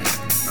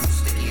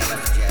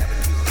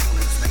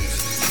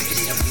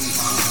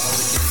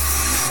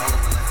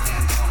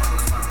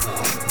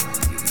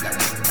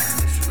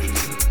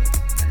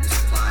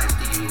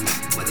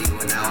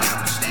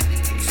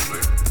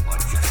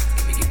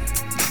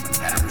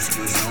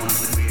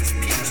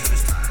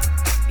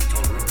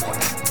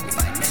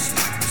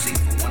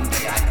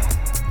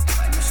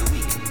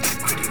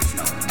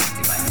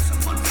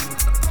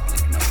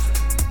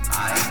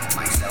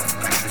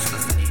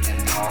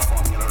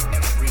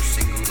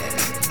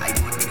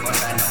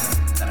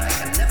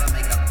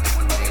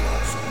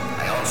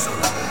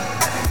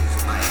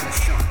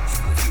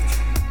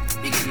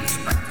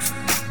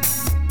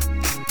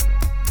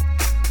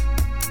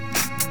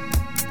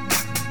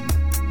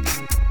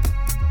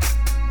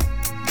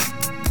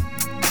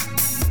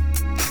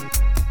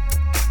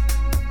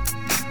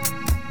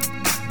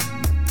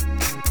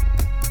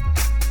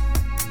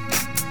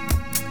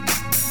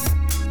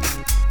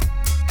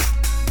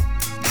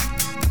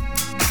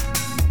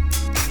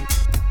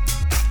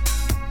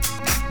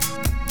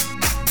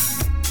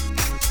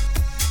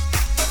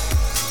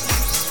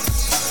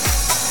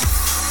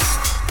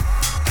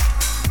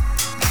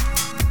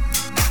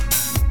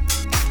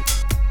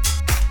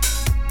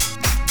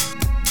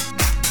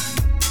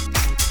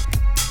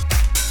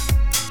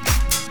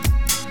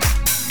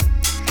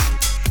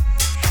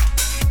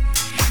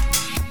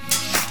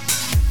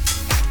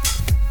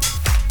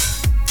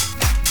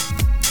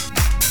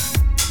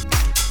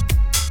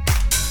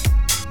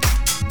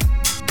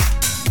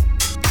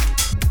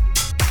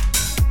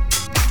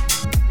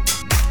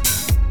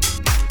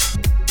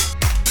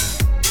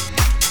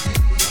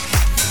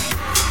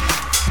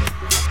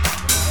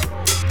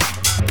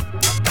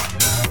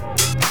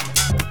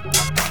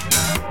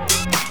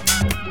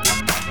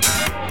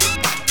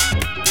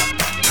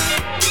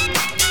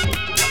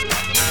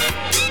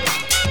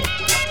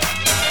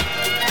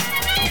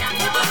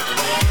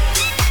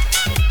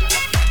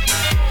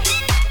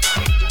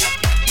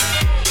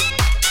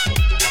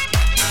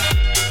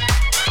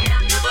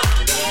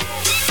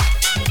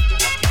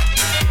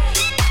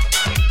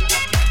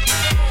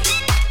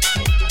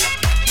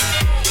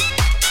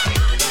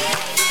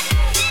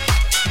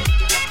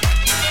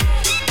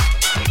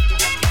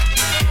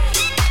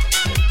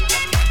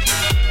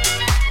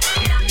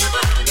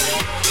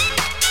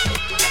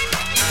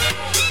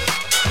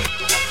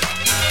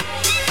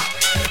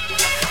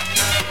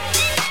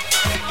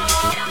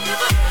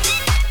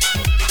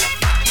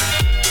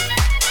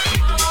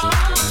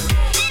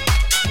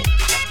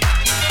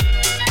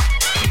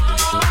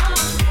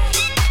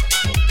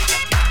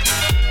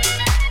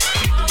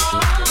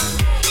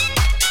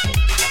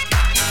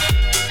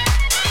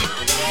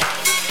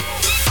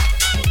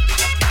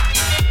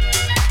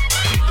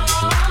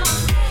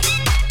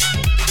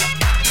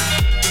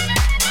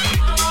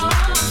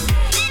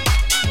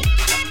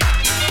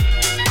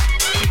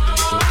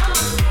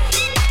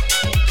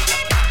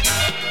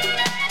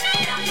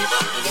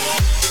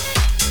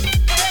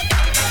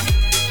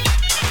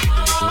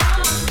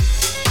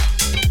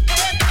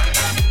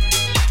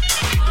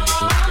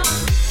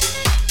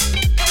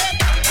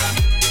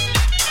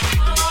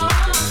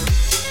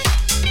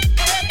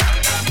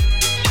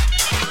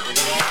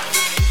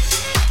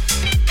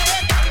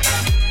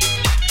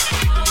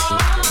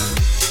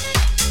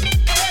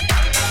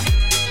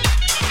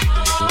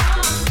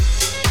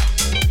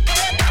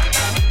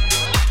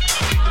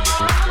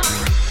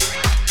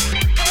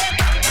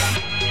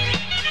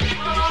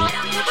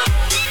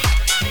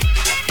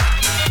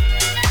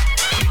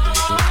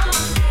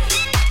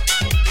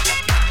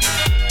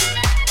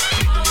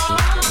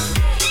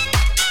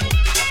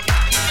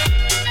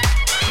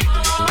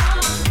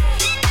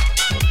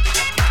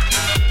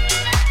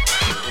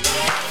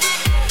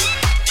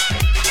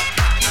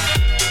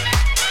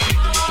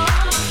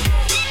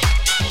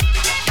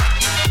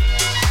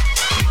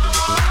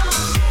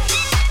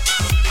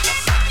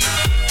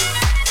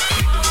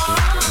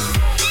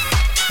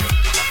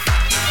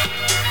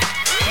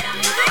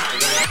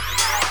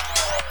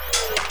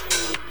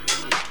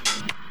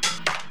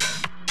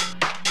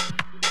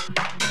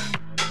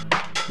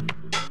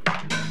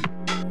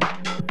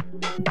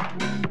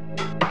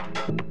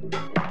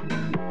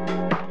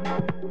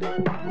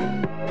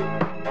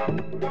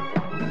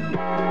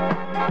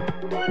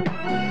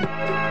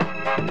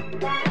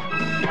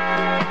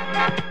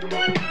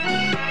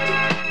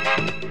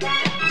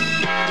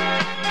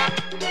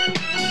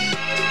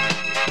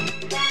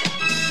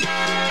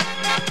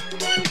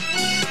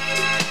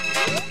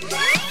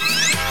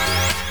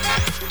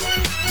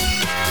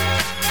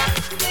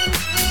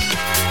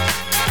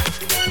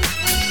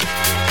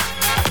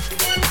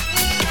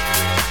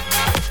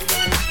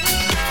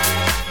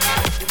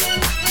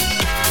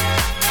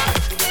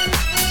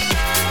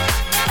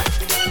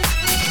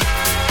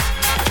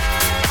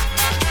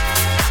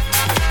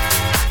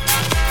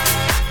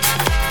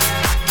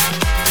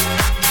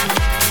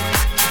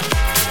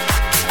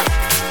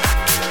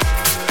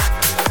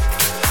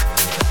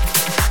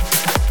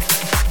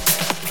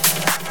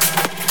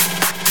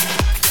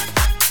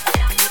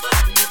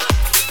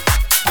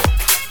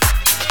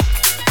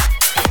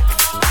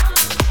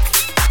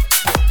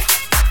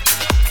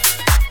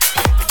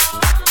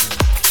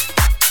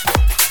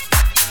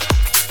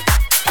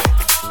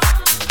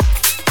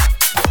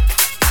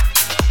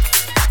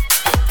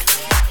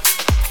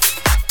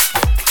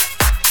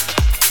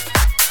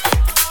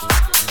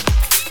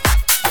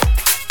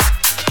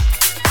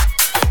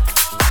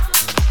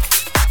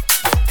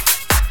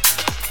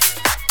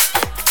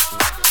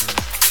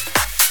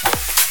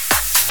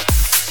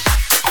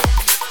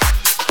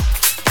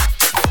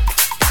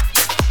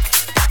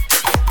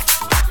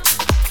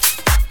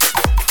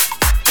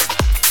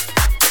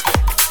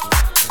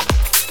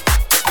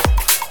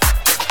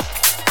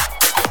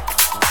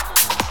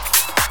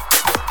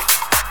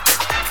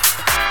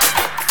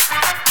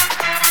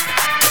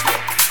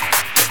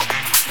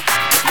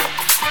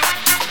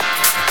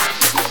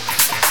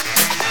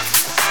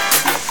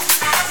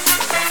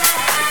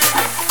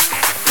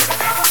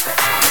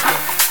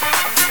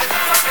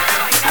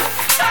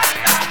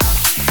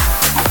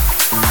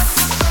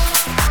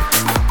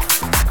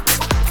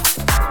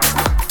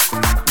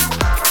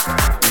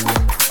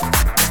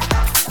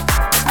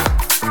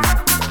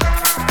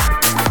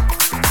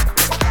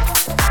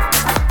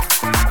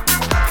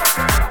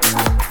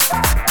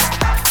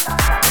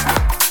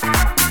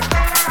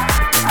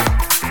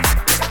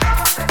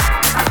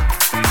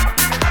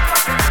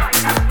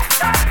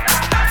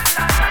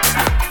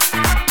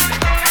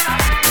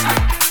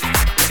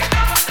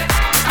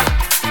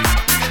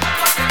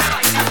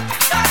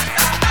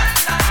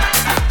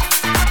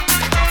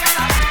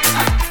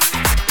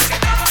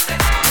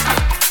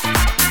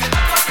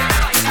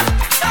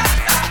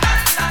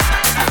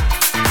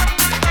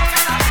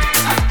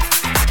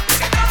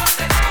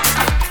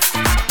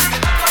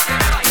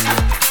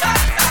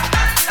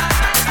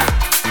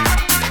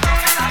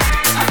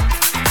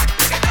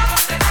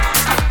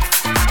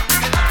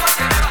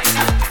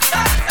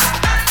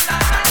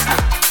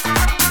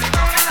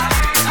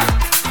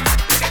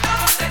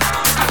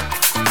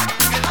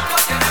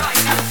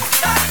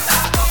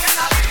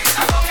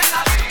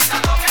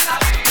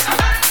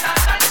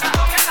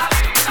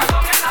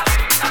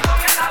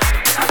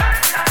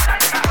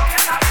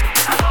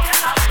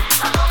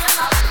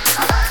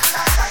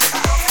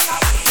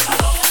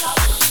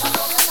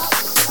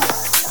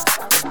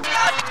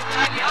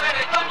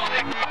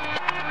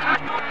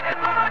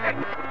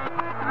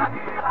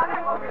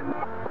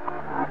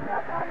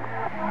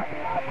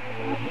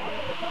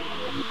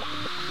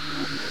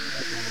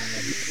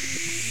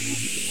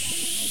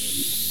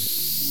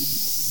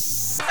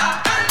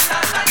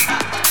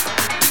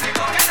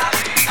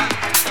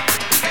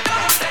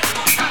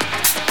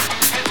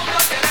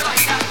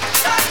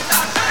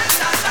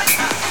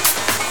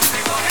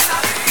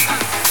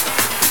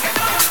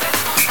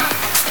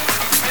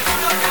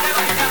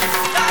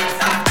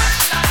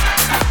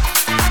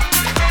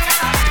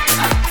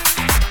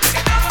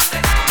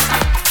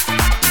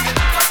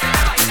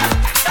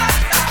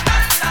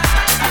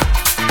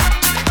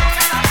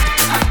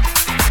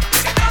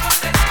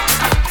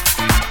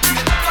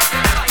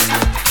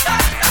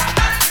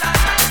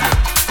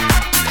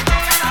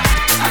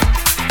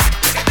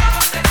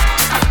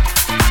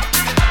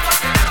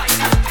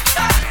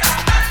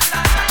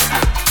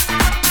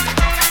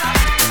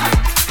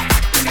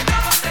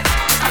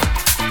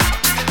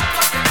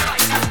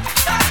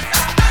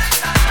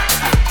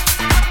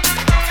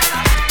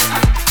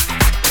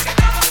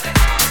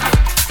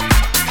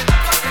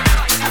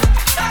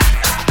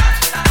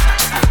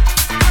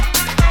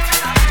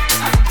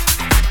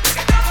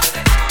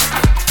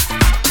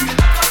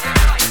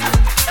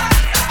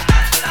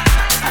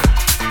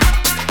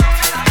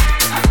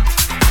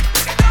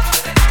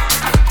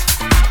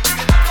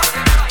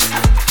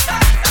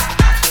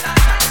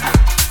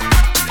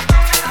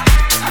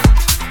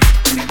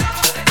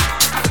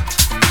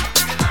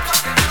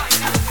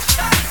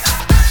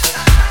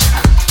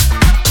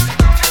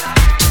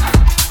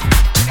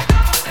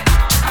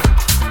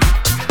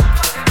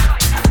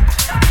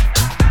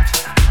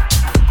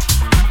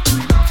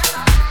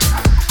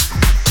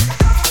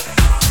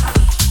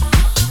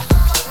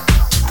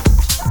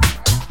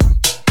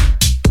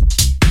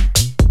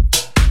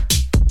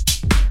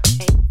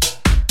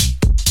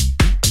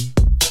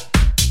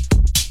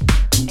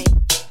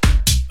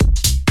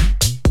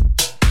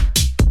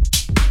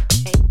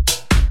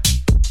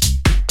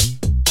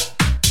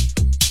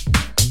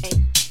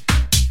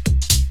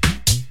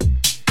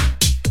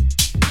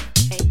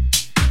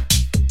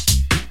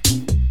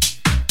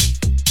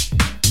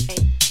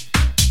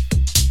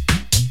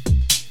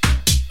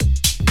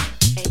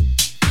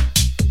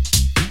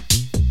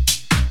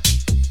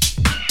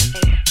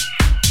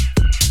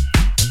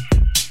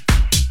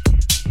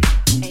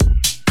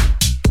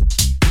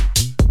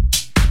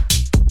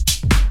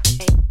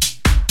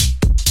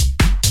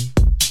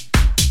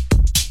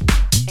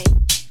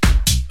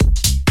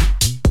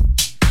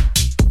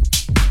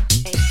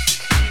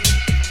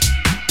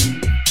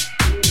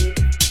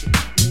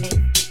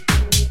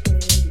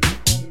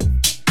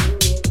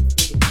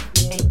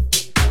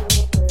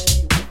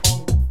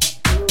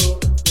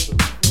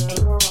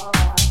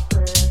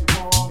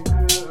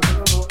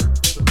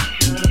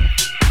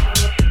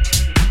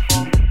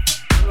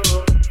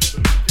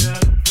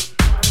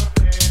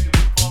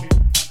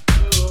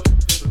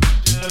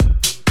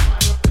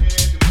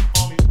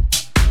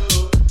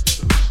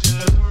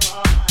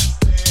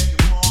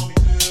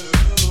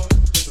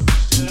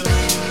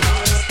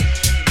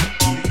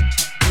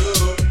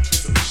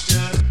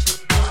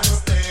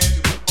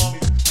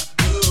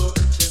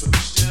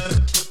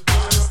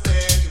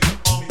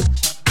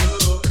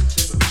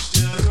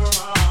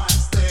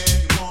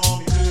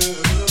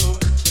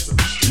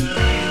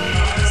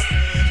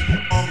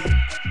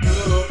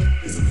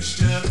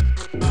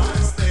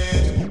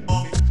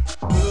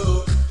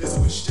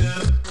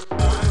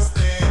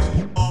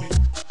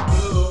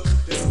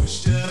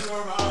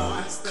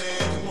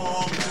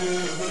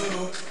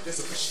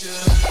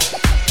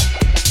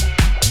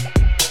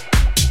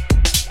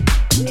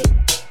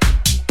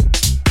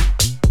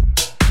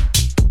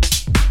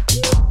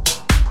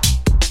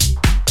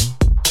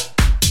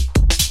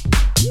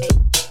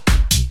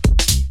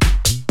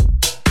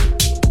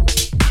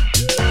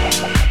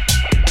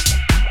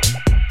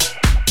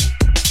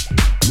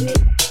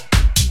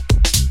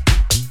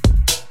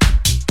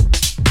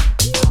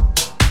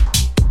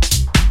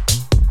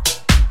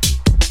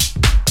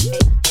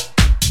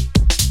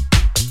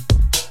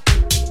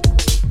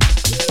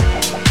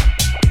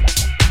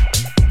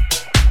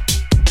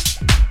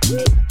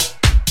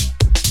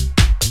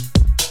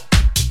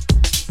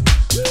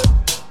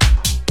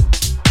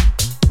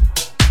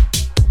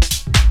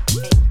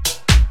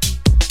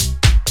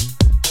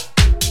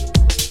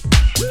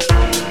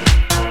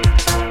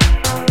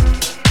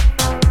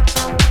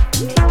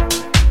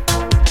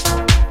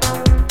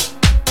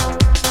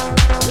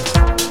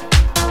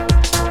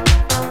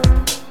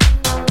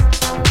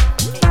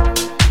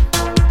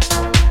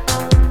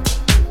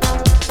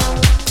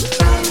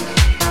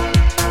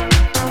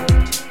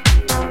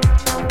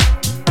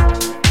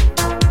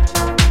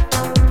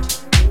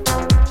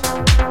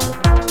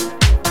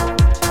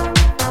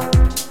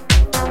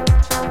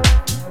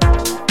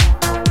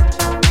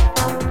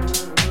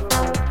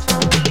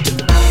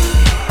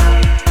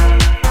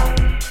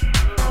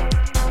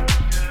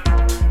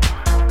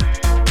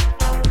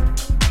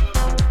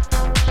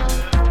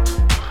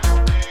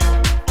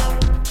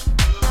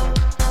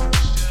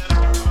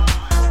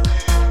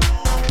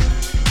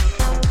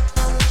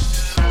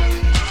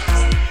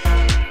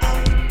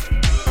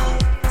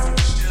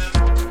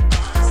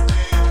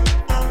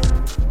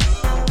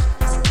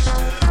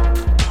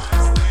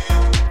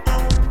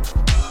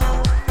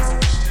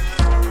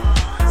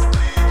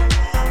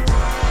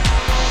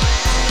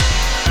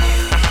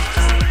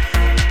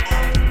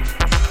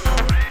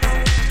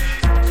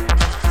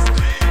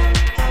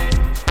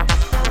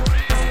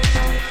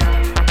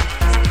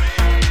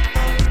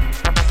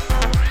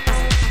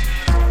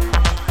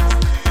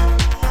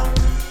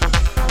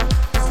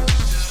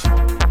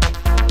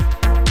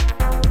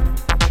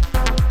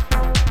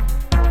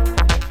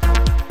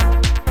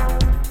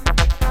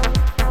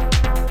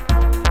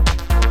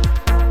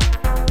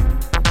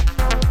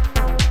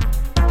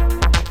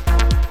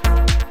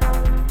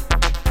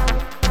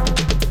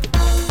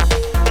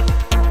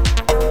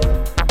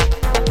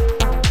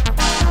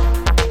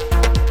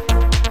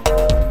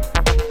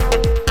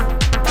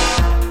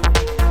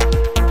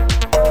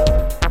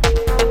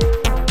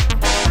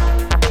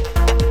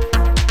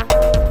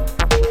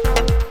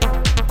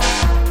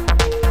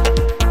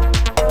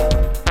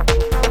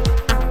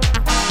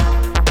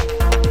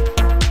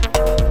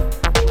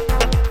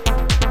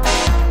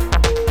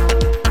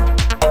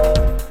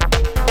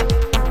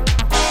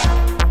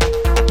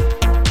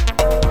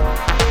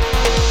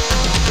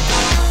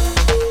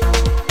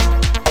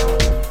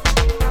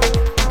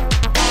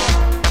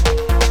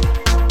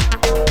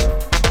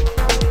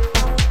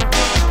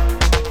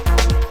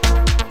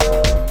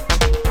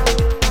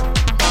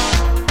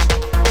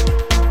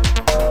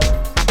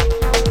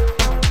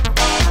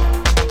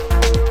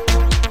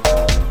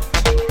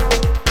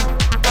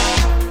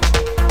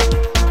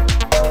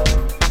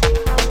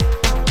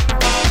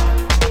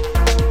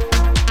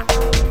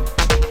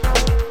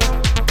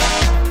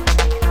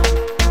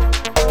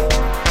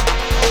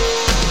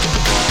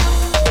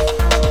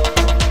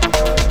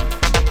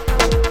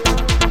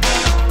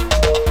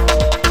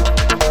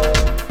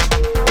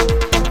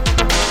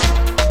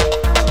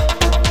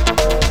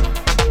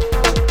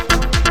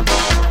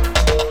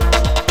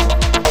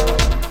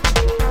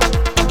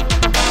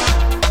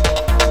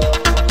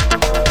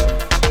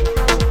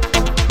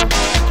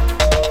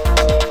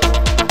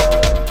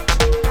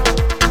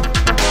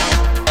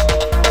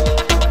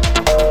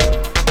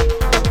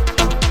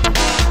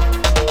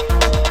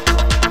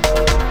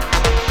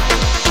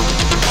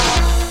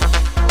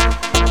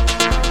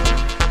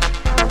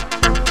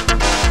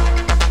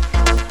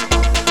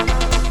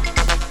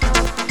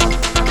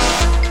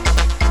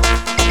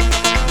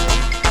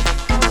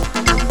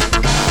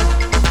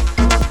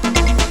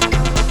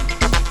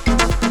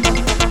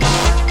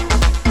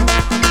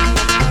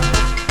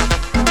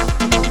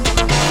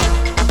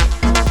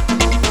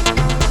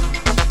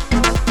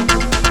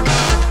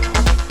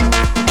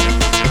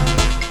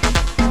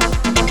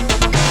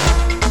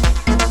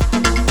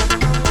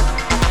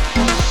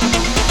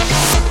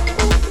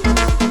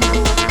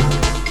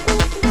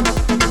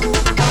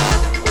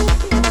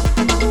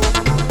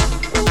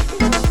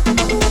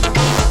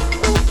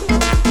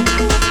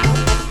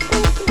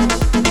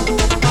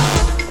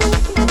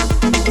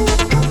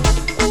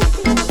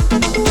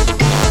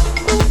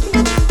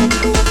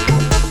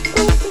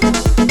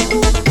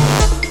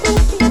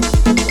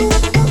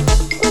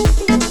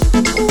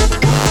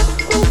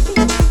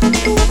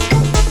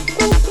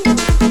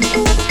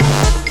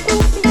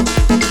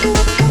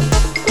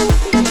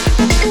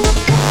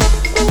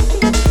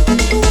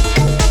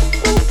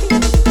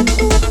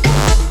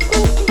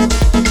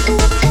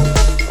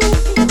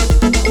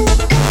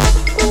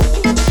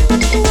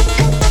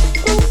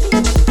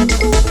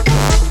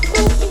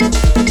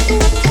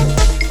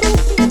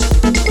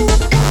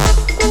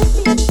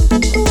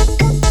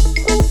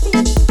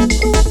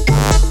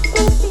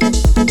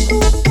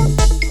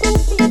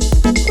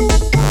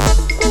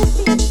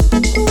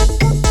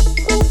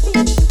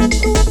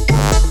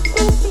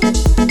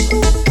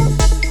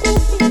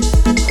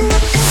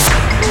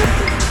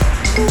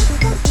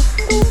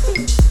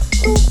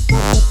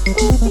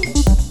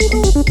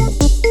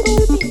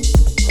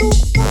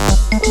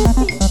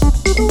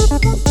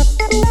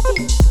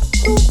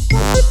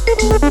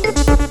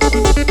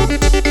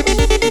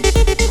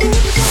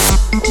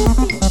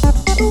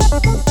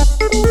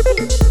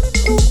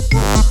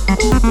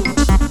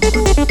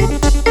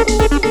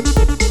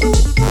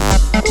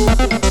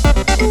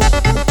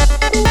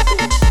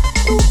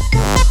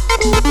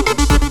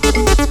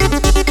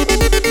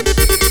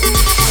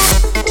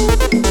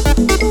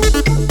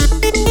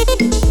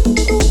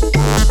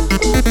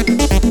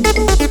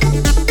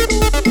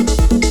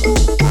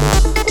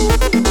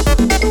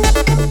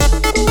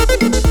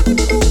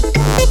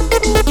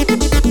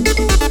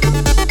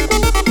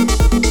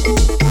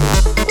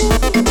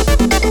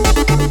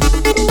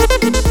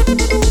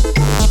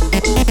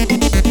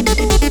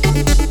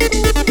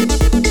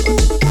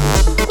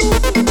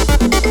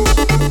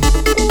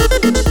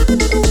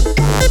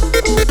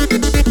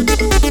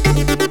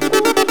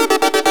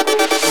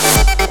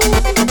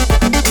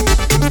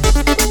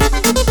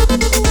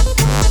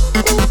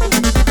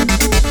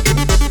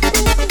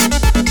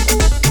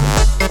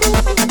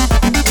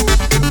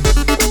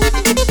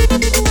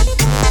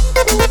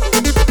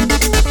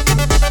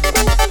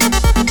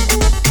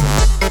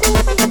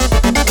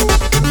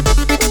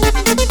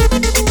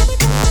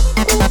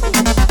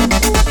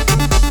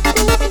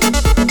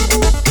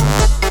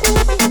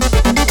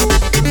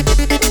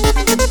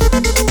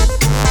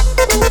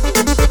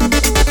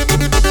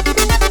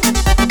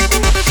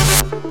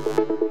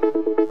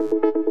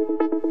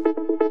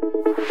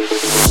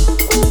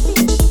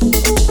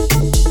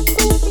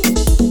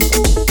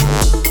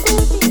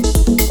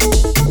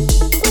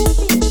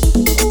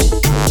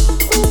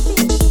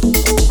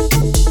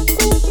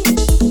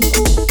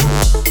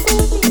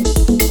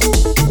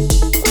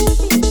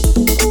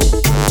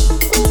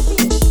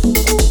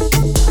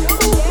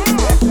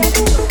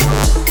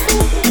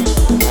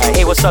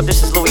up?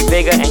 This is Louis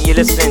Vega, and you're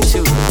listening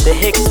to the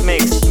Hicks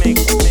Mix.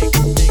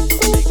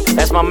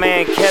 That's my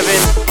man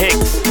Kevin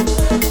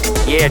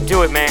Hicks. Yeah,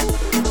 do it, man.